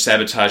so much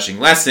sabotaging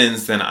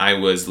lessons, then I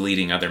was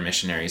leading other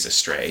missionaries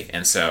astray.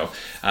 And so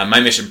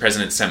my mission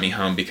president sent me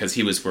home because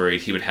he was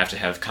worried he would have to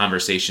have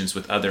conversations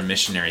with other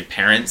missionary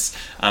parents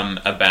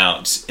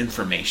about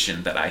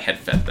information that I had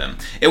fed them.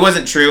 It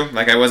wasn't true.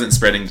 Like, I wasn't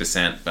spreading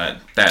dissent, but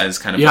that is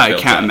kind of I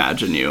can't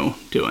imagine you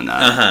doing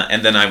that.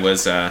 And then I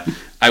was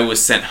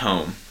sent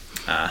home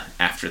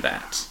after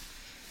that.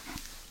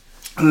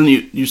 And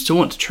then you still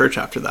went to church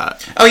after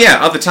that. Oh yeah,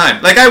 all the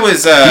time. Like, I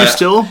was... you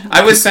still?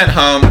 I was sent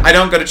home. I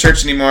don't go to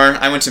church anymore.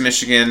 I went to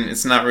Michigan.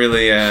 It's not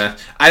really...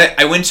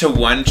 I went to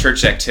one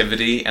church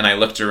activity, and I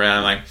looked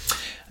around like...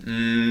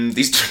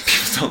 these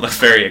people don't look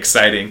very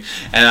exciting,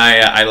 and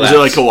I left. Was it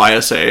like a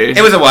YSA?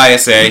 It was a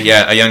YSA,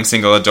 yeah, a young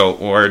single adult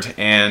ward,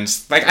 and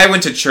like I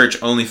went to church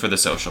only for the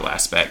social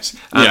aspect.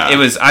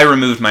 I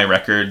removed my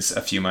records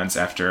a few months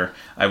after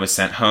I was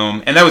sent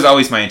home, and that was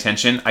always my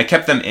intention. I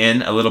kept them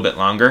in a little bit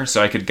longer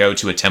so I could go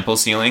to a temple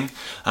ceiling.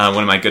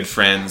 One of my good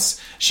friends,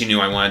 she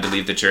knew I wanted to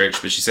leave the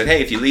church, but she said,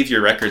 "Hey, if you leave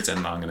your records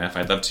in long enough,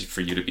 I'd love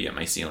for you to be at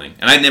my ceiling."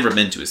 And I'd never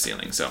been to a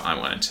ceiling, so I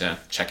wanted to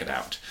check it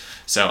out.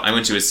 So I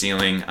went to a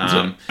ceiling.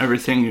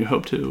 Everything you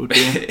hoped it would be?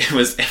 It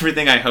was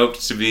everything I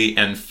hoped to be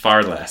and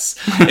far less.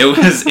 It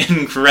was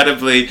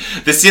incredibly...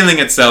 The ceiling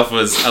itself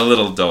was a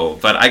little dull,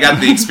 but I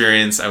got the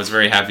experience. I was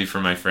very happy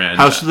for my friend.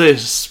 How should they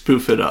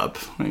spoof it up?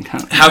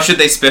 How should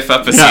they spiff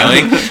up a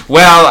ceiling?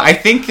 Well, I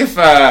think if...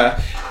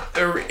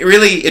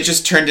 really, it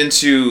just turned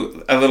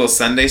into a little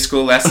Sunday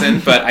school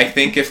lesson, but I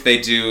think if they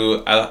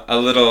do a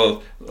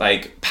little...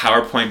 like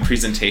PowerPoint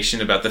presentation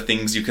about the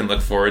things you can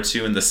look forward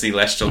to in the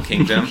celestial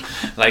kingdom,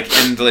 like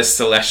endless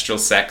celestial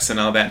sex and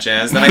all that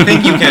jazz, then I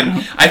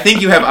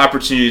think you have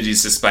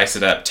opportunities to spice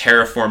it up,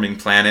 terraforming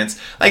planets.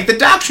 Like, the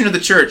doctrine of the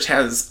church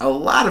has a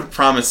lot of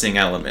promising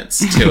elements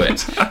to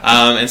it.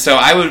 And so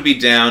I would be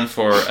down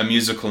for a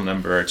musical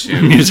number or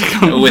two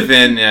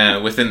within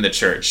the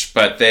church.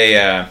 But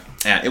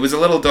it was a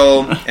little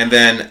dull, and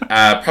then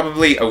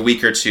probably a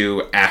week or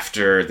two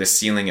after the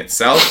ceiling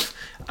itself,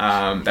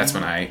 that's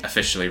when I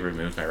officially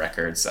removed my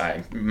records.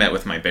 I met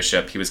with my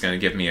bishop. He was going to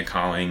give me a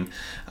calling.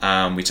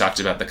 We talked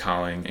about the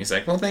calling. He's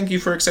like, "Well, thank you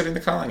for accepting the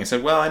calling." I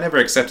said, "Well, I never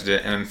accepted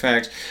it. And in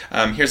fact,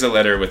 here's a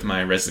letter with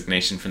my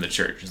resignation from the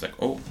church." He's like,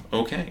 "Oh,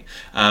 okay."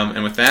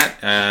 And with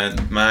that,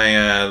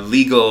 my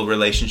legal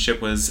relationship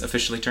was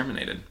officially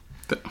terminated.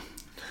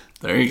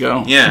 There you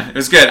go. Yeah, it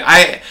was good.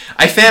 I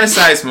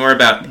fantasized more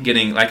about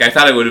getting, like, I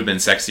thought it would have been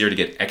sexier to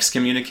get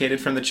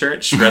excommunicated from the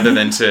church rather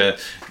than to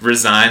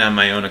resign on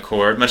my own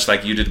accord, much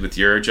like you did with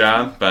your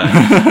job. But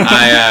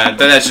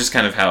that's just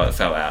kind of how it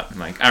fell out. I'm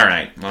like, all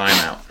right, well, I'm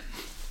out.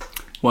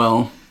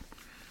 Well,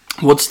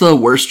 what's the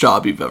worst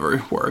job you've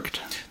ever worked?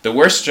 The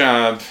worst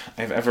job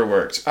I've ever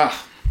worked?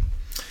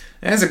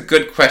 That's a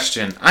good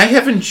question. I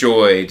have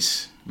enjoyed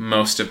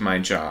most of my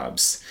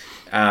jobs.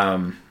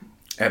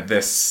 At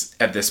this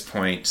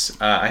point,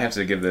 I have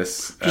to give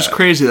this... Just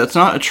crazy. That's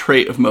not a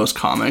trait of most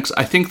comics.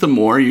 I think the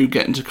more you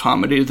get into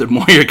comedy, the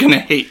more you're going to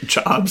hate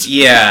jobs.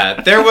 Yeah,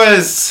 there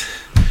was...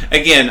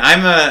 Again, I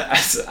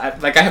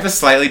have a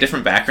slightly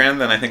different background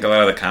than I think a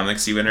lot of the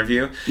comics you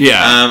interview. Yeah.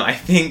 I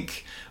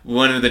think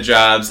One of the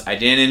jobs I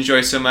didn't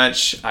enjoy so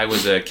much, I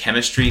was a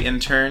chemistry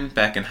intern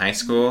back in high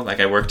school. Like,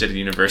 I worked at a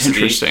university.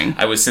 Interesting.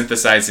 I was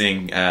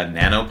synthesizing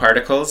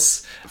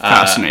nanoparticles.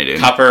 Fascinating.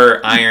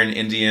 Copper, iron,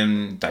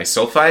 indium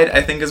disulfide,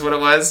 I think is what it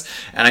was.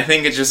 And I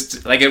think it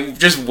just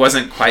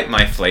wasn't quite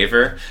my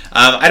flavor.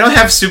 I don't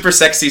have super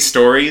sexy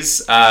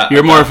stories.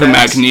 You're more of a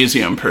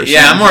magnesium person.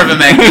 Yeah, I'm more of a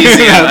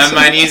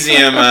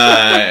magnesium,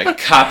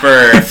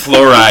 copper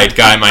fluoride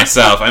guy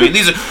myself. I mean,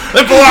 these are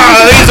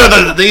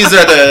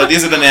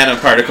the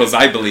nanoparticles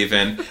I believe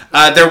in.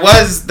 There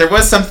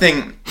was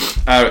something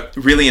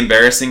really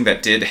embarrassing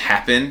that did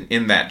happen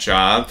in that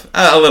job.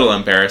 A little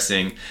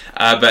embarrassing,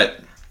 but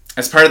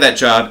as part of that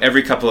job,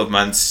 every couple of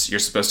months you're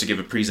supposed to give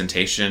a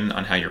presentation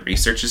on how your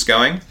research is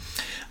going.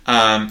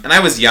 And I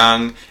was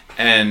young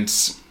and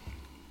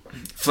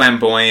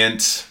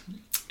flamboyant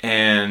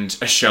and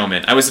a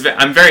showman.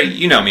 I'm very,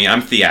 you know me,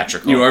 I'm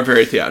theatrical. You are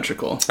very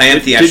theatrical. I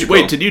am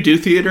theatrical. Did you do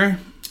theater?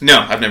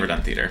 No, I've never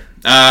done theater.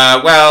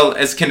 Well,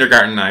 as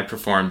kindergarten, I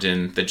performed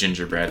in the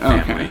Gingerbread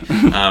Family,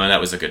 and that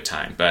was a good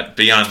time. But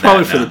beyond that,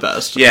 probably for the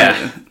best.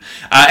 Yeah,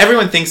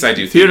 everyone thinks I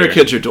do theater.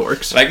 Kids are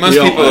dorks. Like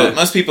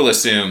most people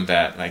assume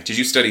that. Like, did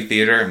you study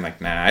theater? I'm like,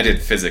 nah, I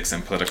did physics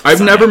and political. I've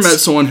science. never met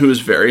someone who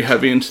is very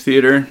heavy into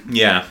theater.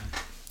 Yeah,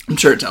 I'm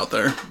sure it's out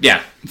there.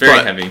 Yeah,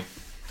 very heavy.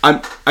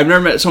 I've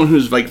never met someone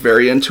who's like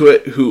very into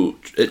it who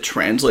it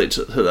translates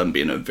to them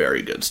being a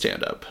very good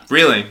stand-up.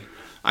 Really?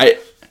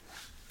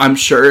 I'm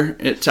sure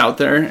it's out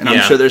there, and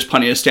I'm sure there's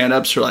plenty of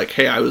stand-ups who are like,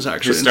 hey, I was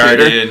actually in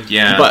theater.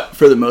 Yeah. But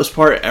for the most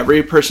part,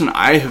 every person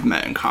I have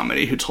met in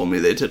comedy who told me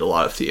they did a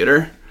lot of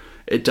theater,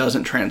 it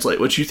doesn't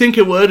translate, which you think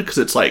it would, because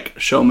it's like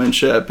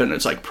showmanship and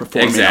it's like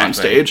performing on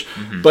stage.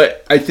 Mm-hmm.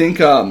 But I think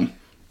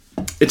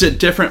it's a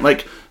different,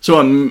 like,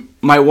 so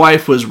my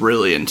wife was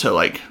really into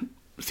like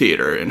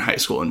theater in high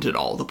school and did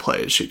all the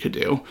plays she could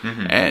do.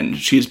 Mm-hmm. And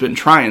she's been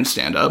trying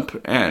stand-up,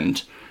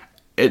 and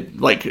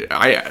it, like,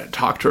 I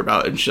talked to her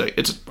about it, and she's like,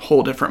 it's a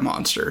whole different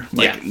monster.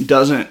 Like, it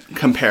doesn't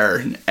compare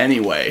in any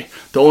way.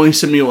 The only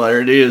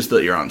similarity is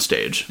that you're on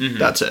stage. Mm-hmm.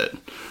 That's it.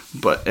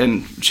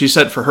 And she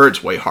said for her,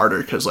 it's way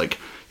harder because, like,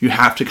 you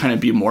have to kind of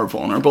be more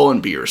vulnerable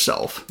and be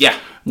yourself. Yeah.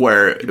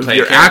 Where if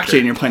you're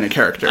acting, you're playing a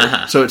character.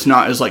 Uh-huh. So it's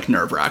not as, like,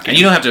 nerve-wracking. And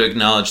you don't have to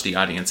acknowledge the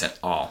audience at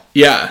all.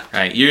 Yeah.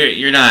 Right.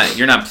 You're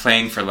not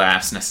playing for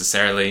laughs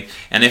necessarily.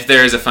 And if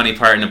there is a funny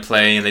part in a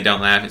play and they don't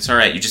laugh, it's all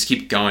right. You just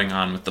keep going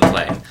on with the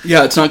play.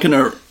 Yeah, it's not going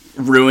to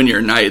ruin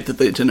your night that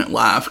they didn't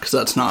laugh, because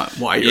that's not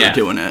why you're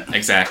doing it.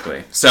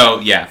 Exactly. So,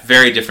 yeah,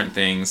 very different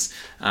things.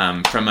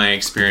 From my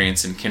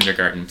experience in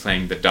kindergarten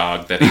playing the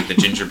dog that ate the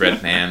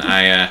gingerbread man,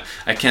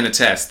 I can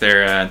attest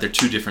they're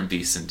two different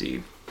beasts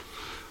indeed.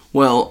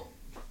 Well,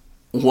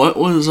 what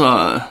was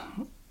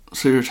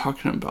so you're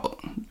talking about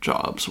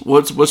jobs.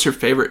 What's your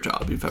favorite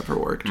job you've ever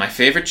worked? My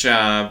favorite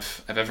job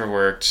I've ever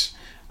worked,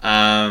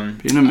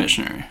 being a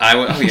missionary.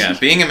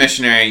 Being a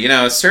missionary. You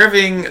know,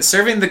 serving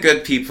the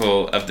good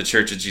people of the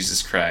Church of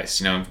Jesus Christ.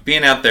 You know,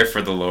 being out there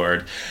for the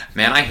Lord.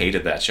 Man, I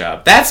hated that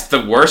job. That's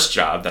the worst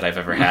job that I've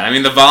ever had. I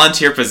mean, the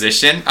volunteer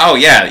position. Oh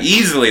yeah,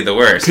 easily the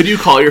worst. Could you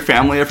call your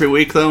family every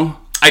week though?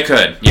 I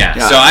could, yeah.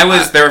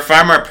 So there were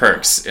far more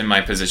perks in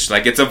my position.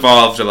 Like, it's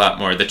evolved a lot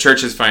more. The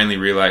church has finally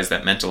realized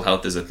that mental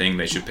health is a thing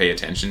they should pay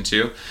attention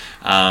to,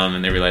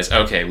 and they realized,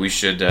 okay, we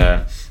should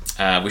let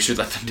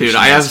them. Dude,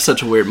 I have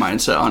such a weird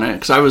mindset on it,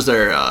 because I was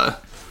there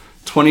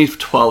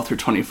 2012 through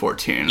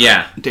 2014.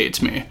 Yeah,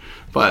 dates me,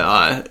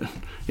 but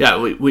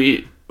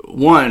we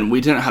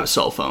didn't have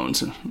cell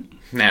phones.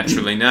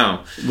 Naturally,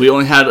 no. We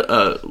only had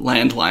a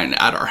landline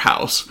at our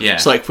house. Yeah.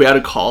 So, like, if we had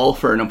a call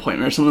for an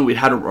appointment or something, we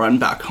had to run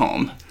back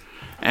home.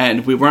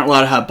 And we weren't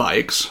allowed to have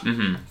bikes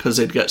because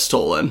they'd get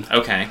stolen.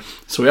 Okay.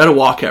 So we had to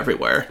walk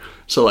everywhere.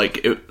 So,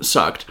 like, it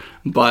sucked.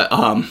 But,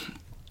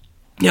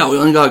 we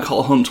only got to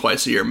call home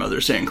twice a year,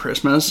 Mother's Day and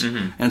Christmas.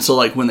 Mm-hmm. And so,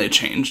 like, when they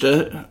changed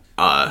it,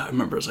 I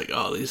remember it was like,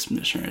 oh, these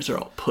missionaries are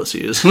all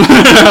pussies.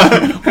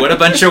 What a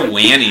bunch of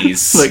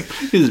whannies. Like,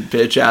 these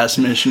bitch-ass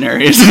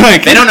missionaries.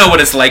 Like, they don't know what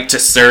it's like to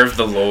serve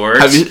the Lord.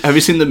 Have you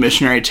seen the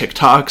missionary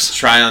TikToks?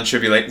 Trial and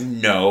tribulation.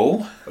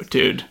 No.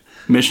 Dude.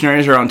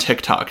 Missionaries are on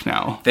TikTok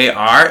now. They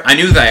are? I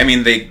knew that. I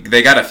mean,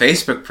 they got a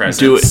Facebook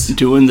presence.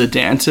 Doing the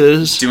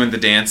dances.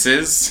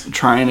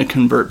 Trying to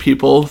convert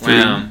people.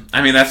 Wow.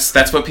 I mean,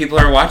 that's what people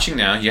are watching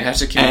now. You have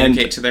to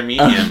communicate to their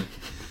medium.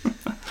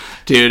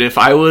 Dude, if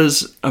I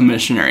was a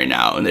missionary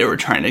now and they were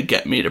trying to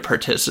get me to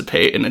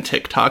participate in a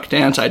TikTok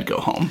dance, I'd go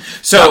home.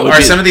 So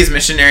are some of these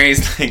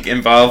missionaries like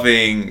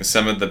involving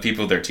some of the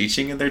people they're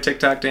teaching in their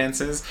TikTok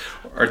dances?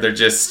 Or they're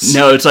just...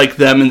 No, it's like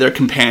them and their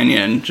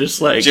companion. Just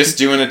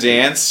doing a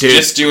dance? Dude,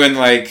 just doing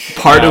like...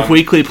 Part of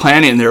weekly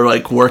planning, they're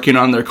like working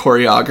on their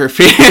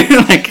choreography.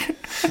 Like...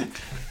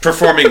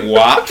 Performing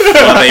WAP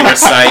while they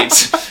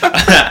recite,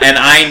 and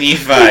I,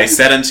 Nephi,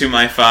 said unto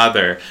my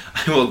father,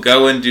 I will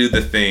go and do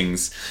the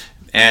things.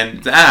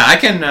 And I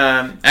can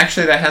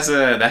actually that has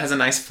a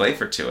nice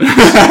flavor to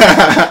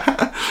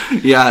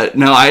it. Yeah,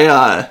 no,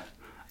 I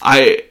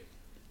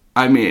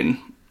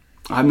mean,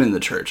 I'm in the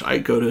church.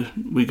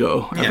 We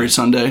go every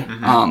Sunday.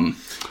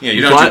 Mm-hmm.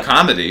 You don't do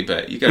comedy,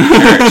 but you go to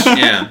church.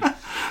 Yeah.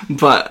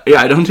 But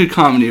yeah, I don't do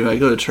comedy. I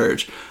go to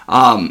church.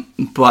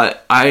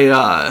 But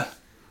I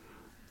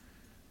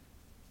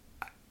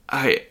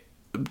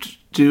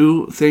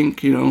do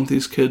think,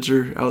 these kids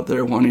are out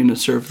there wanting to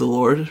serve the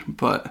Lord,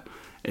 but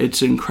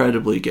it's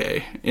incredibly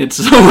gay. It's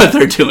what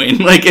they're doing.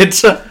 Like,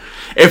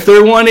 if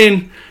they're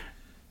wanting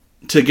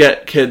to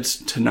get kids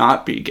to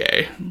not be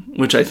gay,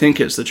 which I think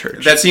is the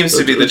church. That seems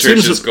to be the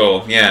church's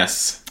goal,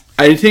 yes.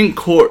 I think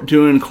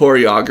doing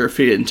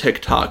choreography and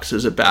TikToks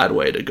is a bad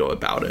way to go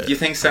about it. You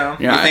think so?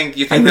 Yeah.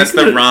 You think that's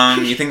the wrong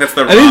route? I think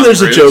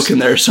there's a joke in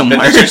there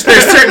somewhere. There's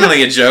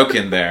certainly a joke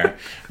in there,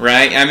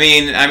 right? I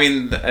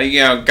mean,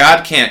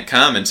 God can't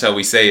come until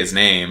we say His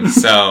name.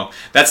 So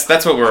that's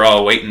what we're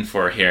all waiting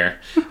for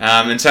here.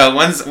 Until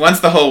once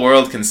the whole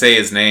world can say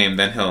His name,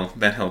 then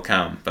He'll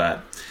come.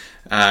 But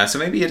so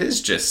maybe it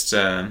is just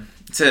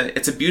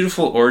it's a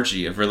beautiful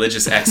orgy of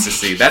religious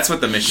ecstasy. That's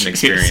what the mission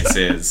experience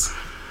is.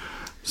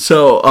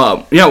 So,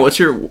 what's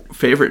your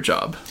favorite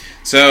job?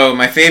 So,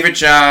 my favorite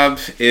job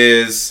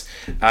is,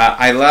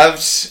 I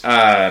loved,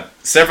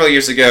 several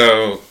years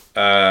ago,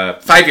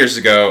 5 years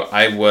ago,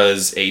 I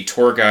was a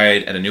tour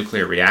guide at a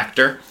nuclear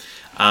reactor,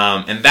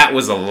 and that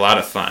was a lot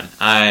of fun.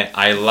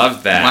 I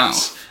loved that.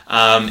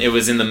 Wow. It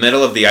was in the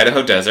middle of the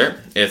Idaho desert.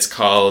 It's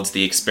called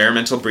the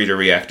Experimental Breeder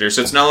Reactor, so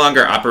it's no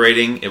longer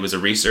operating. It was a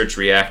research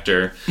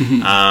reactor,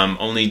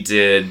 only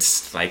did,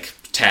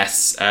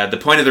 tests. The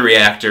point of the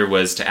reactor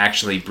was to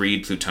actually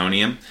breed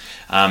plutonium,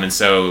 and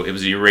so it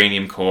was a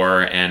uranium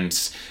core, and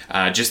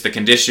just the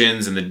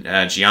conditions and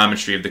the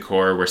geometry of the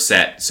core were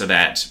set so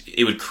that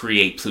it would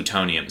create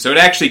plutonium. So it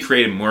actually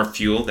created more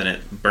fuel than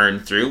it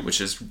burned through, which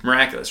is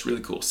miraculous,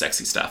 really cool,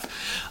 sexy stuff.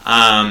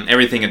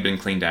 Everything had been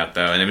cleaned out,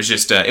 though, and it was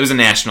just it was a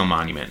national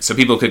monument, so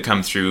people could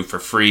come through for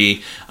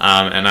free,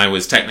 and I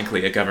was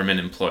technically a government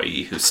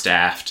employee who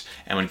staffed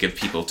and would give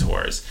people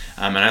tours.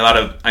 And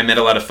I met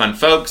a lot of fun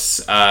folks,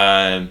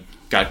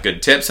 got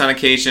good tips on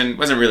occasion.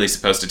 Wasn't really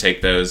supposed to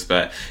take those,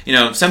 but,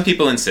 some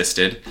people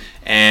insisted.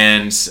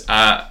 And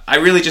I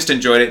really just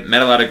enjoyed it,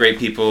 met a lot of great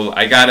people.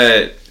 I got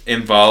to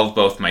involve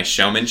both my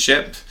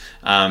showmanship,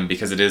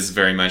 because it is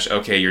very much,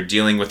 okay, you're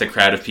dealing with a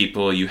crowd of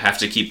people, you have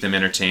to keep them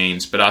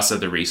entertained, but also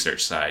the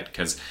research side,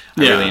 because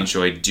I really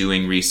enjoyed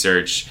doing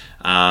research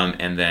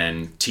and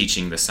then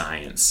teaching the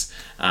science.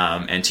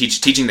 And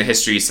teaching the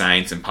history,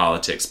 science, and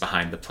politics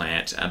behind the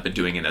plant, but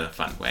doing it in a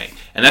fun way.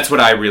 And that's what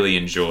I really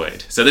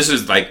enjoyed. So this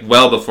was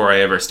well before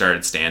I ever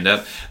started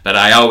stand-up, but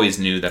I always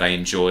knew that I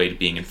enjoyed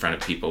being in front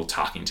of people,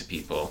 talking to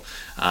people,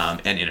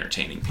 and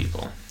entertaining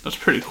people. That's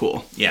pretty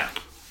cool. Yeah.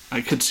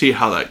 I could see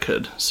how that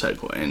could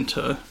segue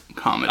into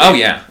comedy. Oh,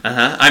 yeah.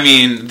 I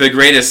mean, the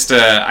greatest,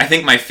 I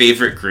think my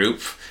favorite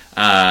group,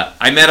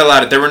 I met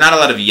there were not a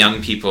lot of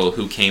young people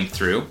who came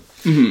through.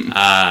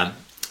 Mm-hmm.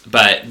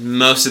 But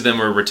most of them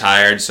were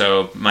retired,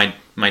 so my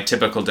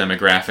typical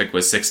demographic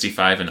was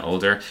 65 and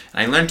older. And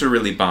I learned to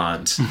really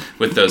bond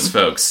with those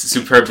folks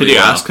superbly. Did you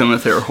ask them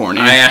if they were horny?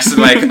 I asked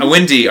them,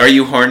 Wendy, are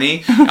you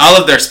horny? All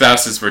of their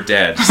spouses were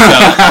dead, so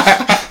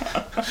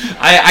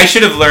I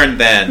should have learned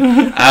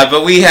then.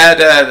 But we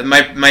had,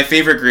 my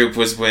favorite group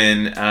was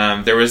when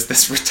there was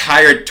this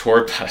retired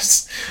tour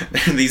bus.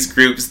 There were these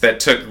groups that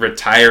took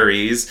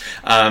retirees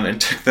and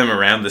took them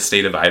around the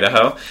state of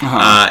Idaho.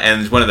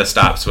 And one of the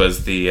stops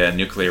was the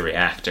nuclear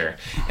reactor.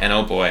 And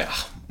oh boy,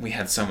 we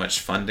had so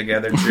much fun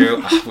together,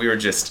 Drew. We were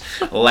just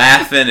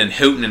laughing and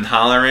hooting and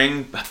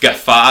hollering,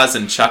 guffaws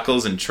and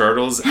chuckles and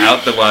chortles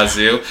out the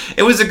wazoo.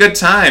 It was a good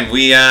time.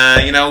 We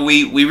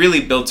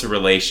really built a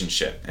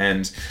relationship,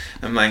 and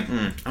I'm like,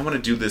 I want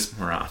to do this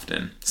more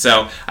often.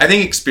 So I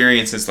think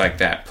experiences like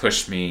that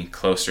pushed me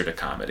closer to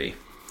comedy,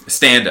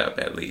 stand-up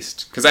at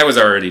least, because I was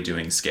already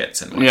doing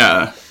skits and whatnot.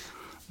 Yeah.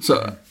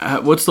 So,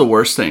 what's the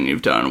worst thing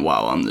you've done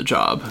while on the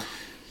job?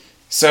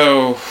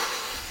 So.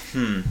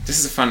 This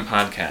is a fun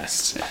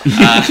podcast.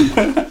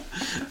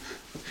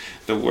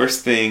 The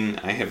worst thing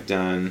I have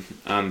done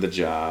on the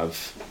job.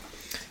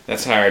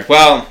 That's hard.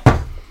 Well,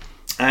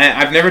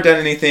 I've never done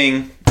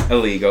anything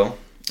illegal,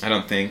 I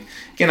don't think.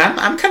 Again,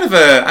 I'm kind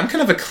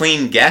of a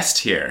clean guest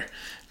here,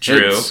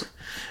 Drew.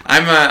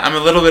 I'm a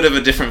little bit of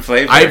a different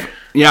flavor.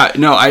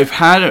 I've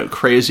had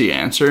crazy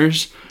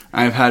answers.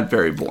 I've had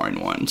very boring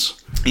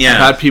ones. Yeah.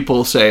 I've had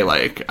people say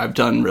I've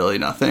done really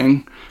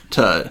nothing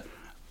to.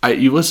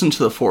 You listen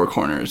to the Four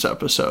Corners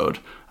episode.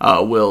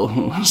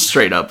 Will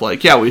straight up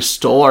we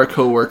stole our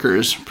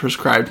coworkers'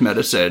 prescribed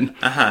medicine,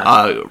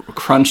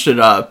 crunched it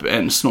up,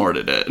 and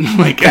snorted it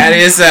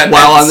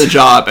while on the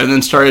job, and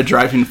then started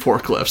driving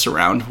forklifts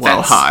around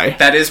while high.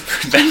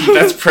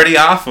 That's pretty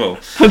awful.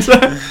 That's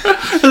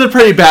a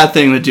pretty bad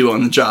thing to do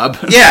on the job.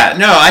 Yeah,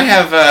 no, I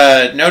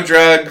have no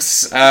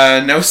drugs,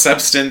 no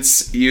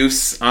substance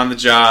use on the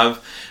job.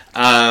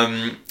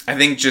 I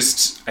think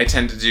just I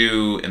tend to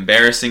do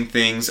embarrassing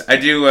things. I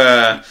do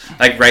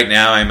like right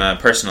now I'm a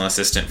personal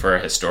assistant for a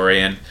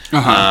historian,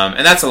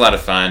 and that's a lot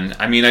of fun.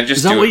 I mean, I just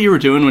is that what you were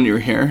doing when you were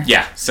here?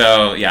 Yeah.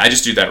 So I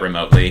just do that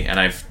remotely, and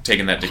I've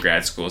taken that to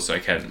grad school, so I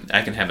can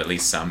have at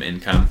least some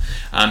income.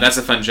 That's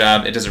a fun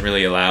job. It doesn't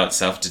really allow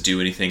itself to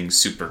do anything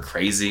super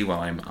crazy while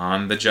I'm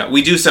on the job.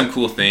 We do some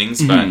cool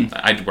things, but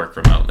I work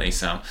remotely,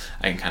 so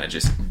I can kind of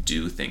just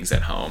do things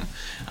at home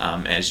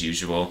as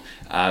usual.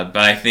 But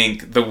I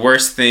think the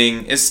worst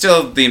thing is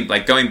still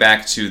going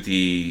back to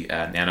the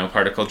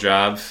nanoparticle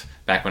job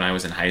back when I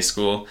was in high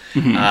school.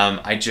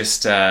 I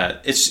just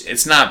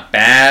it's not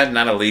bad,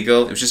 not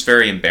illegal. It was just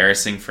very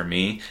embarrassing for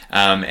me,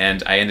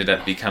 and I ended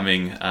up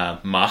becoming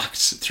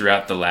mocked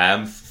throughout the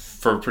lab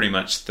for pretty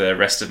much the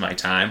rest of my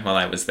time while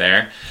I was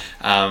there,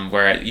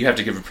 where you have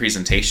to give a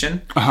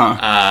presentation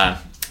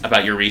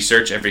about your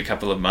research every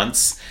couple of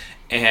months.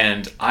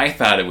 And I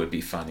thought it would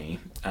be funny,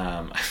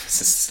 I was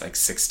just like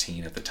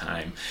 16 at the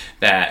time,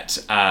 that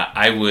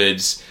I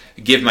would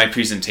give my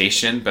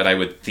presentation, but I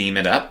would theme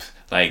it up.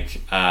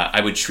 Like,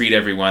 I would treat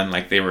everyone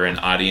like they were an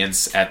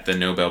audience at the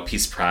Nobel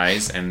Peace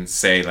Prize and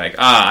say, like,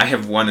 I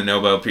have won a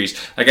Nobel Peace...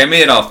 Like, I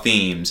made it all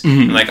themed.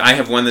 And, like, I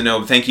have won the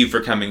Nobel... Thank you for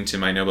coming to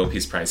my Nobel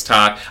Peace Prize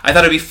talk. I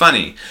thought it'd be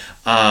funny.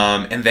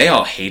 And they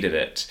all hated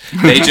it.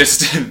 They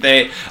just...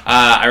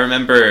 I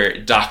remember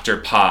Dr.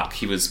 Pock.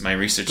 He was my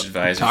research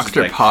advisor.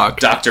 Dr. Pock.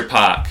 Dr.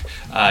 Pock.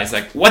 He's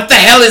like, what the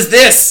hell is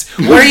this?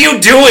 What are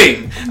you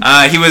doing?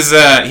 He was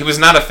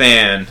not a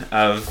fan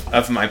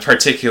of my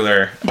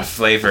particular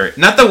flavor.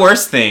 Not the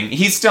worst thing.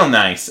 He's still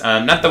nice.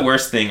 Not the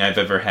worst thing I've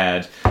ever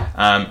had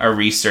a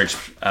research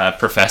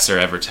professor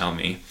ever tell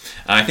me.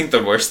 I think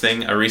the worst thing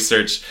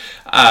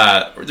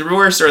the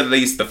worst or at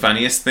least the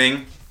funniest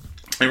thing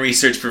a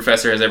research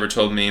professor has ever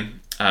told me.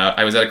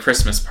 I was at a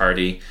Christmas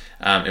party.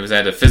 It was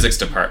at a physics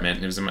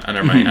department. It was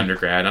under my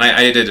undergrad, and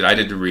I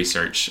did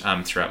research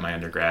throughout my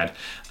undergrad.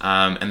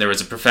 And there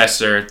was a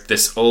professor,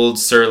 this old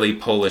surly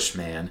Polish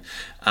man.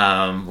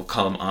 We'll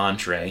call him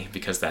Andre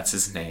because that's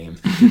his name.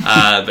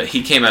 But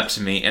he came up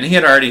to me, and he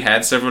had already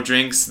had several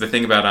drinks. The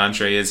thing about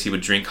Andre is he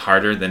would drink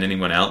harder than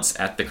anyone else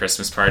at the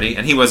Christmas party,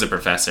 and he was a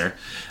professor.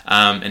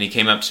 And he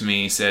came up to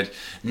me and said,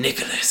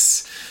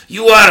 "Nicholas,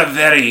 you are a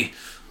very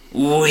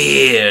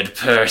weird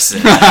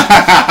person."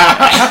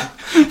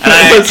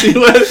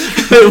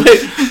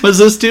 Was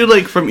this dude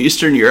like from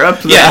Eastern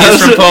Europe? Yeah,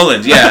 he's from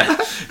Poland. Yeah,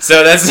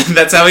 so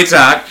that's how we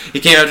talk. He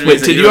came up to me.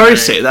 Wait, did you already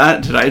say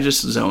that? Did I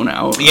just zone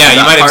out? Yeah,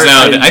 you might have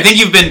zoned. I think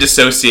you've been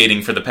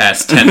dissociating for the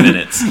past 10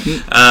 minutes.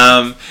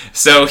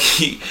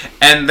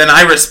 And then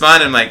I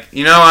responded, I'm like,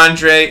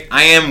 Andre,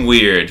 I am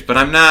weird, but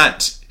I'm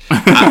not.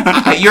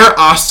 You're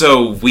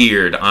also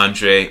weird,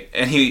 Andre.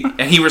 And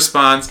he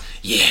responds,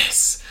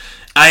 yes,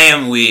 I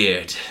am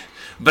weird,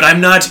 but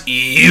I'm not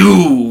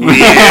you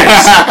weird.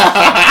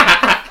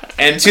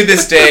 And to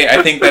this day,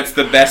 I think that's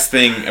the best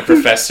thing a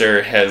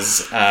professor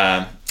has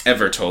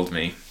ever told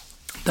me.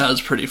 That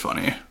was pretty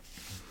funny.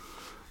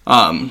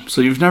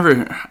 So you've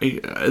never...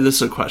 this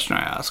is a question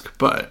I ask,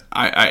 but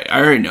I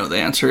already know the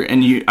answer.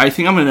 And I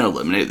think I'm going to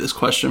eliminate this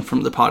question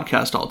from the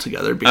podcast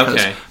altogether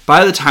because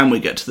by the time we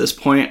get to this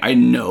point, I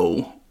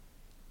know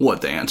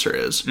what the answer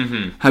is.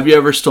 Mm-hmm. Have you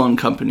ever stolen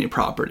company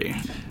property?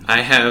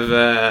 I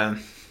have...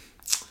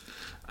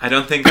 I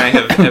don't think I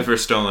have ever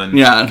stolen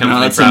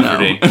company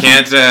property.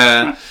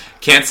 No.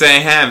 Can't say I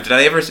have. Did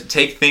I ever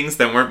take things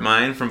that weren't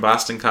mine from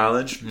Boston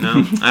College?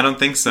 No, I don't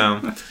think so.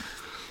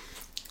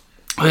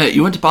 Oh yeah,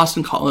 you went to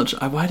Boston College.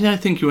 Why did I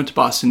think you went to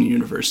Boston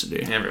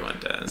University? Everyone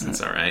does.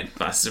 It's all right.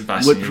 Boston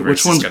University.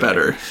 Which one's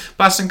better?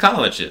 Boston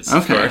College is,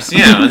 of course.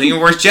 Yeah, I think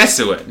we're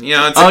Jesuit.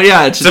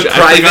 It's a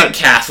private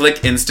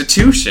Catholic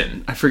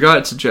institution. I forgot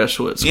it's a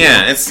Jesuit school.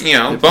 Yeah, it's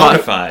bona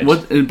fide.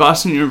 What in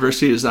Boston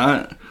University is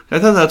that? I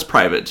thought that's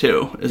private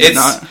too. Is it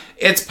not?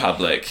 It's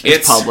public.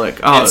 It's public.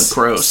 Oh, it's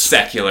gross.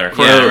 Secular.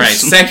 Gross. Yeah, right.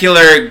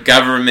 Secular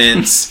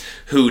government.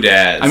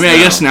 Who-dads. I mean, I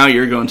guess now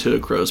you're going to a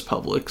Gross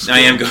public school. I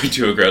am going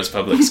to a Gross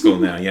public school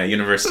now. Yeah,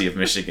 University of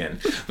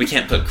Michigan. We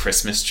can't put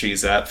Christmas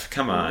trees up.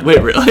 Come on.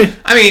 Wait, really?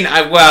 I mean,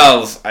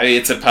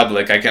 it's a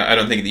public. I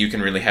don't think that you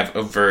can really have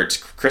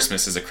overt.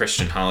 Christmas is a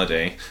Christian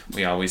holiday.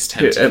 We always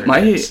tend to. At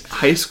my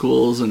high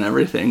schools and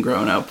everything,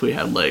 growing up, we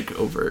had like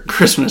overt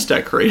Christmas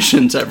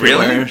decorations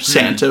everywhere. Really?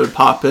 Santa would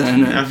pop in.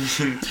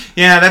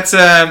 Yeah, that's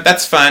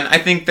fun. I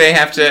think they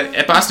have to.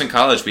 At Boston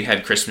College, we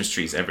had Christmas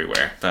trees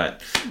everywhere,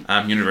 but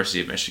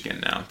University of Michigan.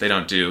 No, they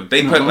don't do.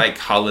 They put like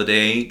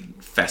holiday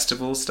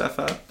festival stuff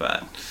up,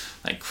 but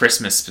like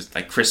Christmas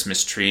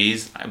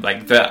trees,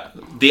 like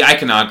the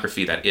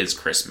iconography that is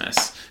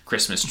Christmas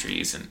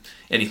trees and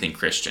anything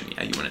Christian.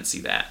 Yeah, you wouldn't see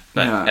that.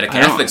 But at a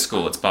Catholic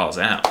school, it's balls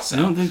out. So.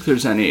 I don't think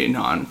there's any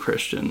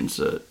non-Christians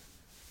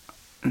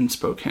in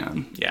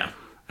Spokane. Yeah,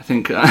 I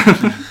think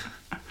I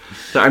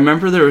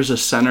remember there was a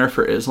Center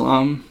for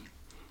Islam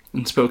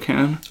in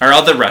Spokane. Are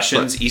all the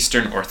Russians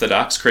Eastern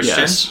Orthodox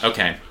Christians? Yes.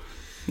 Okay.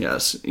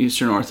 Yes,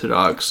 Eastern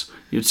Orthodox.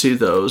 You'd see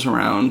those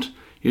around.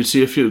 You'd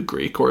see a few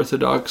Greek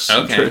Orthodox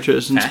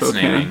churches in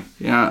Spokane.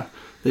 Yeah,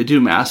 they do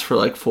mass for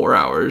like 4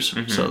 hours,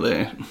 so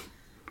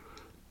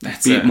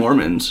beat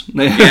Mormons.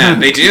 Yeah,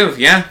 they do.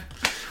 Yeah,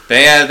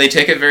 they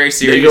take it very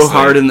seriously. They go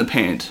hard in the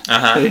paint.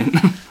 They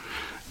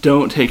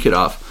don't take it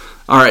off.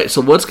 All right,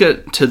 so let's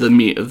get to the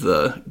meat of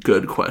the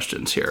good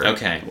questions here.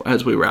 Okay.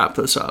 As we wrap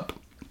this up,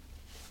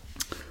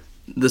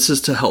 this is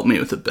to help me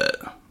with a bit.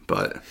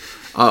 But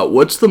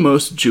what's the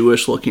most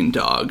Jewish-looking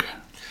dog?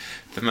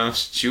 The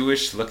most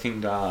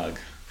Jewish-looking dog.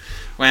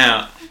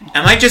 Wow.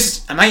 Am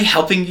I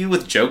helping you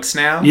with jokes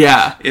now?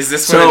 Yeah. Is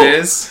this what it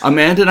is?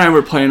 Amanda and I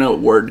were playing a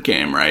word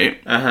game, right?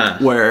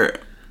 Where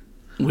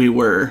we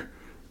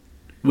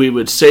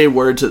would say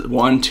words at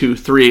 1, 2,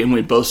 3, and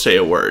we'd both say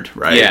a word,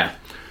 right? Yeah.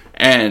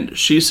 And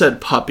she said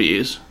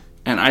puppies,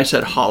 and I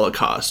said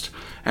Holocaust.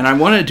 And I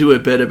want to do a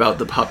bit about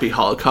the puppy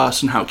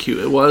Holocaust and how cute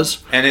it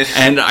was. And it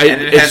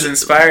has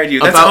inspired you.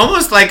 That's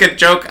almost like a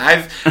joke.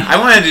 I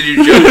wanted to do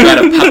a joke about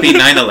a puppy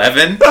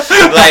 9/11.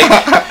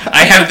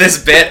 I have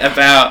this bit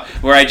about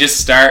where I just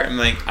start. I'm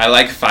like, I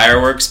like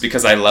fireworks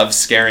because I love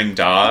scaring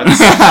dogs.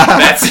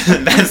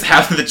 That's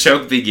how the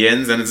joke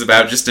begins, and it's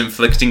about just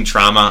inflicting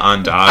trauma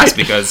on dogs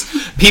because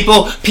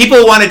people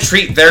want to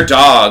treat their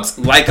dogs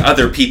like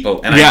other people,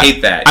 and I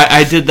hate that.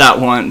 I did that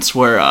once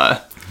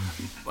where.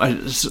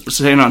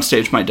 Saying on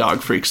stage, my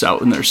dog freaks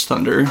out when there's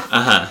thunder,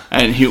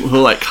 and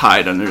he'll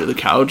hide under the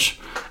couch,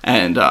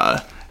 and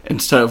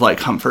instead of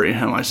comforting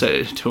him, I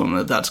say to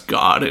him that's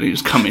God and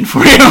he's coming for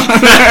you.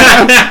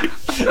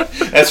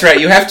 That's right.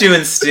 You have to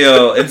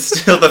instill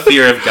the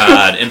fear of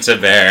God into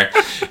Bear.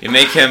 You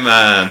make him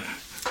a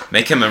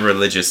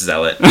religious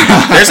zealot.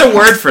 There's a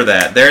word for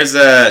that. There's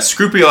a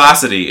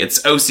scrupulosity.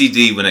 It's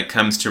OCD when it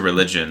comes to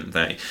religion.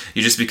 That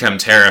you just become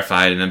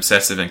terrified and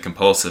obsessive and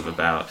compulsive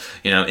about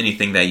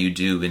anything that you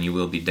do, and you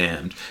will be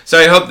damned. So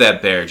I hope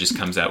that Bear just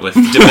comes out with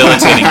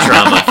debilitating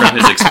trauma from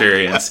his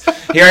experience.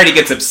 He already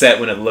gets upset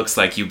when it looks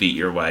like you beat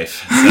your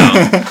wife.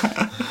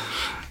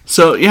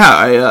 So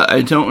yeah,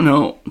 I don't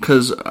know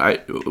because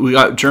we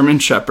got German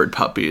Shepherd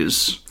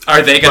puppies.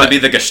 Are they going to be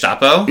the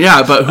Gestapo?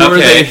 Yeah, but who are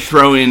they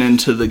throwing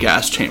into the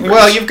gas chambers?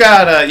 Well, you've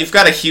got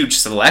a huge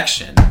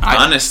selection.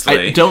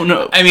 Honestly, I don't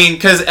know.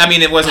 Because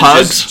it wasn't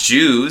just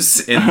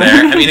Jews in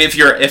there.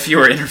 If you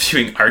were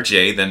interviewing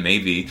RJ, then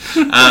maybe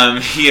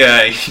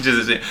he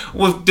just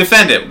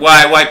defend it.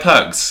 Why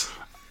pugs?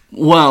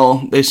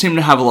 Well, they seem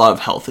to have a lot of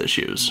health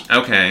issues.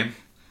 Okay.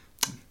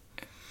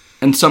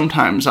 And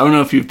sometimes, I don't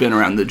know if you've been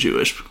around the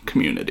Jewish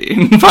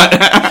community,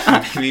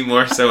 but maybe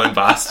more so in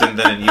Boston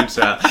than in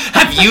Utah.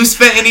 Have you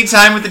spent any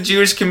time with the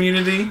Jewish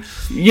community?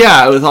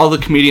 Yeah, with all the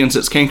comedians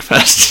at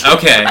Skankfest.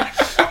 Okay.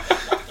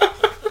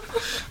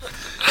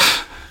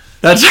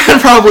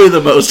 That's probably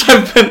the most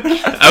I've been.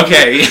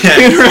 Okay, yeah.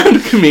 Been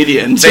around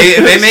comedians.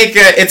 They make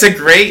there's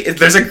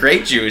a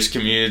great Jewish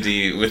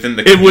community within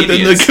the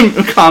comedians. Within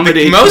the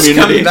comedy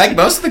community.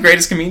 Most of the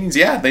greatest comedians,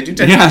 they do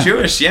tend to be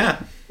Jewish,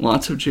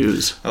 Lots of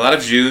Jews. A lot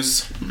of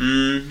Jews.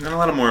 And a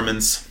lot of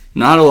Mormons.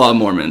 Not a lot of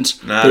Mormons.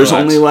 There's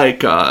only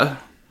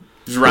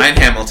There's Ryan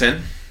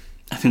Hamilton.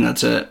 I think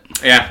that's it.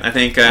 Yeah, I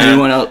think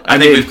anyone else? I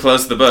think we've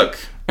closed the book.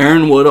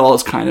 Aaron Woodall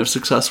is kind of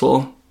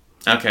successful.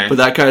 Okay. But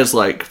that guy's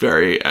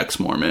very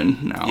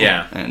ex-Mormon now.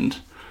 Yeah. And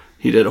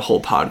he did a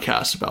whole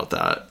podcast about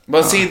that.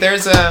 Well, see,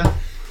 there's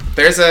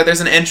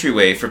an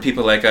entryway for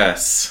people like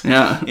us.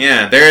 Yeah.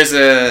 Yeah,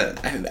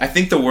 I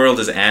think the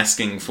world is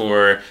asking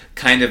for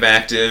kind of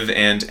active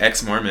and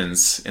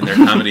ex-Mormons in their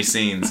comedy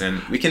scenes,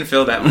 and we can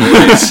fill that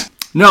void.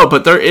 No,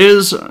 but there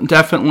is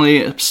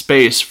definitely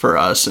space for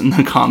us in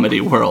the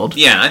comedy world.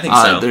 Yeah, I think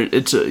so.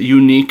 It's a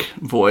unique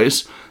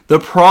voice. The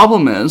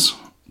problem is,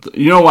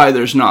 you know why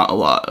there's not a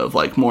lot of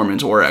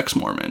Mormons or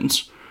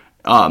ex-Mormons?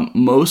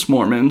 Most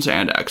Mormons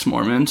and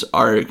ex-Mormons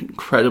are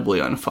incredibly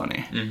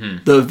unfunny.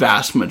 Mm-hmm. The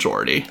vast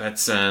majority.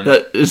 These are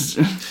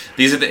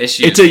the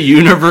issues. It's a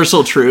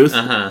universal truth.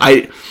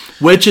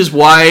 Which is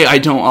why I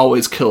don't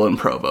always kill in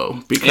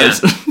Provo,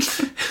 because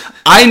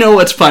I know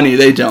what's funny.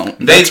 They don't.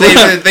 They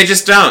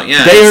just don't.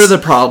 Yeah, they are the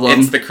problem.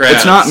 It's the crowds.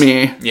 It's not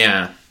me.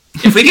 Yeah.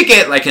 If we could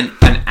get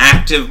an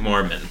active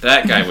Mormon,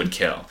 that guy would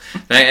kill.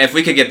 If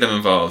we could get them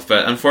involved,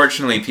 but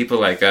unfortunately, people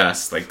like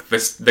us,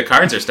 the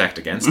cards are stacked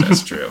against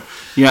us. True.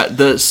 Yeah,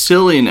 the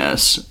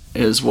silliness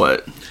is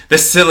what. The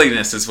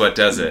silliness is what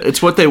does it.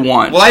 It's what they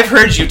want. Well, I've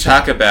heard you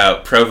talk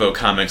about Provo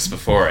comics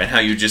before, and how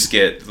you just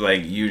get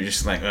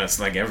it's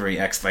like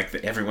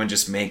everyone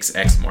just makes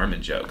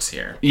ex-Mormon jokes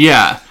here.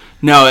 Yeah.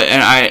 No,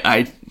 and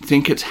I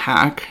think it's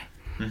hack.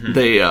 Mm-hmm.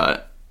 They, I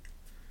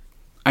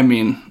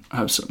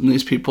have some of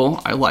these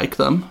people, I like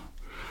them,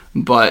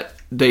 but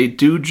they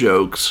do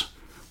jokes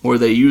where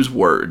they use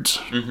words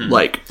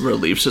like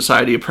Relief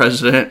Society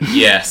President.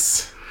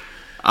 Yes.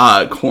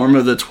 Quorum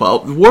of the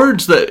 12.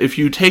 Words that if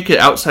you take it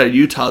outside of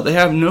Utah, they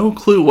have no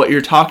clue what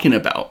you're talking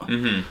about.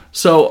 Mm-hmm.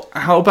 So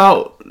how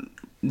about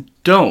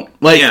don't?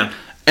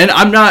 And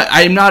I'm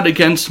not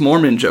against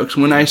Mormon jokes.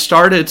 When I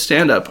started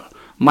stand-up,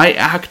 my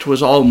act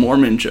was all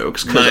Mormon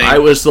jokes because I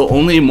was the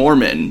only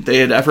Mormon they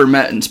had ever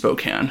met in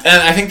Spokane. And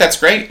I think that's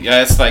great.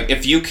 Yeah, it's like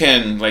if you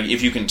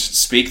can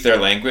speak their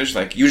language,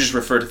 like you just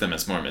refer to them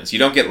as Mormons. You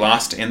don't get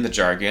lost in the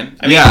jargon.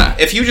 I mean,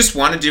 if you just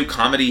want to do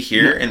comedy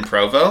here in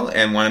Provo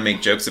and want to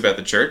make jokes about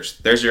the church,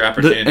 there's your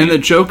opportunity. And the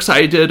jokes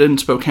I did in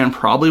Spokane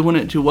probably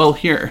wouldn't do well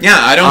here. Yeah,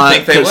 I don't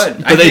think they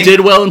would. But they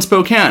did well in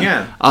Spokane.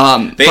 Yeah.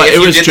 But if it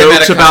was you did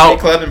jokes them at a about comedy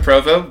club in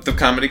Provo, the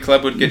comedy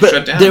club would get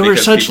shut down. They were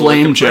such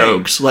lame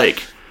jokes.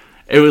 Like,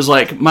 it was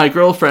like, my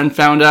girlfriend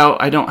found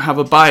out I don't have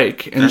a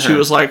bike, and she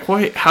was like,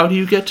 wait, how do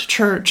you get to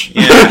church?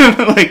 Yeah.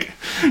 Like,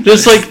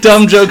 just like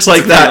dumb jokes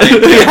like that.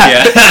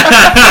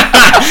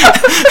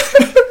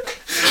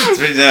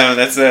 Yeah.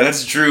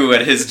 That's Drew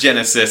at his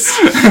Genesis.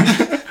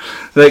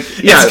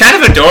 Like, yeah. It's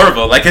kind of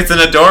adorable. Like, it's an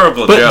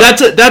adorable joke.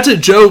 But that's a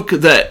joke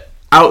that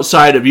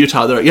outside of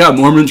Utah, they're like, yeah,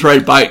 Mormons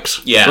ride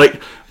bikes. Yeah.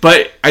 Like,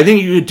 but I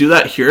think you could do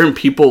that here, and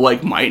people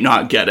like might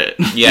not get it.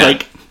 Yeah.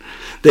 Like,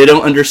 they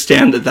don't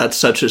understand that that's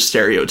such a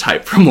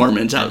stereotype for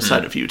Mormons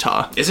outside of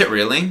Utah. Is it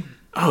really?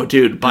 Oh,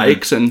 dude,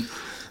 bikes. And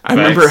I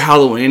remember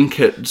Halloween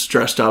kids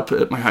dressed up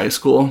at my high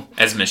school.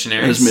 As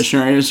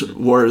missionaries?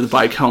 Wore the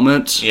bike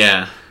helmets.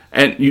 Yeah.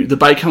 And the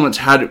bike helmets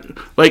had,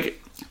 like,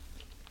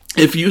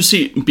 if you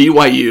see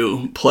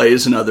BYU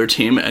plays another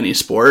team at any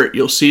sport,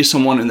 you'll see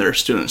someone in their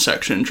student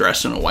section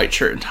dressed in a white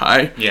shirt and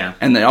tie. Yeah.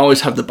 And they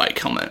always have the bike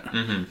helmet.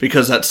 Mm-hmm.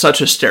 Because that's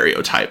such a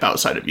stereotype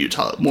outside of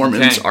Utah.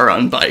 Mormons are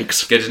on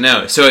bikes. Good to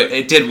know. So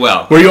it did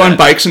well. Were you on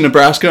bikes in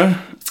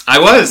Nebraska? I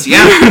was,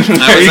 yeah. I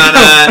was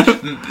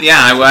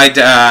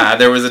on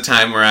there was a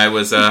time where I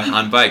was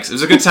on bikes. It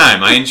was a good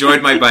time. I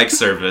enjoyed my bike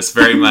service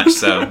very much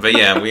so. But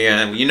yeah, we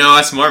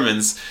us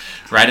Mormons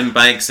riding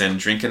bikes and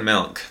drinking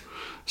milk.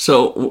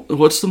 So,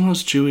 what's the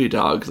most Jewy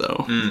dog,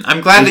 though?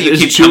 I'm glad that you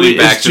keep coming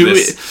back to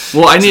this.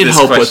 Well, I need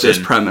help with this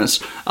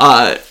premise.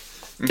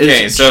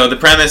 Okay, so the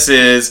premise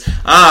is,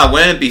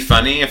 wouldn't it be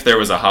funny if there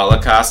was a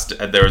Holocaust,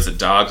 there was a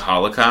dog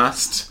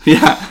Holocaust?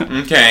 Yeah.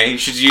 Okay,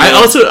 should you...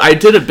 I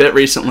did a bit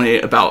recently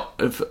about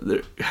if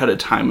there had a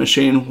time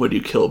machine, would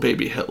you kill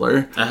baby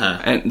Hitler? Uh-huh.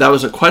 And that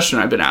was a question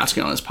I've been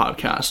asking on this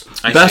podcast.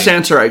 The best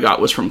answer I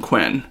got was from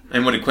Quinn.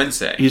 And what did Quinn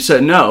say? He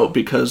said no,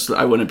 because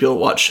I wouldn't be able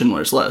to watch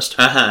Schindler's List.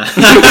 Uh-huh.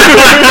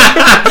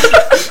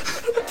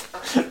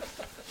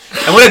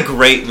 And what a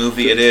great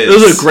movie it is.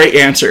 It was a great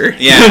answer.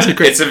 Yeah,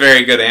 it's a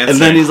very good answer.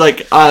 And then he's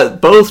like,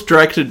 both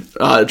directed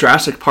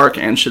Jurassic Park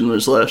and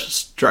Schindler's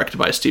List, directed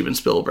by Steven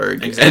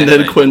Spielberg. Exactly. And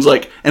then Quinn's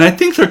like, and I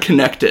think they're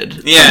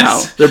connected. Yes.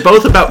 Somehow. They're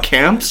both about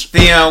camps.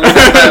 Without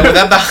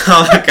the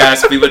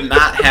Holocaust, we would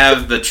not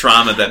have the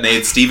trauma that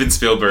made Steven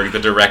Spielberg the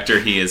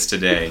director he is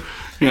today.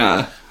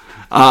 Yeah.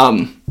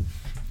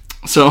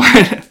 So,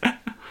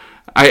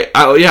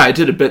 I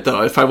did a bit,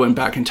 though. If I went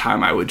back in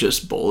time, I would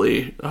just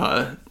bully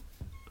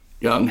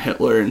young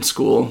Hitler in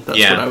school. That's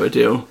what I would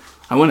do.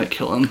 I wouldn't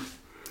kill him.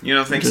 You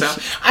don't think so?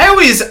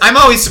 I'm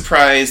always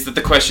surprised that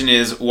the question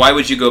is, why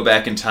would you go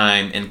back in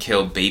time and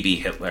kill baby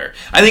Hitler?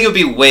 I think it would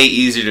be way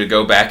easier to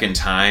go back in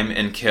time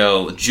and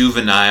kill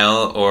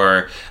juvenile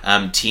or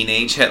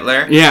teenage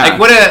Hitler. Yeah.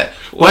 Like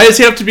why does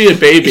he have to be a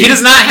baby? He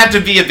does not have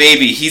to be a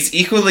baby. He's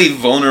equally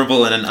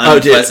vulnerable and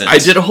unpleasant. I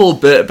did a whole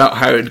bit about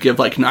how I would give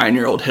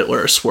 9-year-old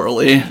Hitler a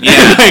swirly.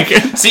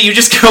 Yeah. See, you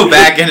just go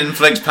back and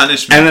inflict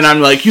punishment. And then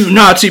I'm like, you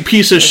Nazi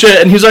piece of shit.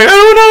 And he's like, I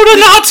don't know what a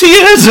Nazi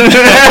is.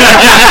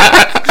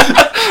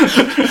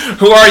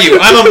 Who are you?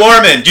 I'm a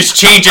Mormon. Just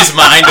change his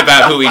mind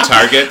about who he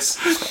targets.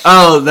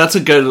 Oh, that's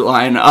a good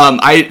line.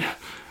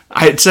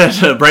 I had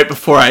said right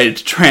before I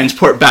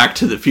transport back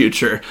to the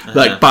future,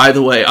 by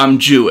the way, I'm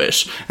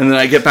Jewish. And then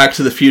I get back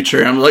to the future,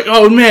 and I'm like,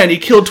 oh man, he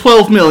killed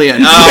 12 million.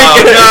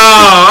 Oh, no.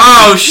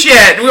 Oh,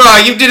 shit.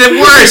 Oh, you did it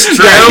worse,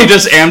 Drew. Yeah, he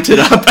just amped it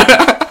up.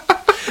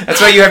 That's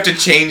why you have to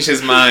change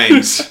his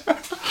mind.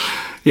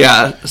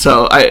 Yeah,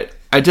 so I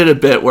did a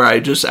bit where I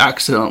just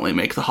accidentally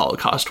make the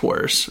Holocaust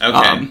worse.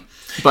 Okay.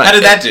 But how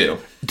did that do?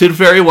 Did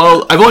very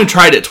well. I've only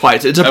tried it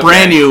twice. It's a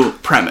brand new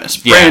premise.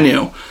 Brand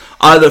new.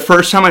 The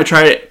first time I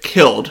tried it,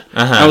 killed.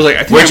 I was like,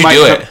 I think Where'd you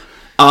do it?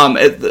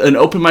 At an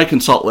open mic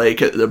in Salt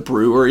Lake at the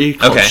brewery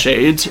called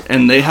Shades,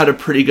 and they had a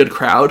pretty good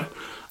crowd.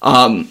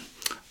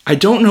 I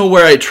don't know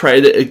where I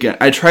tried it again.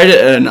 I tried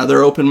it at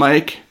another open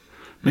mic.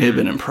 May have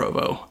been in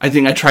Provo. I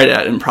think I tried it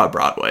at Improv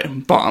Broadway.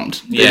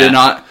 Bombed. They did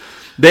not.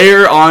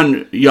 They're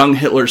on young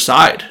Hitler's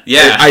side.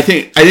 Yeah, I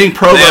think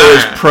Provo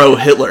is pro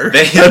Hitler.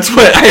 That's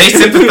what they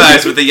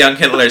sympathize with the young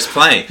Hitler's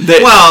playing.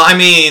 Well, I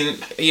mean,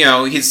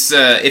 he's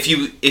if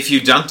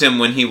you dunked him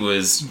when he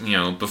was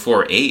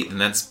before 8, then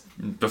that's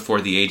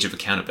before the age of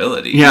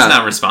accountability. Yeah. He's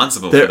not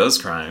responsible for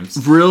those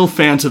crimes. Real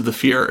fans of the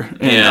fear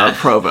in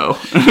Provo.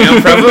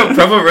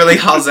 Provo really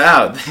hauls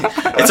out.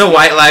 It's a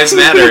White Lives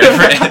Matter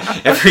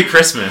every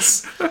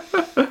Christmas.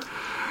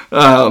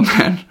 Oh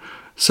man,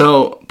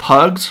 so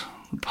Pugs.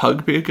 Would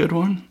Pug be a good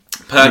one?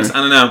 Pugs? I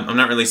don't know. I'm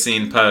not really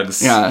seeing pugs.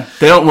 Yeah,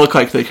 they don't look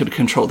like they could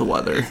control the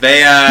weather.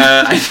 They,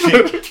 I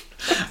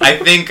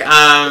think,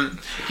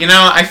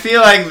 I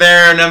feel like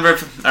there are a number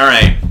of... All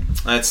right,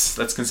 let's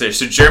consider.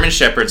 So German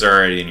Shepards are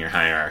already in your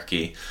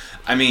hierarchy.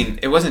 I mean,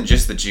 it wasn't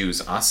just the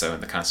Jews also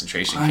in the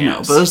concentration camps. I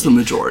know, but that's the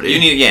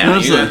majority.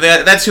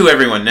 That's who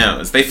everyone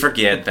knows. They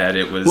forget that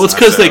it was. Well, it's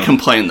because they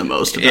complain the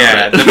most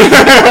about it.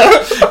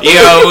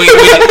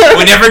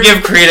 We never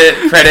give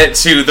credit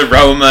to the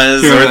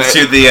Romas or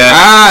to the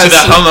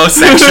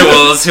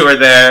homosexuals who are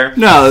there.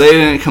 No, they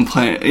didn't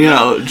complain.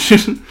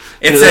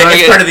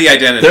 It's part of the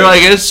identity. They're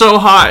like, it's so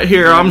hot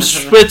here, I'm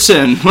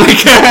schwitzing.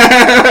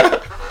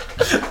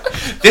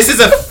 This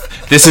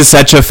is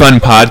such a fun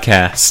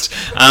podcast.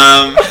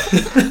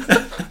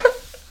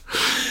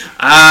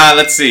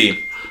 Let's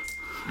see.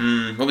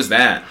 What was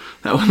that?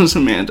 That was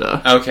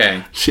Amanda.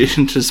 Okay. She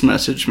just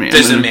messaged me.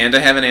 Does Amanda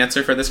have an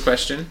answer for this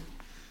question?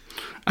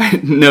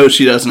 No,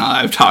 she does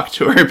not. I've talked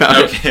to her about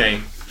it.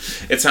 Okay.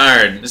 It's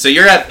hard. So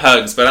you're at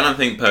Pugs, but I don't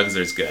think Pugs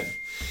are as good.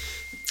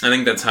 I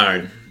think that's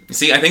hard.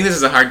 See, I think this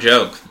is a hard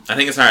joke. I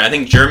think it's hard. I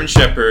think German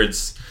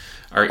Shepards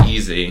are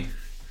easy.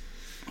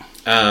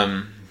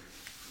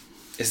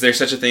 Is there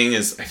such a thing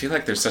as... I feel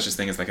like there's such a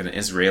thing as like an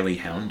Israeli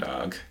hound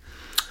dog.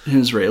 An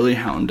Israeli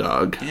hound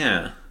dog?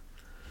 Yeah.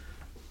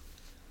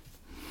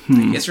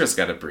 Israel's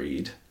got a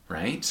breed,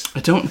 right?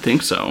 I don't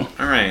think so.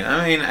 All right.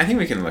 I mean, I think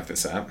we can look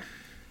this up.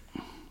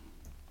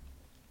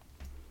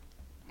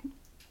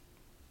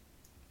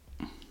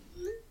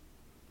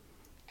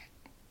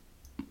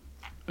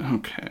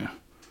 Okay.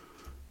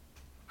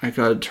 I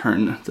gotta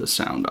turn the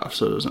sound off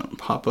so it doesn't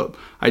pop up.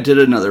 I did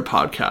another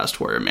podcast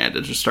where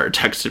Amanda just started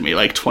texting me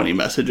like 20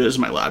 messages.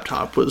 My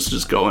laptop was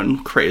just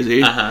going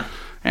crazy. Uh-huh.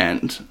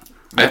 And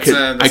I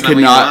could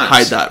not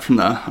hide that from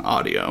the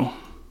audio.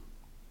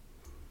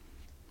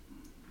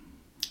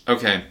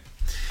 Okay.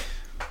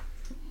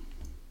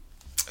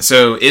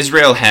 So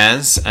Israel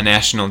has a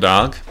national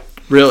dog.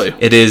 Really?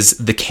 It is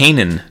the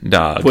Canaan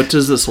dog. What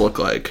does this look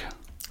like?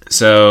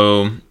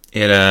 So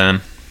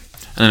it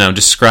I don't know,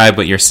 describe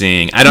what you're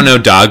seeing. I don't know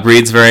dog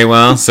breeds very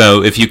well,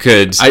 so if you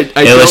could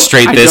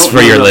illustrate this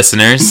for your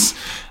listeners.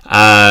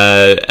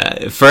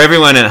 For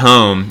everyone at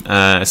home,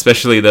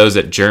 especially those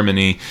at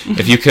Germany,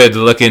 if you could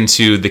look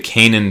into the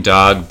Canaan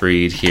dog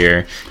breed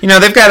here.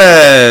 They've got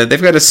a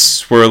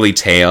swirly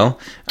tail.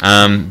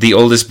 The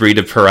oldest breed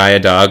of pariah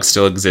dog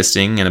still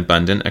existing and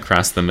abundant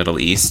across the Middle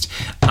East.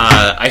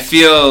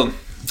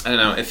 I don't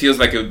know. It feels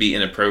like it would be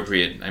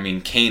inappropriate. I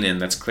mean, Canaan,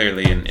 that's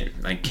clearly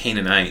like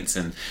Canaanites,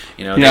 and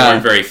they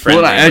weren't very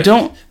friendly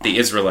with the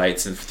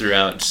Israelites and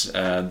throughout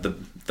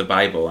the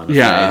Bible, I'm afraid.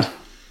 Yeah.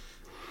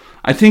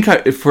 I think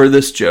for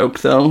this joke,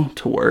 though,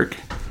 to work,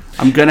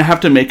 I'm going to have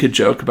to make a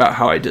joke about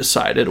how I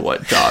decided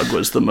what dog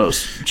was the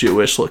most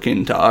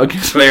Jewish-looking dog.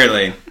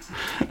 Clearly.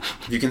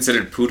 Have you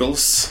considered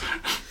poodles?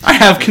 I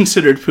have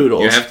considered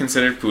poodles. You have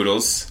considered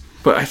poodles.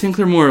 But I think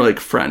they're more like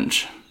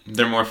French.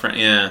 They're more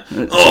yeah.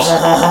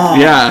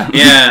 Yeah.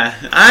 Yeah.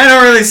 I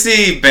don't really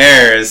see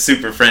bears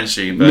super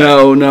Frenchy, but...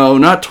 No,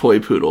 not toy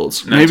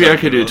poodles. Maybe I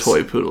could do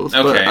toy poodles.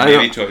 Okay,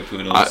 maybe toy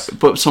poodles.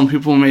 But some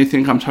people may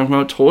think I'm talking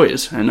about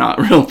toys and not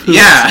real poodles.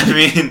 Yeah, I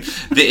mean,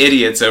 the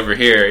idiots over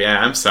here. Yeah,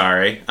 I'm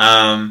sorry.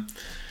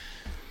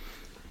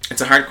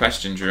 It's a hard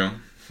question, Drew.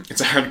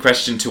 It's a hard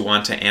question to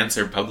want to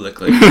answer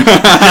publicly. Dude,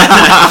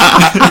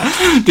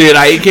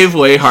 I gave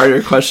way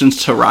harder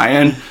questions to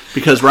Ryan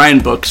because Ryan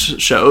books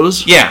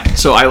shows. Yeah.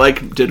 So I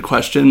did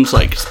questions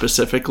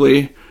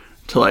specifically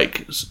to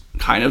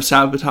kind of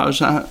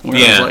sabotage that. Where I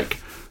was like,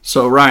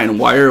 so Ryan,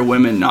 why are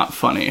women not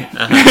funny?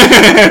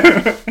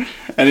 Uh-huh.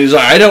 And he's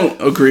like, I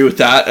don't agree with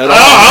that at all.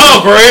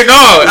 Oh, great!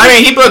 No, I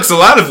mean he books a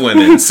lot of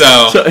women,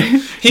 so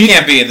he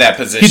can't be in that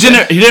position.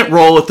 He didn't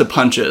roll with the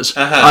punches.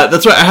 Uh-huh.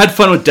 That's why I had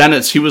fun with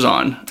Dennis. He was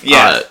on.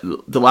 Yeah.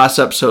 The last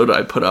episode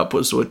I put up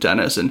was with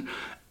Dennis, and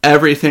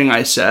everything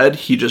I said,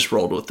 he just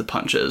rolled with the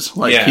punches.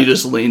 He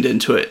just leaned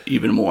into it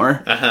even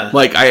more. Uh-huh.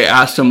 I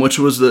asked him, which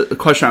was the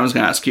question I was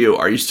going to ask you,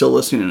 are you still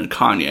listening to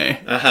Kanye?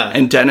 Uh-huh.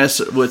 And Dennis,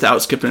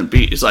 without skipping a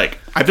beat, he's like,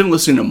 I've been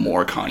listening to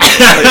more Kanye.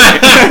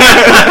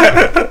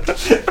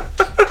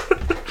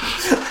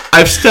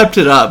 I've stepped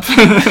it up.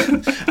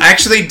 I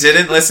actually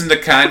didn't listen to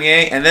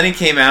Kanye, and then he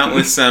came out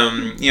with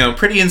some,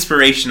 pretty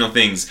inspirational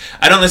things.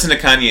 I don't listen to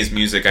Kanye's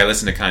music. I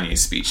listen to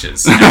Kanye's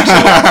speeches.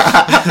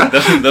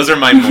 Those are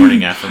my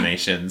morning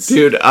affirmations.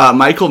 Dude,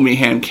 Michael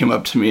Meehan came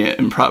up to me at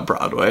Improv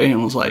Broadway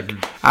and was like,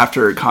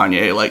 after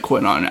Kanye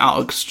went on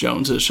Alex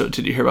Jones's show.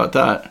 Did you hear about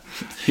that?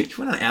 He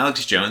went on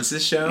Alex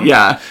Jones's show?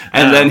 Yeah,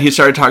 and then he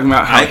started talking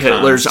about how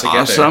Hitler's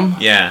awesome.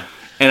 Yeah.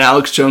 And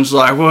Alex Jones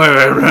was like,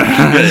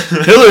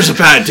 Hitler's a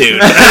bad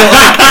dude. And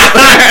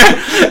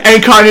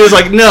Kanye was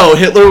like, no,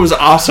 Hitler was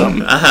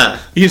awesome. Uh-huh.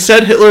 He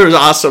said Hitler was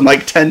awesome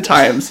 10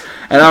 times.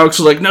 And Alex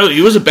was like, no, he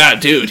was a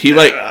bad dude. He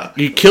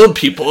killed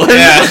people.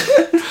 Yeah.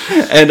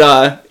 And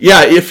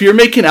if you're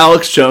making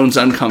Alex Jones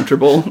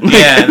uncomfortable. Then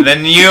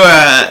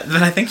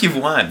I think you've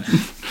won.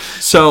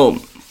 So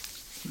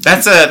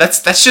that's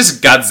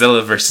just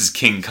Godzilla versus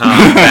King Kong.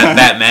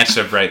 that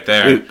matchup right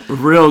there.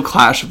 Real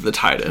Clash of the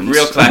Titans.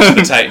 Real Clash of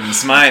the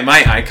Titans.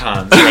 My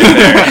icons right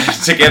there.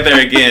 Together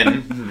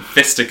again.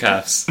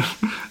 Fisticuffs.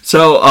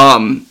 So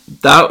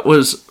that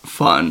was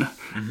fun.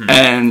 Mm-hmm.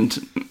 And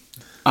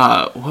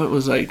what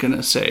was I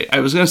gonna say?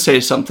 I was gonna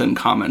say something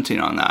commenting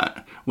on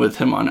that. with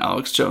him on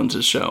Alex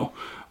Jones's show.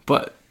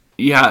 But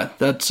yeah,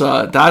 that's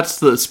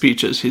the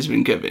speeches he's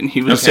been giving.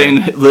 He was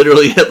saying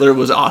literally Hitler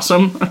was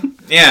awesome.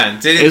 Yeah,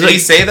 did he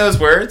say those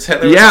words?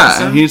 Hitler was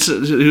awesome?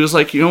 He was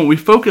like, we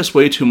focus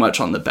way too much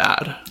on the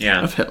bad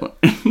of Hitler,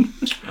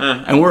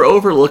 and we're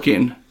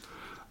overlooking.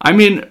 I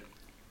mean,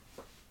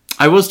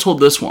 I was told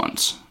this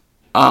once.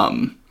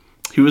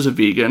 He was a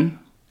vegan.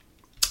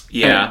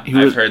 Yeah,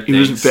 I've heard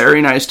things. He was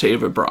very nice to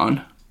Ava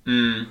Braun.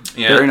 Yeah.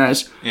 Very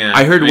nice. Yeah.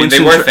 I heard they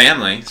were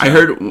family. So. I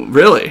heard,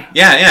 really?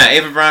 Yeah.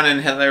 Ava Braun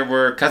and Hitler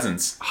were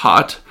cousins.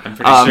 Hot. I'm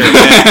pretty sure.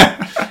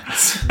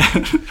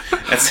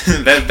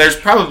 There's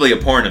probably a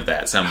porn of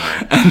that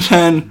somewhere. And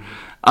then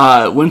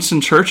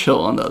Winston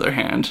Churchill, on the other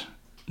hand,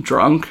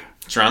 drunk,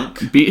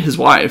 beat his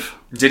wife.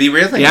 Did he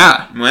really?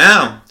 Yeah.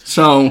 Wow.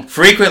 So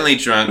frequently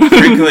drunk,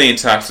 frequently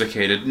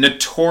intoxicated,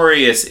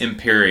 notorious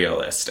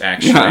imperialist.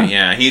 Actually,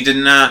 yeah, he did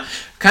not.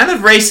 Kind of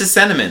racist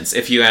sentiments,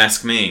 if you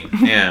ask me.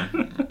 Yeah.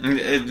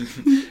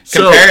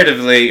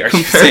 Comparatively, are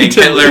you saying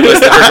Hitler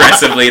was the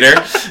progressive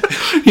leader?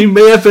 He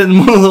may have been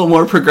a little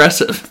more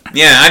progressive.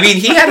 Yeah, I mean,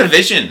 he had a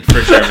vision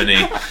for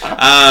Germany.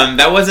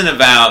 That wasn't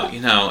about,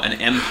 an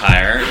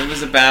empire. It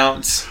was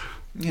about,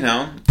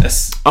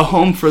 a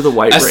home for the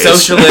white race. A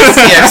socialist,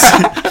 yes.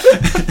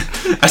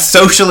 A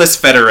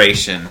socialist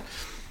federation.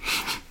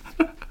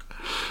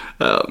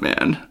 Oh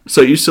man!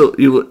 So you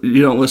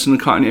don't listen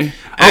to Kanye?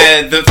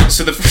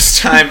 So the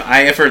first time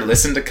I ever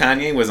listened to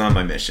Kanye was on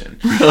my mission.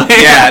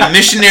 Really? Yeah,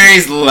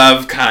 missionaries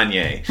love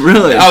Kanye.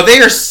 Really? Oh, they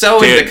are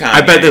so into Kanye.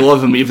 I bet they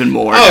love him even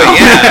more. Oh now.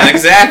 Yeah,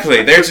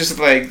 exactly. They're just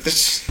like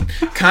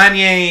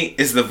Kanye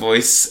is the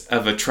voice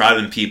of a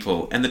trodden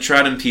people, and the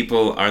trodden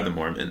people are the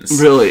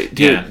Mormons. Really,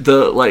 dude. Yeah.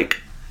 The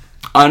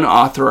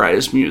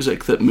unauthorized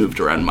music that moved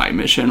around my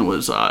mission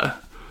was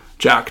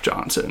Jack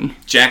Johnson.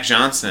 Jack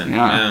Johnson.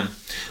 Yeah.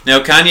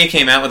 No, Kanye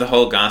came out with a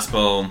whole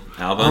gospel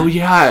album. Oh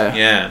yeah.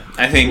 Yeah,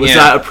 I think was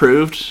that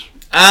approved?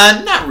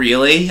 Not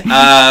really.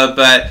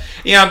 But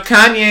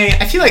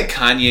Kanye. I feel like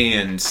Kanye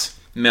and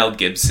Mel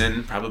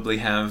Gibson probably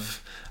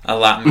have a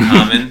lot in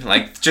common.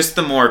 Like, just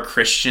the more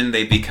Christian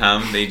they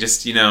become, they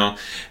just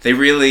they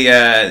really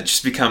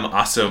just become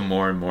also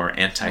more and more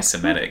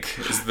anti-Semitic.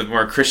 Is the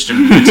more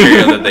Christian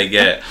material that they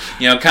get.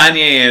 Kanye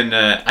and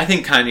I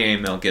think Kanye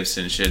and Mel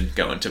Gibson should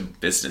go into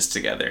business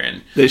together,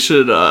 and they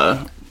should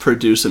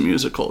produce a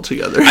musical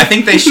together. I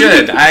think they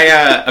should.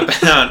 I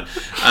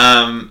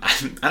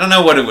don't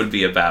know what it would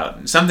be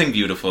about. Something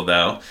beautiful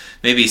though.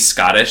 Maybe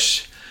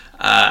Scottish.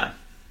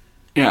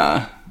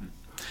 Yeah.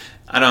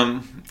 I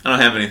don't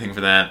have anything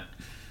for that.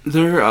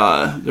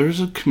 There's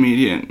a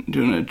comedian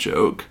doing a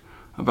joke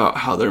about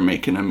how they're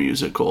making a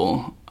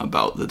musical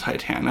about the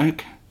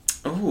Titanic.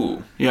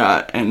 Ooh.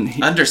 Yeah,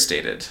 and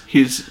understated.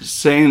 He's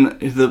saying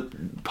the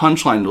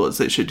punchline was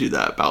they should do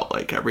that about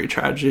like every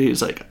tragedy.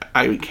 He's like,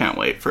 I can't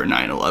wait for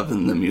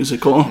 9/11 the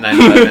musical.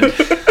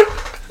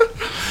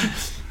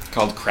 9/11.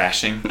 Called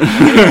Crashing.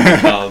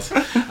 Called.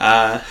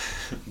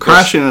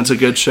 Crashing is a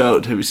good show.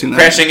 Have you seen that?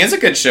 Crashing is a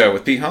good show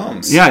with Pete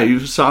Holmes. Yeah,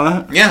 you saw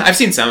that? Yeah, I've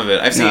seen some of it.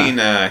 I've seen,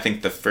 I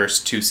think, the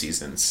first 2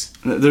 seasons.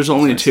 There's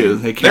only 2.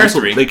 They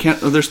canceled. There are 3.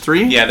 There's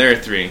 3? Yeah, there are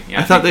 3.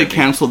 Yeah, I thought they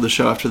canceled the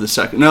show after the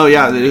second. No,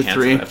 yeah, they did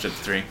 3. After the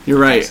 3. You're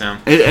right. So.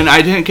 And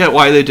I didn't get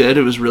why they did.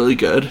 It was really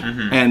good,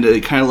 and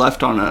it kind of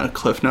left on a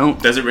cliff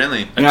note. Does it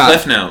really?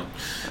 Cliff note.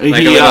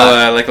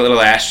 Like a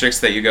little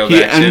asterisk that you go back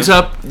to. He ends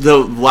up, the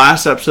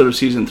last episode of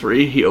season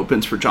 3, he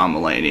opens for John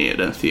Mulaney at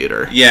a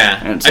theater.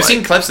 Yeah, I've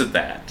seen clips of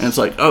that. And it's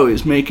like, oh,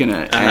 he's making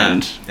it,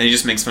 and he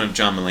just makes fun of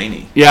John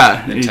Mulaney.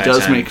 Yeah, he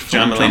does make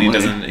fun of John Mulaney.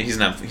 Doesn't.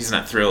 He's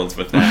not thrilled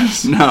with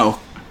that. No.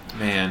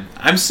 Man,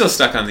 I'm still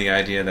stuck on the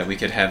idea that we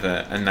could have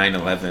a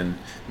 9/11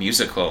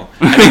 musical.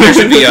 I think there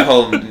should be a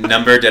whole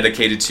number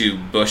dedicated to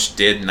Bush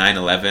did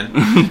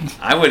 9/11.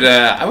 I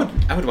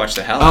would watch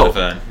the hell out of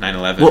a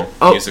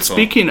 9/11 musical.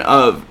 Speaking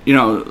of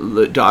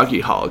the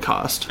doggy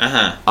Holocaust,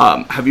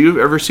 have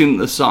you ever seen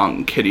the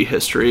song "Kitty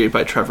History"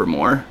 by Trevor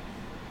Moore?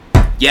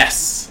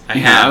 Yes, I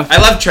have. I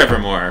love Trevor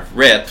Moore.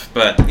 Rip,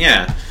 but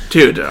yeah.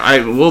 Dude, I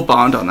will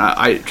bond on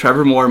that.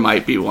 Trevor Moore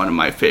might be one of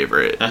my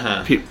favorite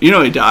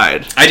people. He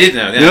died. I did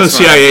know. The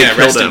CIA killed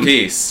rest him. In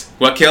peace.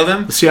 What killed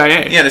him? The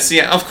CIA. Yeah, the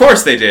CIA. Of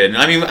course they did.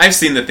 I mean, I've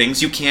seen the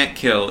things you can't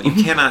kill. You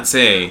cannot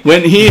say.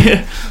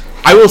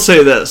 I will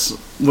say this.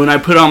 When I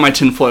put on my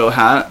tinfoil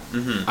hat,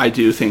 I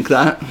do think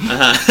that.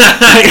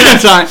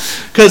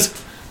 Because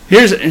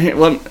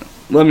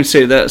let me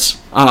say this.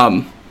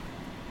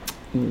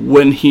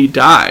 When he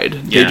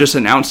died, they just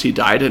announced he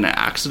died in an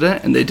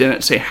accident, and they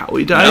didn't say how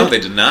he died. No, they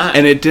did not.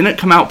 And it didn't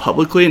come out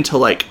publicly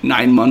until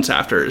 9 months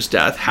after his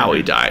death how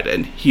he died,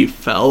 and he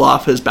fell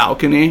off his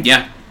balcony.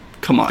 Yeah.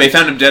 Come on. They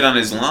found him dead on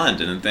his lawn,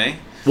 didn't they?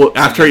 Well,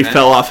 after he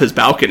fell off his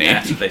balcony.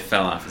 After they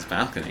fell off his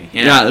balcony.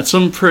 Yeah, that's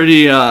some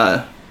pretty...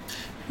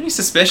 pretty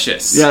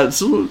suspicious. Yeah,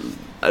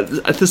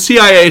 the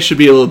CIA should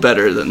be a little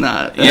better than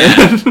that.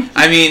 Yeah.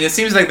 I mean, it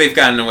seems like they've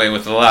gotten away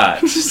with a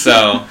lot.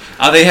 So,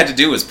 all they had to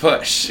do was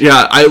push.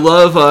 Yeah, I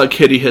love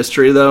Kitty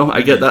History, though.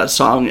 I get that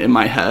song in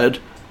my head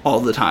all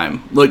the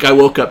time. Like, I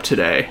woke up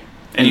today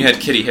And you had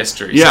kitty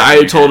history. Yeah,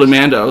 I told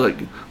Amanda, I was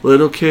like,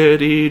 little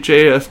kitty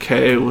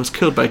JFK was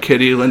killed by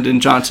Kitty Lyndon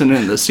Johnson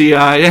in the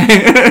CIA.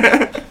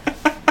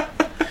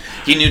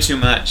 He knew too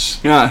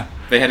much. Yeah.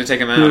 They had to take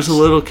him out. There was a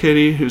little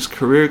kitty whose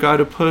career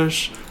got a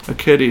push. A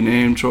kitty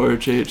named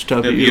George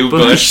H.W.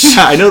 Bush.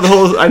 Yeah, I know the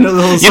whole song. You know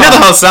the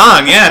whole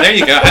song. Yeah, there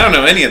you go. I don't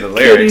know any of the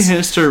lyrics. Kitty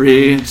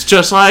history. It's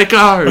just like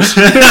ours.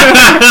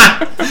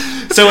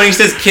 So when he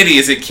says kitty,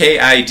 is it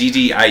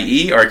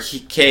Kiddie or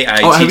Kitty?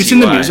 Oh, have you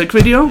seen the music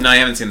video? No, I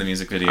haven't seen the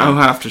music video. I'll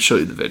have to show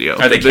you the video.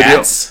 Are they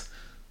cats?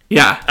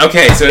 Yeah.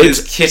 Okay, so it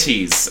is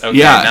kitties. Okay,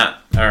 yeah.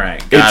 All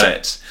right, got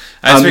it.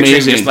 I was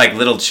picturing just like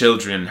little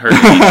children hurting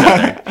each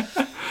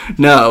other.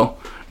 No,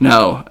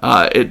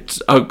 it's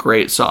a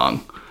great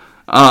song.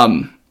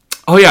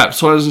 Oh yeah,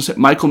 so I was gonna say,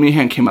 Michael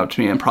Meehan came up to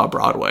me in Prop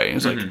Broadway.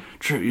 He's like,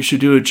 Drew, you should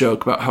do a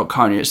joke about how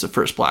Kanye is the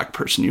first black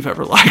person you've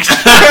ever liked.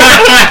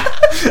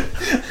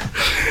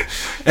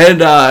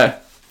 And I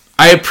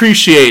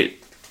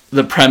appreciate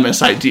the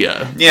premise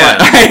idea. Yeah,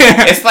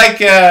 it's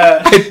like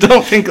I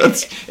don't think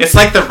that's. It's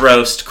like the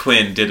roast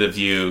Quinn did of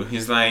you.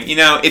 He's like,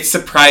 it's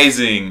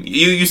surprising.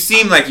 You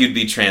seem like you'd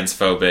be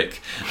transphobic,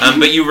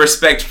 but you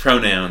respect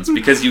pronouns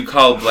because you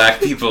call black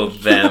people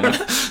them.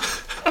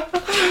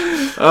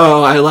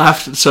 Oh, I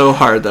laughed so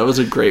hard. That was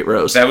a great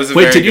roast. That was a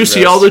Wait, very did you good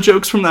see roast. all the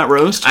jokes from that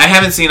roast? I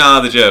haven't seen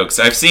all the jokes.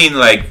 I've seen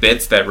like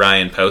bits that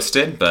Ryan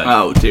posted, but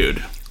oh,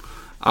 dude,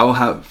 we'll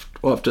have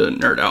to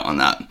nerd out on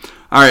that.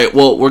 All right,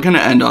 well, we're gonna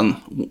end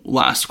on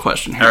last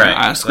question here. All right,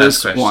 ask last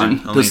this question.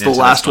 one. I'll This is lean the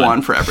into last this one.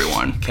 one for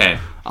everyone. Okay.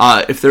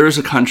 If there was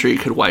a country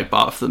could wipe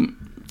off the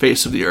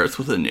face of the earth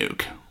with a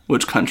nuke,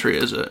 which country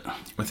is it?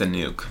 With a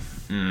nuke.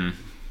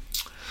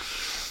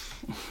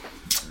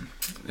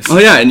 Oh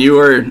yeah, and you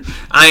were.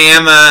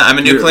 I'm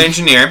a nuclear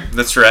engineer.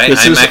 That's right.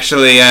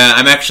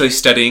 I'm actually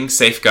studying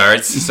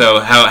safeguards.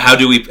 So how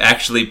do we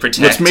actually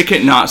protect? Let's make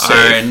it not safe.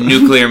 Our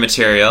nuclear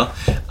material.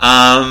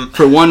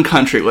 For one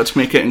country, let's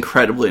make it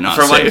incredibly not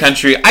safe. For one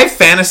country, I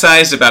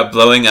fantasized about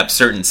blowing up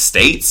certain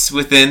states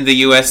within the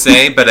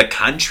USA, but a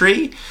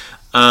country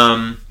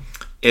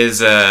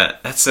that's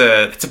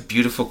a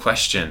beautiful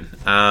question.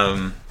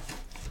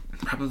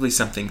 Probably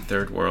something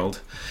third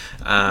world.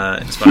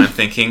 Is what I'm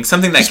thinking.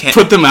 Something that can't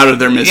put them out of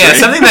their misery. Yeah,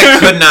 something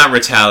that could not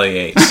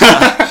retaliate.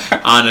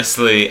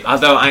 Honestly,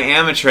 although I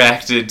am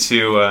attracted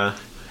to.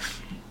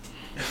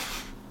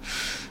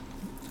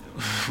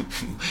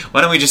 Why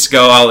don't we just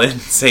go all in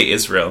and say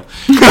Israel?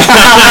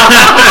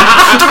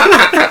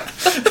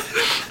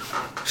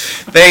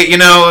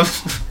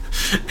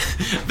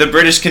 The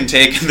British can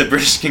take and the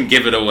British can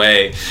give it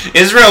away.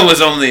 Israel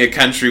was only a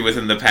country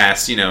within the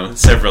past,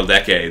 several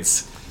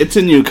decades. It's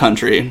a new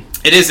country.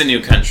 It is a new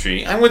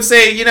country. I would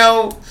say,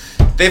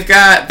 they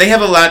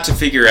have a lot to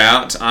figure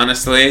out,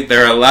 honestly.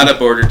 There are a lot of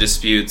border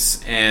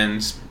disputes,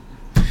 and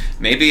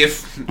maybe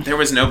if there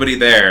was nobody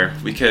there,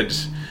 we could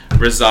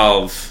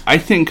resolve. I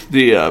think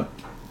the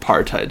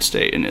apartheid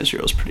state in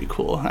Israel is pretty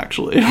cool,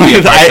 actually.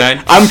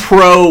 I'm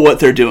pro what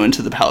they're doing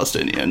to the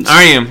Palestinians.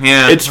 Are you?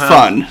 Yeah. It's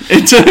fun.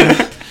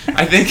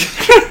 I think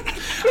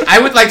I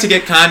would like to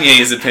get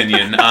Kanye's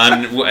opinion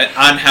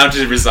on how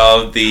to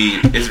resolve the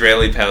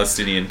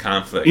Israeli-Palestinian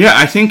conflict. Yeah,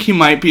 I think he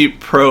might be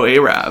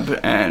pro-Arab,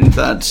 and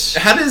that's...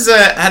 How does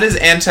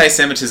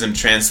anti-Semitism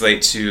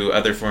translate to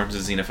other forms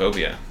of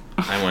xenophobia?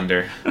 I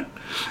wonder.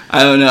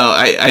 I don't know.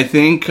 I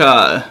think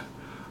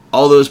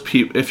all those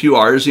people, if you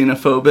are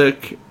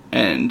xenophobic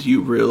and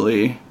you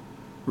really,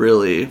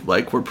 really,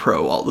 were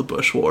pro all the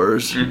Bush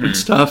wars and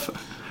stuff,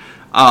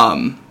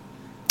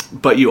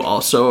 but you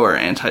also are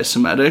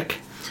anti-Semitic,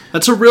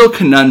 that's a real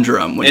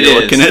conundrum when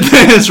you're looking at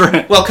this,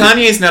 right? Well,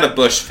 Kanye's not a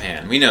Bush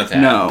fan. We know that.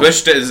 No.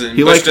 Bush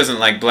doesn't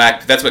like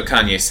black. That's what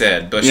Kanye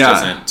said. Bush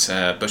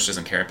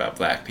doesn't care about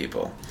black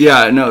people.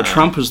 Yeah, no,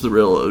 Trump was the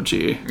real OG.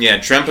 Yeah,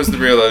 Trump was the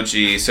real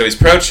OG. So he's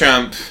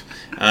pro-Trump.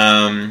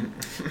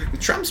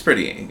 Trump's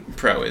pretty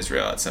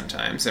pro-Israel at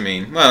sometimes. I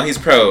mean, well, he's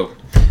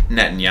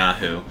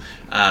pro-Netanyahu.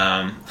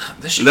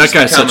 That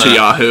guy's such a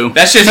Yahoo.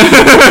 That's just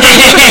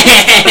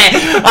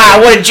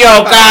what a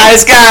joke,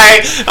 this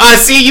guy.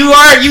 See,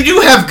 you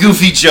do have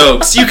goofy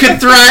jokes. You can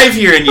thrive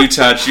here in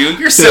Utah, Drew.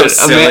 You're so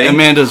silly.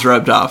 Amanda's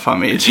rubbed off on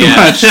me too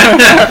much.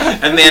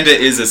 Amanda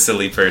is a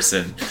silly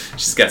person.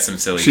 She's got some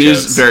silly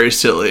jokes. She's very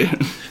silly.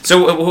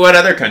 So, what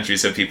other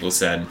countries have people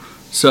said?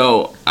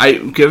 So,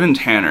 given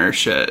Tanner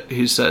shit,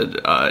 he said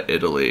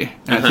Italy.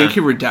 And I think he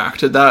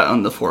redacted that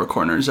on the Four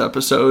Corners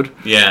episode.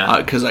 Yeah.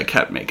 Because I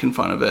kept making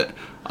fun of it.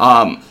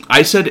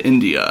 I said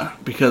India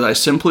because I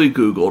simply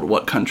Googled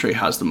what country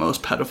has the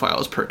most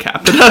pedophiles per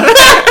capita.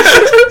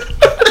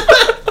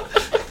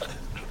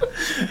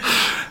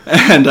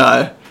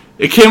 And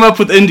it came up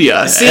with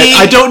India. See?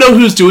 I don't know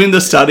who's doing the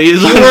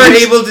studies. You weren't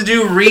able to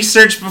do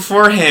research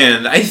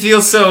beforehand. I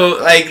feel so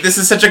this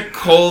is such a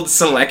cold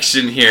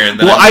selection here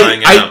that I'm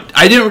throwing out.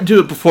 I didn't do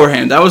it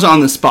beforehand. That was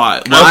on the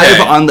spot. Live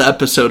on the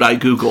episode, I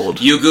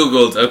Googled. You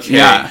Googled, okay.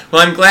 Yeah.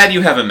 Well, I'm glad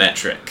you have a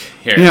metric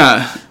here.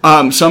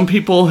 Yeah. Some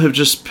people have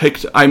just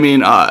picked, I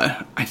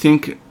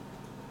think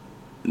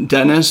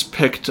Dennis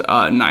picked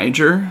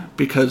Niger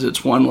because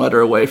it's one letter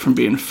away from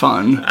being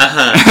fun.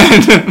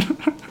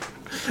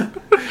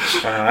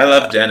 Wow, I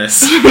love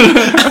Dennis.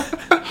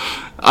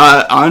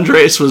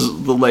 Andres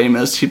was the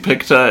lamest. He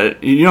picked,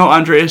 you know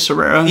Andres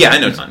Herrera? Yeah, I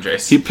know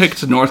Andres. He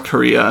picked North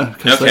Korea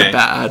because they're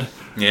bad.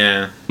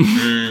 Yeah.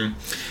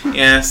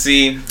 Yeah,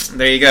 see,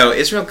 there you go.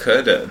 Israel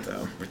could,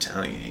 though,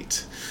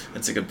 retaliate.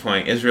 That's a good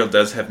point. Israel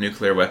does have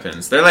nuclear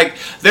weapons. They're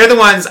the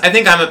ones, I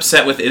think I'm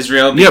upset with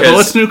Israel because... Yeah, but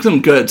let's nuke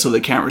them good so they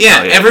can't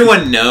retaliate. Yeah,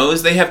 everyone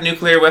knows they have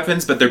nuclear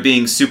weapons, but they're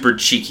being super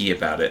cheeky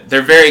about it.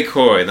 They're very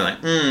coy. They're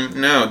like,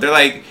 no. They're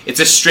like,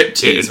 it's a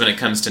striptease when it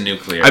comes to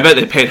nuclear. I bet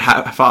they paid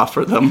half off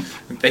for them.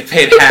 They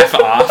paid half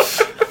off.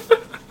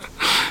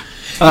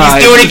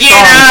 He's doing it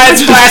again!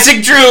 It's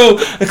Classic Drew!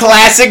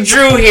 Classic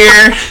Drew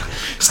here!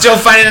 Still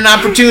finding an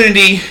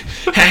opportunity.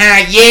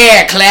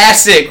 Yeah,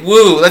 classic.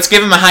 Woo. Let's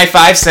give him a high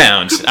five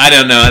sound. I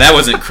don't know. That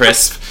wasn't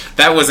crisp.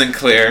 That wasn't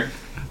clear.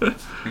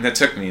 That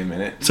took me a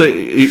minute. So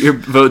your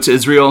vote's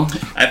Israel?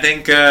 I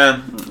think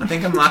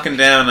I'm locking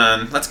down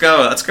on let's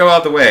go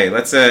all the way.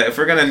 Let's if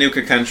we're gonna nuke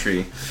a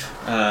country,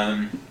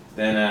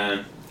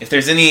 then if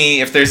there's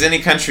any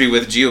country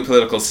with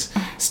geopolitical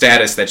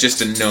status that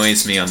just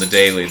annoys me on the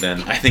daily,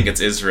 then I think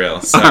it's Israel.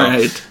 So all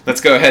right.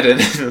 Let's go ahead and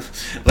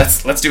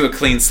let's do a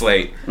clean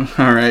slate.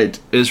 All right,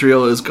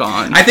 Israel is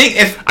gone. I think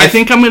I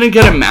think I'm gonna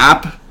get a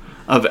map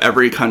of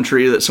every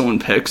country that someone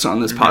picks on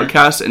this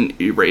podcast and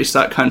erase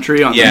that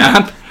country on the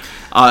map.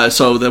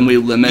 So then we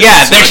limit.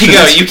 Yeah, there you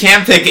go. You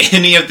can't pick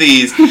any of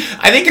these.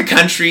 I think a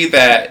country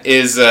that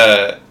is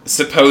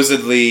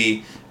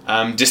supposedly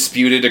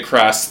disputed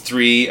across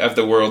 3 of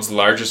the world's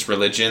largest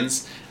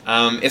religions.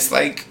 It's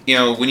like,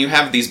 when you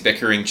have these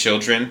bickering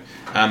children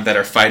that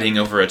are fighting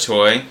over a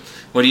toy,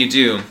 what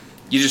do?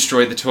 You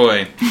destroy the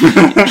toy.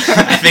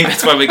 I think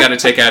that's why we got to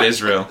take out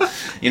Israel.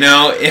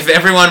 If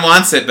everyone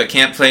wants it but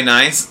can't play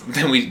nice,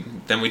 then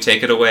we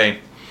take it away.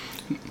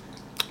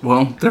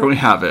 Well, there we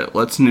have it.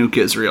 Let's nuke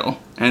Israel.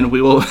 And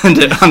we will end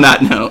it on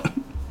that note.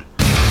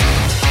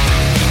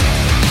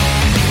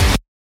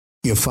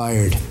 You're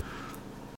fired.